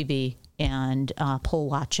GOTV and poll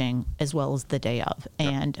watching as well as the day of.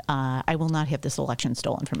 And I will not have this election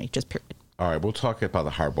stolen from me, just period. All right, we'll talk about the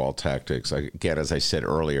hardball tactics. Again, as I said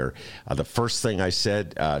earlier, the first thing I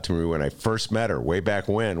said to Marie when I first met her way back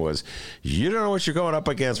when was, you don't know what you're going up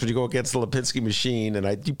against when you go against the Lipinski machine,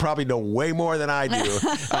 and you probably know way more than I do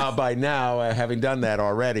by now, having done that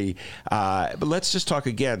already. But let's just talk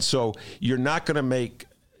again. So you're not going to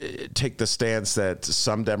take the stance that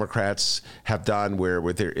some Democrats have done, where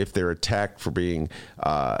if they're attacked for being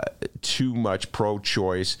too much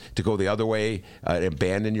pro-choice, to go the other way and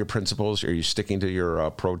abandon your principles? Are you sticking to your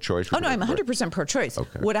pro-choice? Oh, no, I'm 100% pro-choice.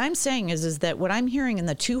 Okay. What I'm saying is that what I'm hearing in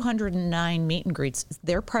the 209 meet and greets,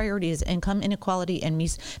 their priority is income inequality and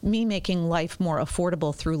me making life more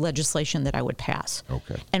affordable through legislation that I would pass.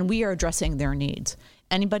 Okay. And we are addressing their needs.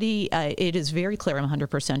 Anybody, it is very clear I'm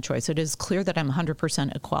 100% choice. It is clear that I'm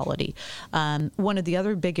 100% equality. One of the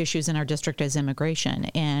other big issues in our district is immigration,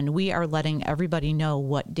 and we are letting everybody know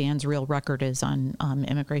what Dan's real record is on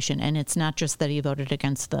immigration. And it's not just that he voted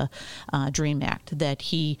against the DREAM Act, that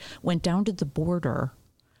he went down to the border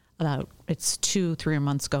about, it's 2-3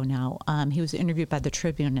 months ago now. He was interviewed by the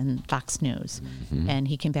Tribune and Fox News, and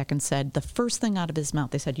he came back and said the first thing out of his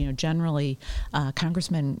mouth, they said, generally,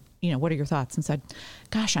 Congressman, what are your thoughts? And said,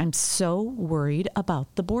 gosh, I'm so worried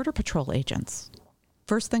about the Border Patrol agents.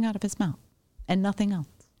 First thing out of his mouth, and nothing else.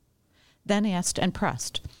 Then asked and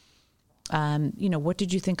pressed, what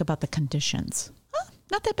did you think about the conditions?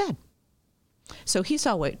 Not that bad. So he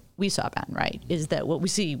saw what we saw, Ben, right, is that what we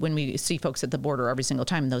see when we see folks at the border every single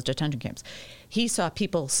time in those detention camps. He saw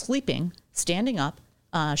people sleeping, standing up,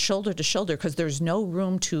 shoulder to shoulder, because there's no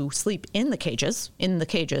room to sleep in the cages. In the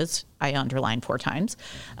cages, I underlined 4 times,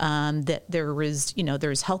 that there is,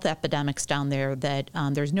 there's health epidemics down there, that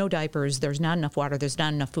there's no diapers, there's not enough water, there's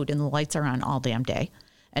not enough food, and the lights are on all damn day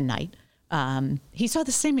and night. He saw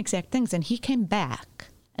the same exact things, and he came back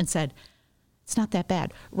and said, it's not that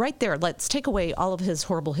bad. Right there, let's take away all of his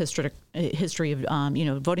horrible history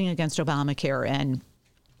of, voting against Obamacare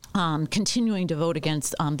and continuing to vote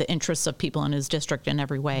against the interests of people in his district in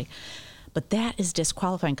every way. But that is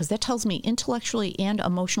disqualifying, because that tells me intellectually and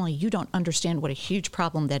emotionally you don't understand what a huge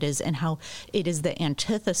problem that is and how it is the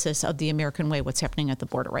antithesis of the American way, what's happening at the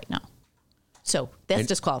border right now. So that's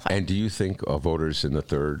disqualifying. And do you think voters in the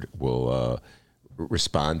third will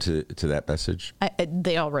respond to that message?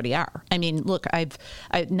 They already are. I mean, look, I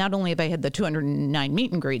not only have I had the 209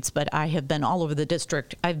 meet and greets, but I have been all over the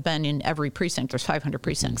district. I've been in every precinct. There's 500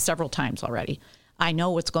 precincts several times already. I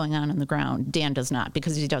know what's going on the ground. Dan does not,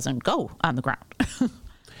 because he doesn't go on the ground.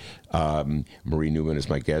 Marie Newman is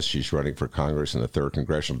my guest. She's running for Congress in the 3rd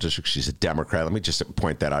Congressional District. She's a Democrat. Let me just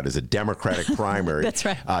point that out as a Democratic primary. That's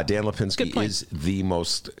right. Dan Lipinski is the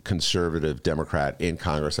most conservative Democrat in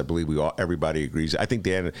Congress. I believe everybody agrees. I think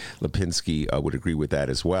Dan Lipinski would agree with that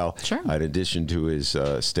as well. Sure. In addition to his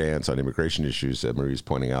stance on immigration issues that Marie's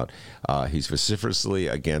pointing out, he's vociferously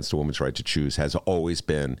against a woman's right to choose, has always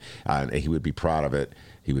been, and he would be proud of it.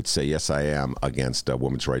 He would say, yes, I am against a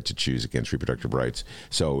woman's right to choose, against reproductive rights.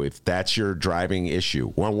 So if that's your driving issue,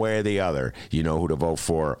 one way or the other, you know who to vote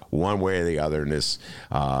for one way or the other in this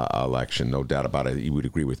election. No doubt about it. You would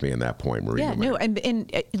agree with me on that point, Marie. Yeah, no,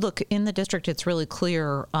 and look, in the district, it's really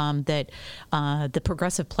clear that the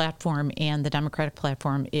progressive platform and the Democratic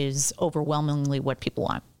platform is overwhelmingly what people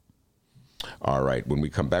want. All right. When we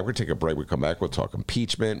come back, we'll take a break. We come back, we'll talk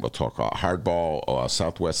impeachment. We'll talk hardball,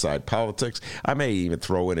 Southwest side politics. I may even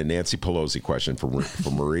throw in a Nancy Pelosi question for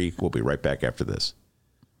Marie. We'll be right back after this.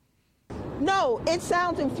 No, it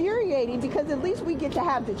sounds infuriating, because at least we get to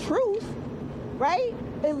have the truth, right?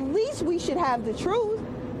 At least we should have the truth.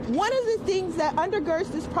 One of the things that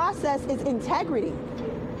undergirds this process is integrity.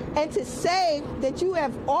 And to say that you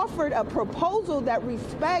have offered a proposal that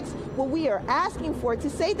respects what we are asking for, to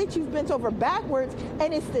say that you've bent over backwards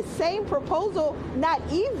and it's the same proposal, not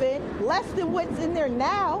even, less than what's in there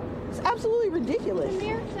now, it's absolutely ridiculous. The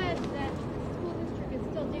mayor said that the school district is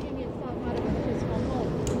still digging itself out of a fiscal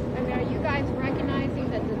hole. I mean, are you guys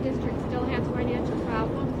recognizing that the district still has financial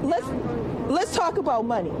problems? Let's talk about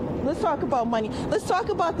money. Let's talk about money. Let's talk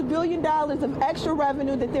about the $1 billion of extra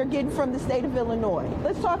revenue that they're getting from the state of Illinois.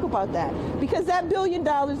 Let's talk about that, because that $1 billion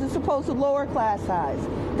is supposed to lower class size.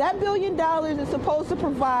 That $1 billion is supposed to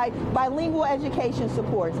provide bilingual education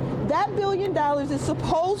supports. That $1 billion is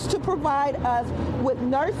supposed to provide us with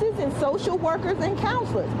nurses and social workers and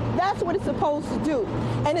counselors. That's what it's supposed to do.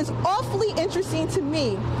 And it's awfully interesting to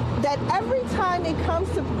me that every time it comes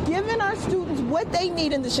to giving our students what they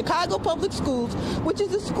need in the Chicago public schools, which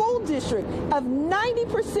is a school district of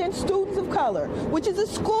 90% students of color, which is a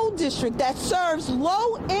school district that serves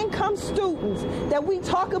low-income students, that we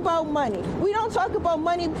talk about money. We don't talk about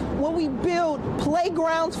money when we build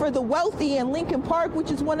playgrounds for the wealthy in Lincoln Park,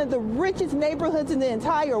 which is one of the richest neighborhoods in the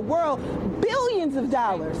entire world. Billions of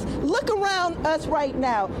dollars. Look around us right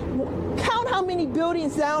now. Count how many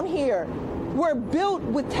buildings down here were built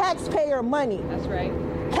with taxpayer money. That's right.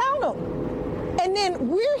 Count them. And then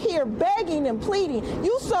we're here begging and pleading.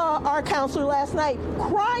 You saw our counselor last night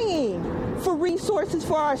crying for resources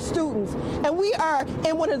for our students. And we are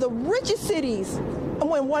in one of the richest cities,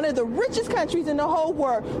 and one of the richest countries in the whole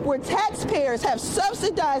world, where taxpayers have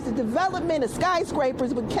subsidized the development of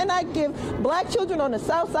skyscrapers but cannot give black children on the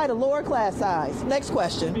south side a lower class size. Next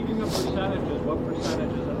question. Speaking of percentages, what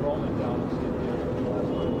percentage is enrollment down in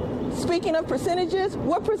City? Speaking of percentages,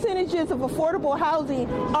 what percentages of affordable housing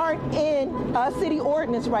aren't in city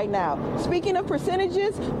ordinance right now? Speaking of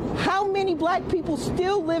percentages, how many black people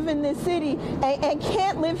still live in this city and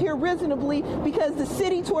can't live here reasonably because the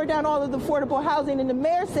city tore down all of the affordable housing? And the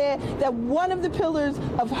mayor said that one of the pillars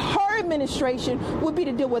of her administration would be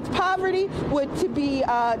to deal with poverty,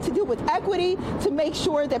 to deal with equity, to make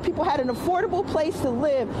sure that people had an affordable place to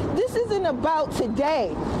live. This isn't about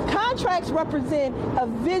today. Contracts represent a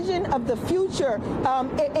vision of the future.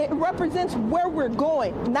 It represents where we're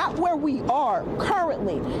going, not where we are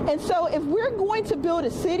currently. And so if we're going to build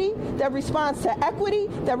a city that responds to equity,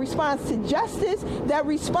 that responds to justice, that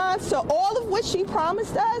responds to all of what she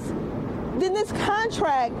promised us, then this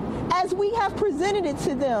contract, as we have presented it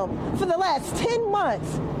to them for the last 10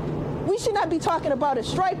 months, we should not be talking about a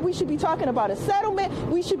strike. We should be talking about a settlement.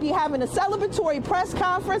 We should be having a celebratory press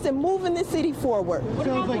conference and moving the city forward.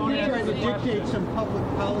 Sounds like you're trying to dictate some public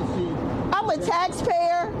policy. I'm a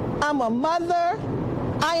taxpayer. I'm a mother.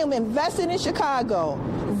 I am invested in Chicago.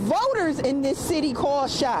 Voters in this city call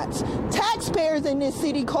shots. Taxpayers in this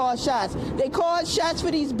city call shots. They call shots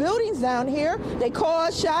for these buildings down here. They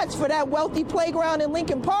call shots for that wealthy playground in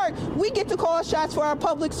Lincoln Park. We get to call shots for our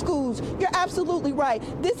public schools. You're absolutely right.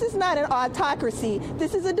 This is not an autocracy.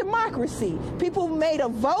 This is a democracy. People made a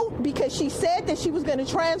vote because she said that she was going to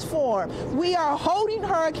transform. We are holding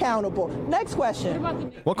her accountable. Next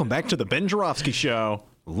question. Welcome back to the Ben Joravsky Show.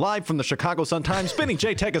 Live from the Chicago Sun-Times, Spinning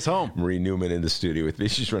Jay, take us home. Marie Newman in the studio with me.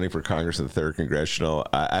 She's running for Congress in the 3rd Congressional.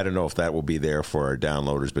 I don't know if that will be there for our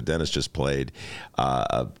downloaders, but Dennis just played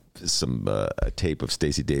some tape of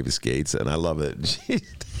Stacey Davis Gates, and I love it.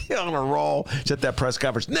 She's on a roll. She's at that press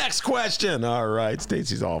conference. Next question. All right,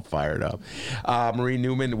 Stacey's all fired up. Marie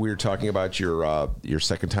Newman, we were talking about your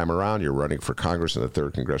second time around. You're running for Congress in the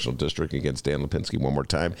 3rd Congressional District against Dan Lipinski one more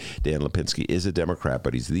time. Dan Lipinski is a Democrat,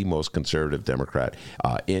 but he's the most conservative Democrat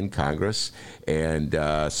in Congress, and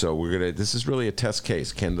so this is really a test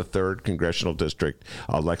case. Can the 3rd Congressional District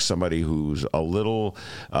elect somebody who's a little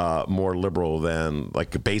more liberal than,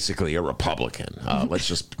 like, basically a Republican? Let's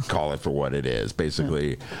just call it for what it is.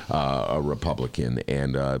 Basically a Republican,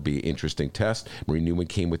 and be an interesting test. Marie Newman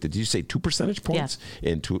came with, did you say 2 percentage points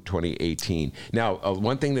in 2018? Now,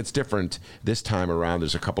 one thing that's different this time around,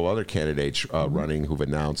 there's a couple other candidates running who've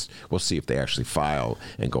announced, we'll see if they actually file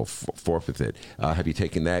and go forth with it. Have you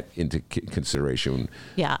taken that into consideration?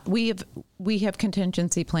 Yeah, we have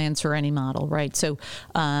contingency plans for any model, right? So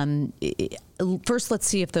first, let's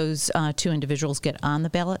see if those 2 individuals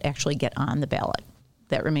actually get on the ballot.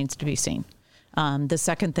 That remains to be seen. The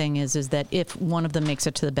second thing is that if one of them makes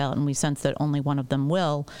it to the ballot, and we sense that only one of them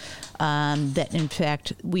will, that in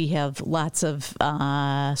fact we have lots of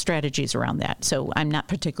strategies around that. So I'm not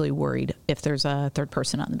particularly worried if there's a third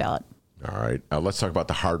person on the ballot. All right. Let's talk about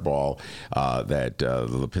the hardball that the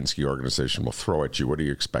Lipinski organization will throw at you. What are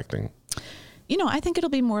you expecting? I think it'll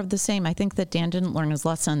be more of the same. I think that Dan didn't learn his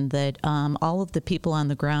lesson, that all of the people on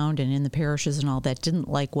the ground and in the parishes and all that didn't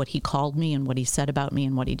like what he called me and what he said about me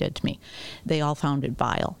and what he did to me. They all found it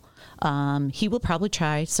vile. He will probably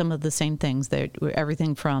try some of the same things,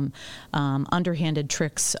 everything from underhanded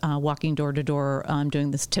tricks, walking door to door,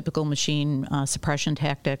 doing this typical machine suppression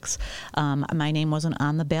tactics. My name wasn't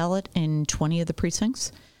on the ballot in 20 of the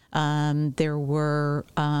precincts. There were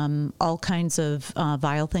all kinds of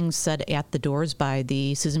vile things said at the doors by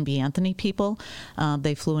the Susan B. Anthony people.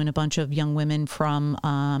 They flew in a bunch of young women from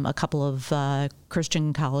a couple of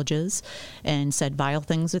Christian colleges and said vile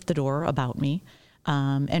things at the door about me.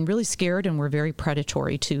 And really scared and were very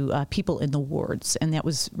predatory to people in the wards. And that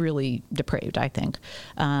was really depraved, I think.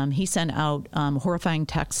 He sent out horrifying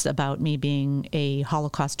texts about me being a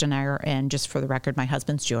Holocaust denier. And just for the record, my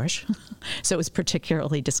husband's Jewish. So it was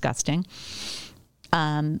particularly disgusting.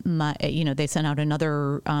 They sent out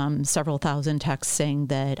another several thousand texts saying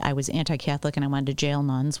that I was anti-Catholic and I wanted to jail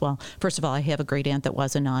nuns. Well, first of all, I have a great aunt that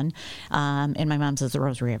was a nun, and my mom says the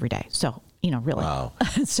rosary every day. So, really. Wow.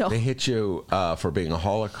 So they hit you for being a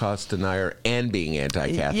Holocaust denier and being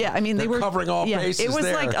anti-Catholic. Yeah, I mean, they were covering all bases. It was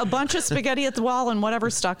there. like a bunch of spaghetti at the wall, and whatever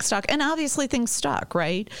stuck. And obviously things stuck,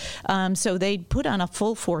 right? So they put on a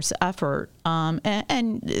full force effort.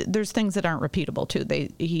 And there's things that aren't repeatable too.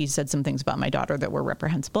 He said some things about my daughter that were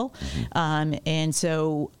reprehensible, and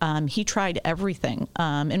so he tried everything.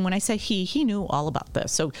 And when I say he knew all about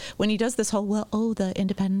this. So when he does this whole the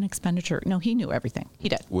independent expenditure, no, he knew everything. He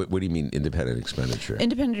did. What do you mean independent expenditure?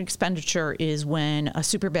 Independent expenditure is when a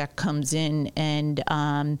super PAC comes in and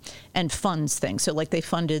funds things. So like they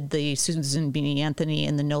funded the Susan B. Anthony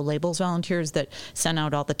and the No Labels volunteers that sent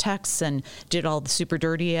out all the texts and did all the super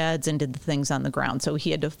dirty ads and did the things on the ground. So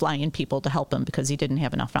he had to fly in people to help him because he didn't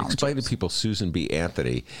have enough volunteers. Explain to people Susan B.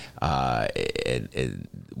 Anthony and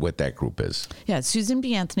what that group is. Yeah, Susan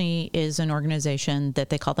B. Anthony is an organization that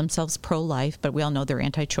they call themselves pro-life, but we all know they're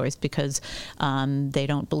anti-choice because they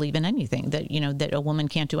don't believe in anything, that a woman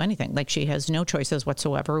can't do anything. Like she has no choices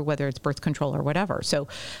whatsoever, whether it's birth control or whatever. So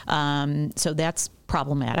that's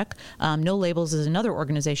problematic. No Labels is another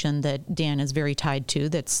organization that Dan is very tied to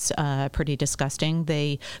that's pretty disgusting.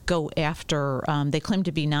 They go after, they claim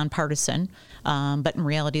to be nonpartisan, but in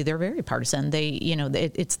reality they're very partisan.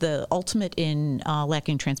 It's the ultimate in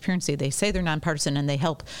lacking transparency. They say they're nonpartisan and they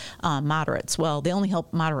help moderates. Well, they only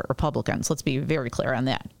help moderate Republicans. Let's be very clear on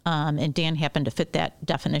that. And Dan happened to fit that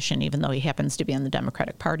definition, even though he happens to be in the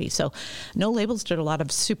Democratic Party. So No Labels did a lot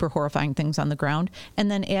of super horrifying things on the ground, and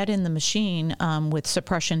then add in the machine with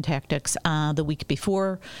suppression tactics. The week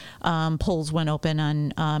before polls went open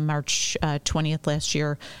on March 20th last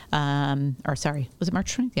year, was it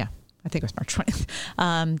March 20th? Yeah, I think it was March 20th,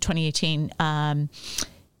 2018.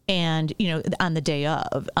 And, on the day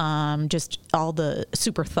of, just all the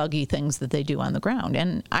super thuggy things that they do on the ground.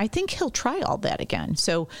 And I think he'll try all that again.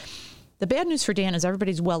 So the bad news for Dan is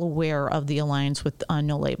everybody's well aware of the alliance with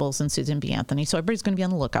No Labels and Susan B. Anthony. So everybody's going to be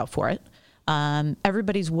on the lookout for it.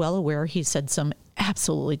 Everybody's well aware he said some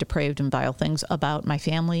absolutely depraved and vile things about my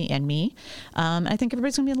family and me. I think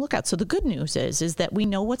everybody's going to be on the lookout. So the good news is that we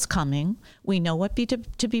know what's coming. We know what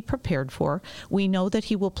to be prepared for. We know that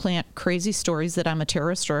he will plant crazy stories that I'm a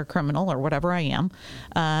terrorist or a criminal or whatever I am.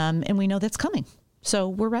 And we know that's coming. So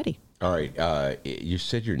we're ready. All right. You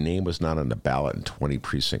said your name was not on the ballot in 20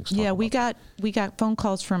 precincts. Yeah, we got phone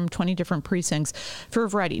calls from 20 different precincts for a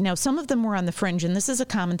variety. Now, some of them were on the fringe, and this is a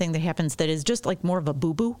common thing that happens that is just like more of a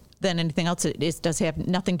boo-boo than anything else. It does have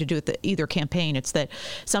nothing to do with either campaign. It's that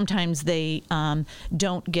sometimes they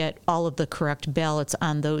don't get all of the correct ballots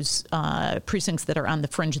on those precincts that are on the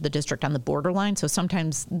fringe of the district, on the borderline. So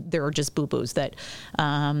sometimes there are just boo-boos that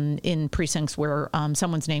in precincts where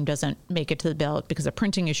someone's name doesn't make it to the ballot because of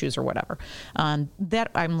printing issues or whatever.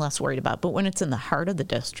 That I'm less worried about. But when it's in the heart of the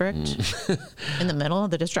district, in the middle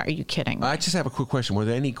of the district, are you kidding? I just have a quick question. Were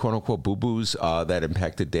there any quote-unquote boo-boos that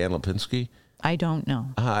impacted Dan Lipinski? I don't know.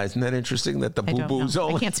 Isn't that interesting that the boo-boos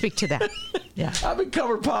only... I can't speak to that. Yeah. I've been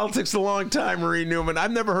covering politics a long time, Marie Newman.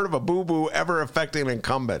 I've never heard of a boo-boo ever affecting an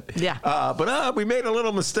incumbent. Yeah. But we made a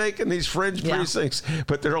little mistake in these fringe precincts,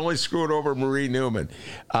 but they're only screwing over Marie Newman.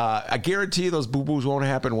 I guarantee those boo-boos won't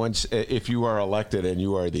happen once if you are elected and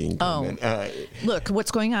you are the incumbent. Look,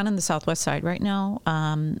 what's going on the Southwest side right now,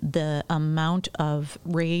 the amount of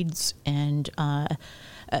raids and...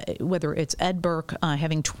 whether it's Ed Burke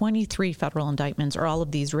having 23 federal indictments or all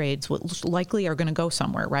of these raids, likely are going to go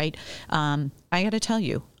somewhere, right? I got to tell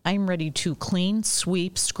you, I'm ready to clean,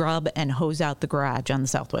 sweep, scrub, and hose out the garage on the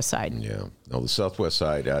Southwest side. Yeah. The Southwest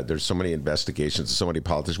side, there's so many investigations, so many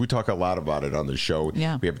politics. We talk a lot about it on the show.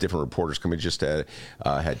 Yeah. We have different reporters coming. Just had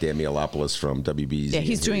Dan Mialopoulos from WBZ. Yeah,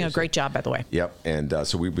 he's doing a great job, by the way. Yep. And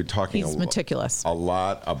so we've been talking meticulous. A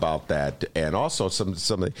lot about that. And also some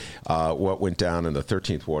of what went down in the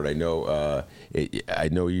 13th Ward. I know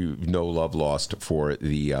you know love lost for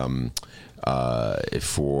the...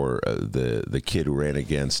 the kid who ran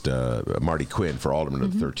against Marty Quinn for alderman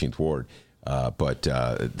of the 13th Ward. But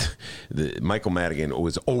Michael Madigan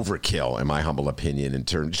was overkill, in my humble opinion, in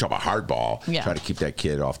terms of a hardball. Yeah. Try to keep that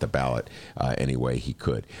kid off the ballot any way he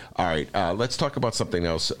could. All right, let's talk about something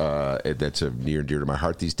else that's near and dear to my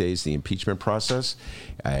heart these days, the impeachment process.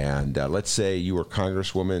 And let's say you were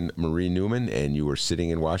Congresswoman Marie Newman and you were sitting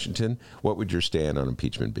in Washington. What would your stand on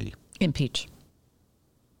impeachment be? Impeach.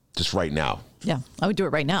 Just right now. Yeah, I would do it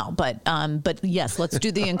right now. But yes, let's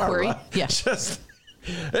do the inquiry. Right. Yeah.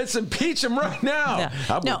 Let's impeach him right now.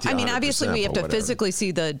 Yeah. No, I mean, obviously we have to physically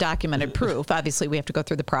see the documented proof. Obviously we have to go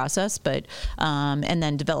through the process, but and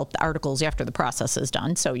then develop the articles after the process is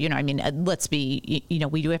done. So, I mean, let's be,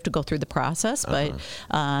 we do have to go through the process, but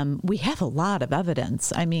we have a lot of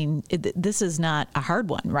evidence. I mean, this is not a hard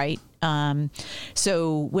one, right?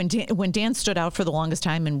 So when Dan stood out for the longest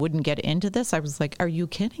time and wouldn't get into this, I was like, are you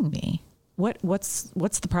kidding me? What's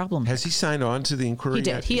the problem? Has he signed on to the inquiry? He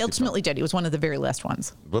did. He ultimately did. He was one of the very last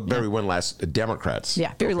ones. Well, one last Democrats.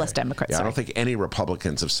 Yeah, very last Democrats. Yeah, I don't think any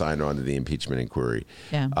Republicans have signed on to the impeachment inquiry.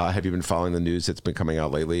 Yeah. Have you been following the news that's been coming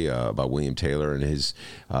out lately about William Taylor and his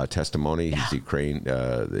testimony? Yeah. He's Ukraine,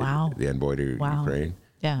 the envoy to Ukraine.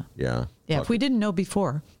 Yeah. Yeah. Yeah. If we didn't know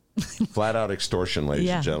before. Flat out extortion, ladies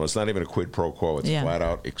and gentlemen. It's not even a quid pro quo. It's flat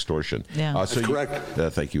out extortion. Yeah. That's correct.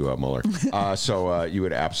 Thank you, Mueller. So you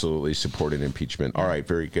would absolutely support an impeachment. All right,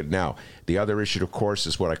 very good. Now, the other issue, of course,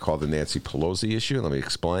 is what I call the Nancy Pelosi issue. Let me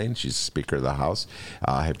explain. She's Speaker of the House.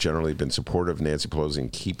 I have generally been supportive of Nancy Pelosi in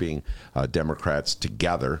keeping Democrats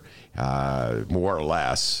together, more or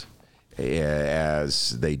less,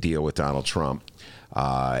 as they deal with Donald Trump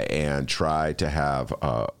and try to have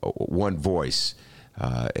one voice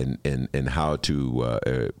in how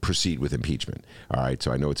to proceed with impeachment. All right,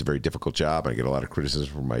 so I know it's a very difficult job. I get a lot of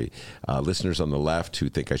criticism from my listeners on the left who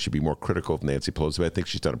think I should be more critical of Nancy Pelosi, but I think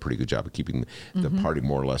she's done a pretty good job of keeping the party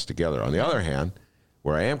more or less together. On the other hand,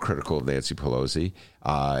 where I am critical of Nancy Pelosi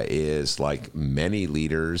is like many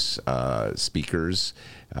leaders, speakers,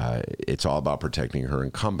 it's all about protecting her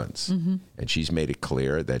incumbents. And she's made it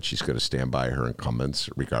clear that she's going to stand by her incumbents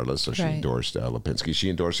regardless. So she endorsed Lipinski. Is she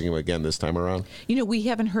endorsing him again this time around? We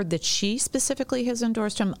haven't heard that she specifically has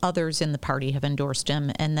endorsed him. Others in the party have endorsed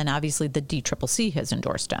him. And then obviously the DCCC has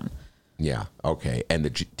endorsed him. Yeah, okay. And the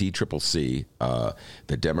DCCC,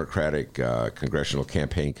 the Democratic Congressional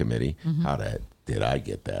Campaign Committee, did I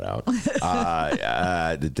get that out?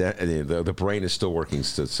 The brain is still working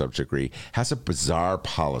to such a degree, has a bizarre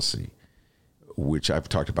policy, which I've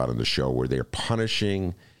talked about on the show, where they're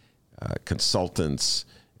punishing consultants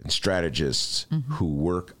and strategists who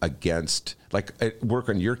work against, work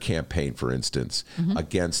on your campaign, for instance,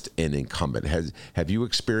 against an incumbent. Have you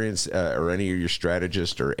experienced, or any of your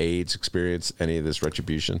strategists or aides experienced any of this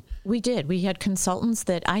retribution? We did. We had consultants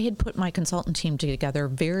that I had put my consultant team together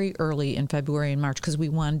very early in February and March because we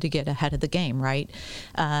wanted to get ahead of the game, right?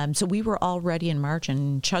 So we were all ready in March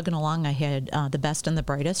and chugging along. I had the best and the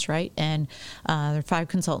brightest, right? And there are 5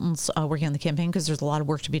 consultants working on the campaign because there's a lot of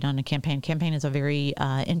work to be done in a campaign. Campaign is a very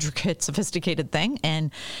intricate, sophisticated thing.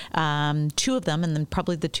 And 2 of them, and then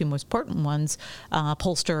probably the 2 most important ones,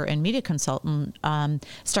 pollster and media consultant,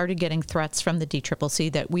 started getting threats from the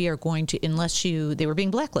DCCC that we are going to, they were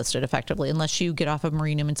being blacklisted effectively, unless you get off of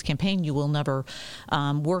Marie Newman's campaign, you will never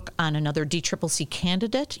work on another DCCC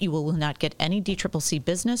candidate. You will not get any DCCC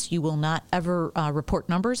business. You will not ever report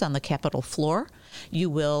numbers on the Capitol floor. You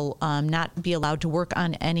will not be allowed to work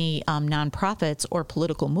on any nonprofits or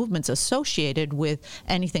political movements associated with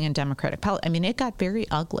anything in Democratic politics. I mean, it got very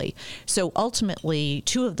ugly. So ultimately,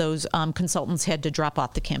 2 of those consultants had to drop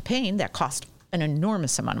off the campaign. That cost an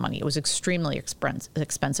enormous amount of money. It was extremely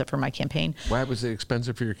expensive for my campaign. Why was it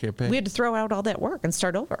expensive for your campaign? We had to throw out all that work and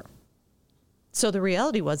start over. So the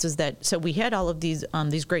reality was so we had all of these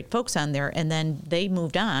great folks on there, and then they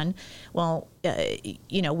moved on. Well,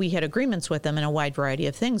 we had agreements with them in a wide variety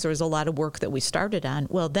of things. There was a lot of work that we started on.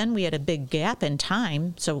 Well, then we had a big gap in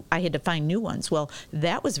time, so I had to find new ones. Well,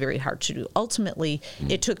 that was very hard to do. Ultimately,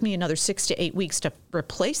 it took me another 6 to 8 weeks to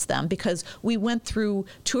replace them because we went through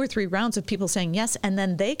 2 or 3 rounds of people saying yes, and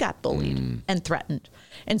then they got bullied and threatened.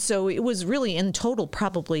 And so it was really in total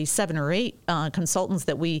probably 7 or 8 consultants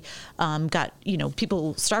that we got,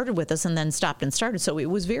 people started with us and then stopped and started. So it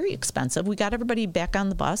was very expensive. We got everybody back on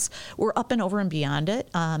the bus. We're up and over and beyond it.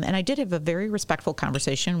 And I did have a very respectful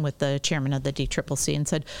conversation with the chairman of the DCCC and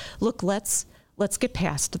said, look, let's get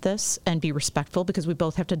past this and be respectful because we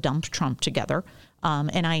both have to dump Trump together.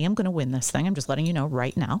 And I am going to win this thing. I'm just letting you know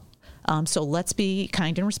right now. So let's be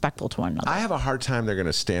kind and respectful to one another. I have a hard time they're going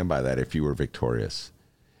to stand by that if you were victorious.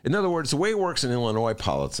 In other words, the way it works in Illinois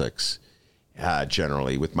politics,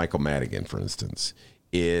 generally, with Michael Madigan, for instance,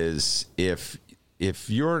 is if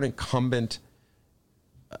you're an incumbent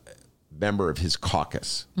member of his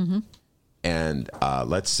caucus, and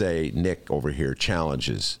let's say Nick over here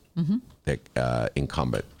challenges the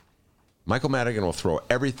incumbent, Michael Madigan will throw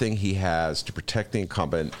everything he has to protect the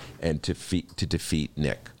incumbent and to defeat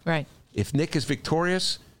Nick. Right. If Nick is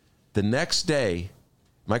victorious, the next day,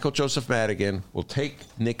 Michael Joseph Madigan will take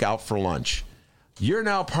Nick out for lunch. You're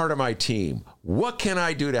now part of my team. what can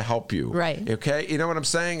I do to help you? Right. Okay. You know what I'm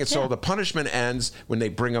saying? And so the punishment ends when they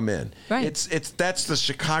bring them in. Right. That's the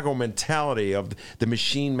Chicago mentality of the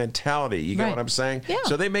machine mentality. You get what I'm saying? Yeah.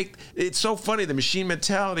 So it's so funny. The machine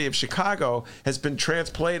mentality of Chicago has been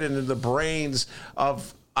transplanted into the brains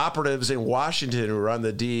of operatives in Washington who run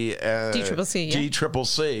the DCCC,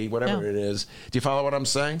 whatever it is. Do you follow what I'm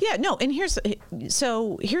saying? Yeah, no. And here's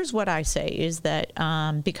what I say is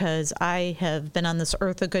that because I have been on this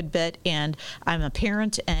earth a good bit, and I'm a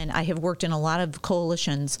parent, and I have worked in a lot of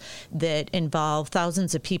coalitions that involve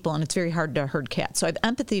thousands of people, and it's very hard to herd cats. So I have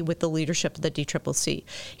empathy with the leadership of the DCCC.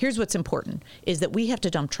 Here's what's important is that we have to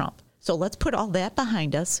dump Trump. So let's put all that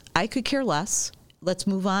behind us. I could care less. Let's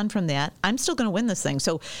move on from that. I'm still going to win this thing.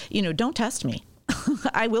 So, don't test me.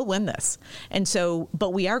 I will win this. And so,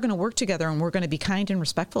 but we are going to work together, and we're going to be kind and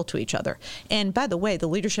respectful to each other. And by the way, the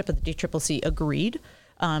leadership of the DCCC agreed.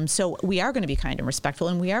 So we are going to be kind and respectful,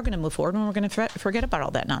 and we are going to move forward, and we're going to forget about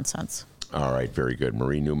all that nonsense. All right, very good.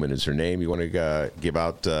 Marie Newman is her name. You want to give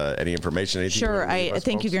out any information? Sure.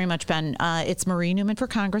 Thank you very much, Ben. It's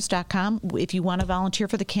MarieNewmanForCongress.com. If you want to volunteer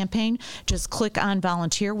for the campaign, just click on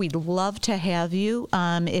volunteer. We'd love to have you.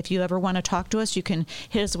 If you ever want to talk to us, you can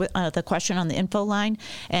hit us with the question on the info line,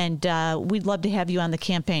 and we'd love to have you on the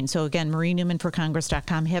campaign. So again,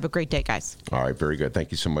 MarieNewmanForCongress.com. Have a great day, guys. All right, very good.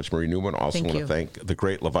 Thank you so much, Marie Newman. Also want to thank the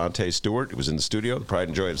great Lavonte Stewart, who was in the studio, the Pride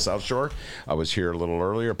and Joy of the South Shore. I was here a little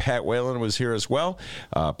earlier. Pat Whalen was here as well,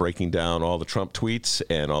 breaking down all the Trump tweets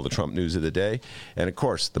and all the Trump news of the day. And of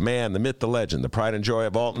course, the man, the myth, the legend, the Pride and Joy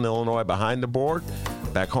of Alton, Illinois, behind the board.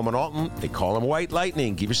 Back home in Alton, they call him White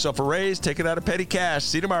Lightning. Give yourself a raise, take it out of petty cash.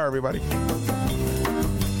 See you tomorrow, everybody.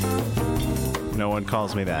 No one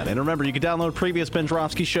calls me that. And remember, you can download previous Ben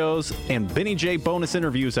Joravsky shows and Benny J bonus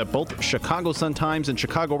interviews at both Chicago Sun-Times and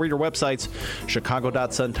Chicago Reader websites,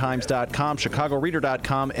 chicago.suntimes.com,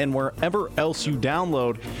 chicagoreader.com, and wherever else you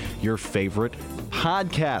download your favorite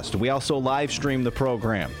podcast. We also live stream the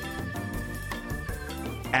program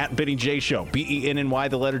at Benny J Show, BENNY,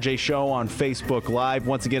 the letter J Show on Facebook Live.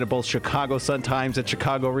 Once again, at both Chicago Sun-Times and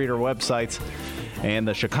Chicago Reader websites. And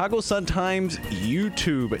the Chicago Sun-Times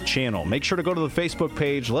YouTube channel. Make sure to go to the Facebook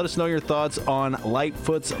page. Let us know your thoughts on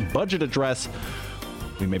Lightfoot's budget address.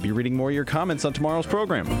 We may be reading more of your comments on tomorrow's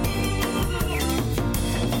program.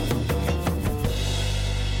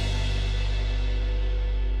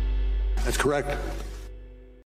 That's correct.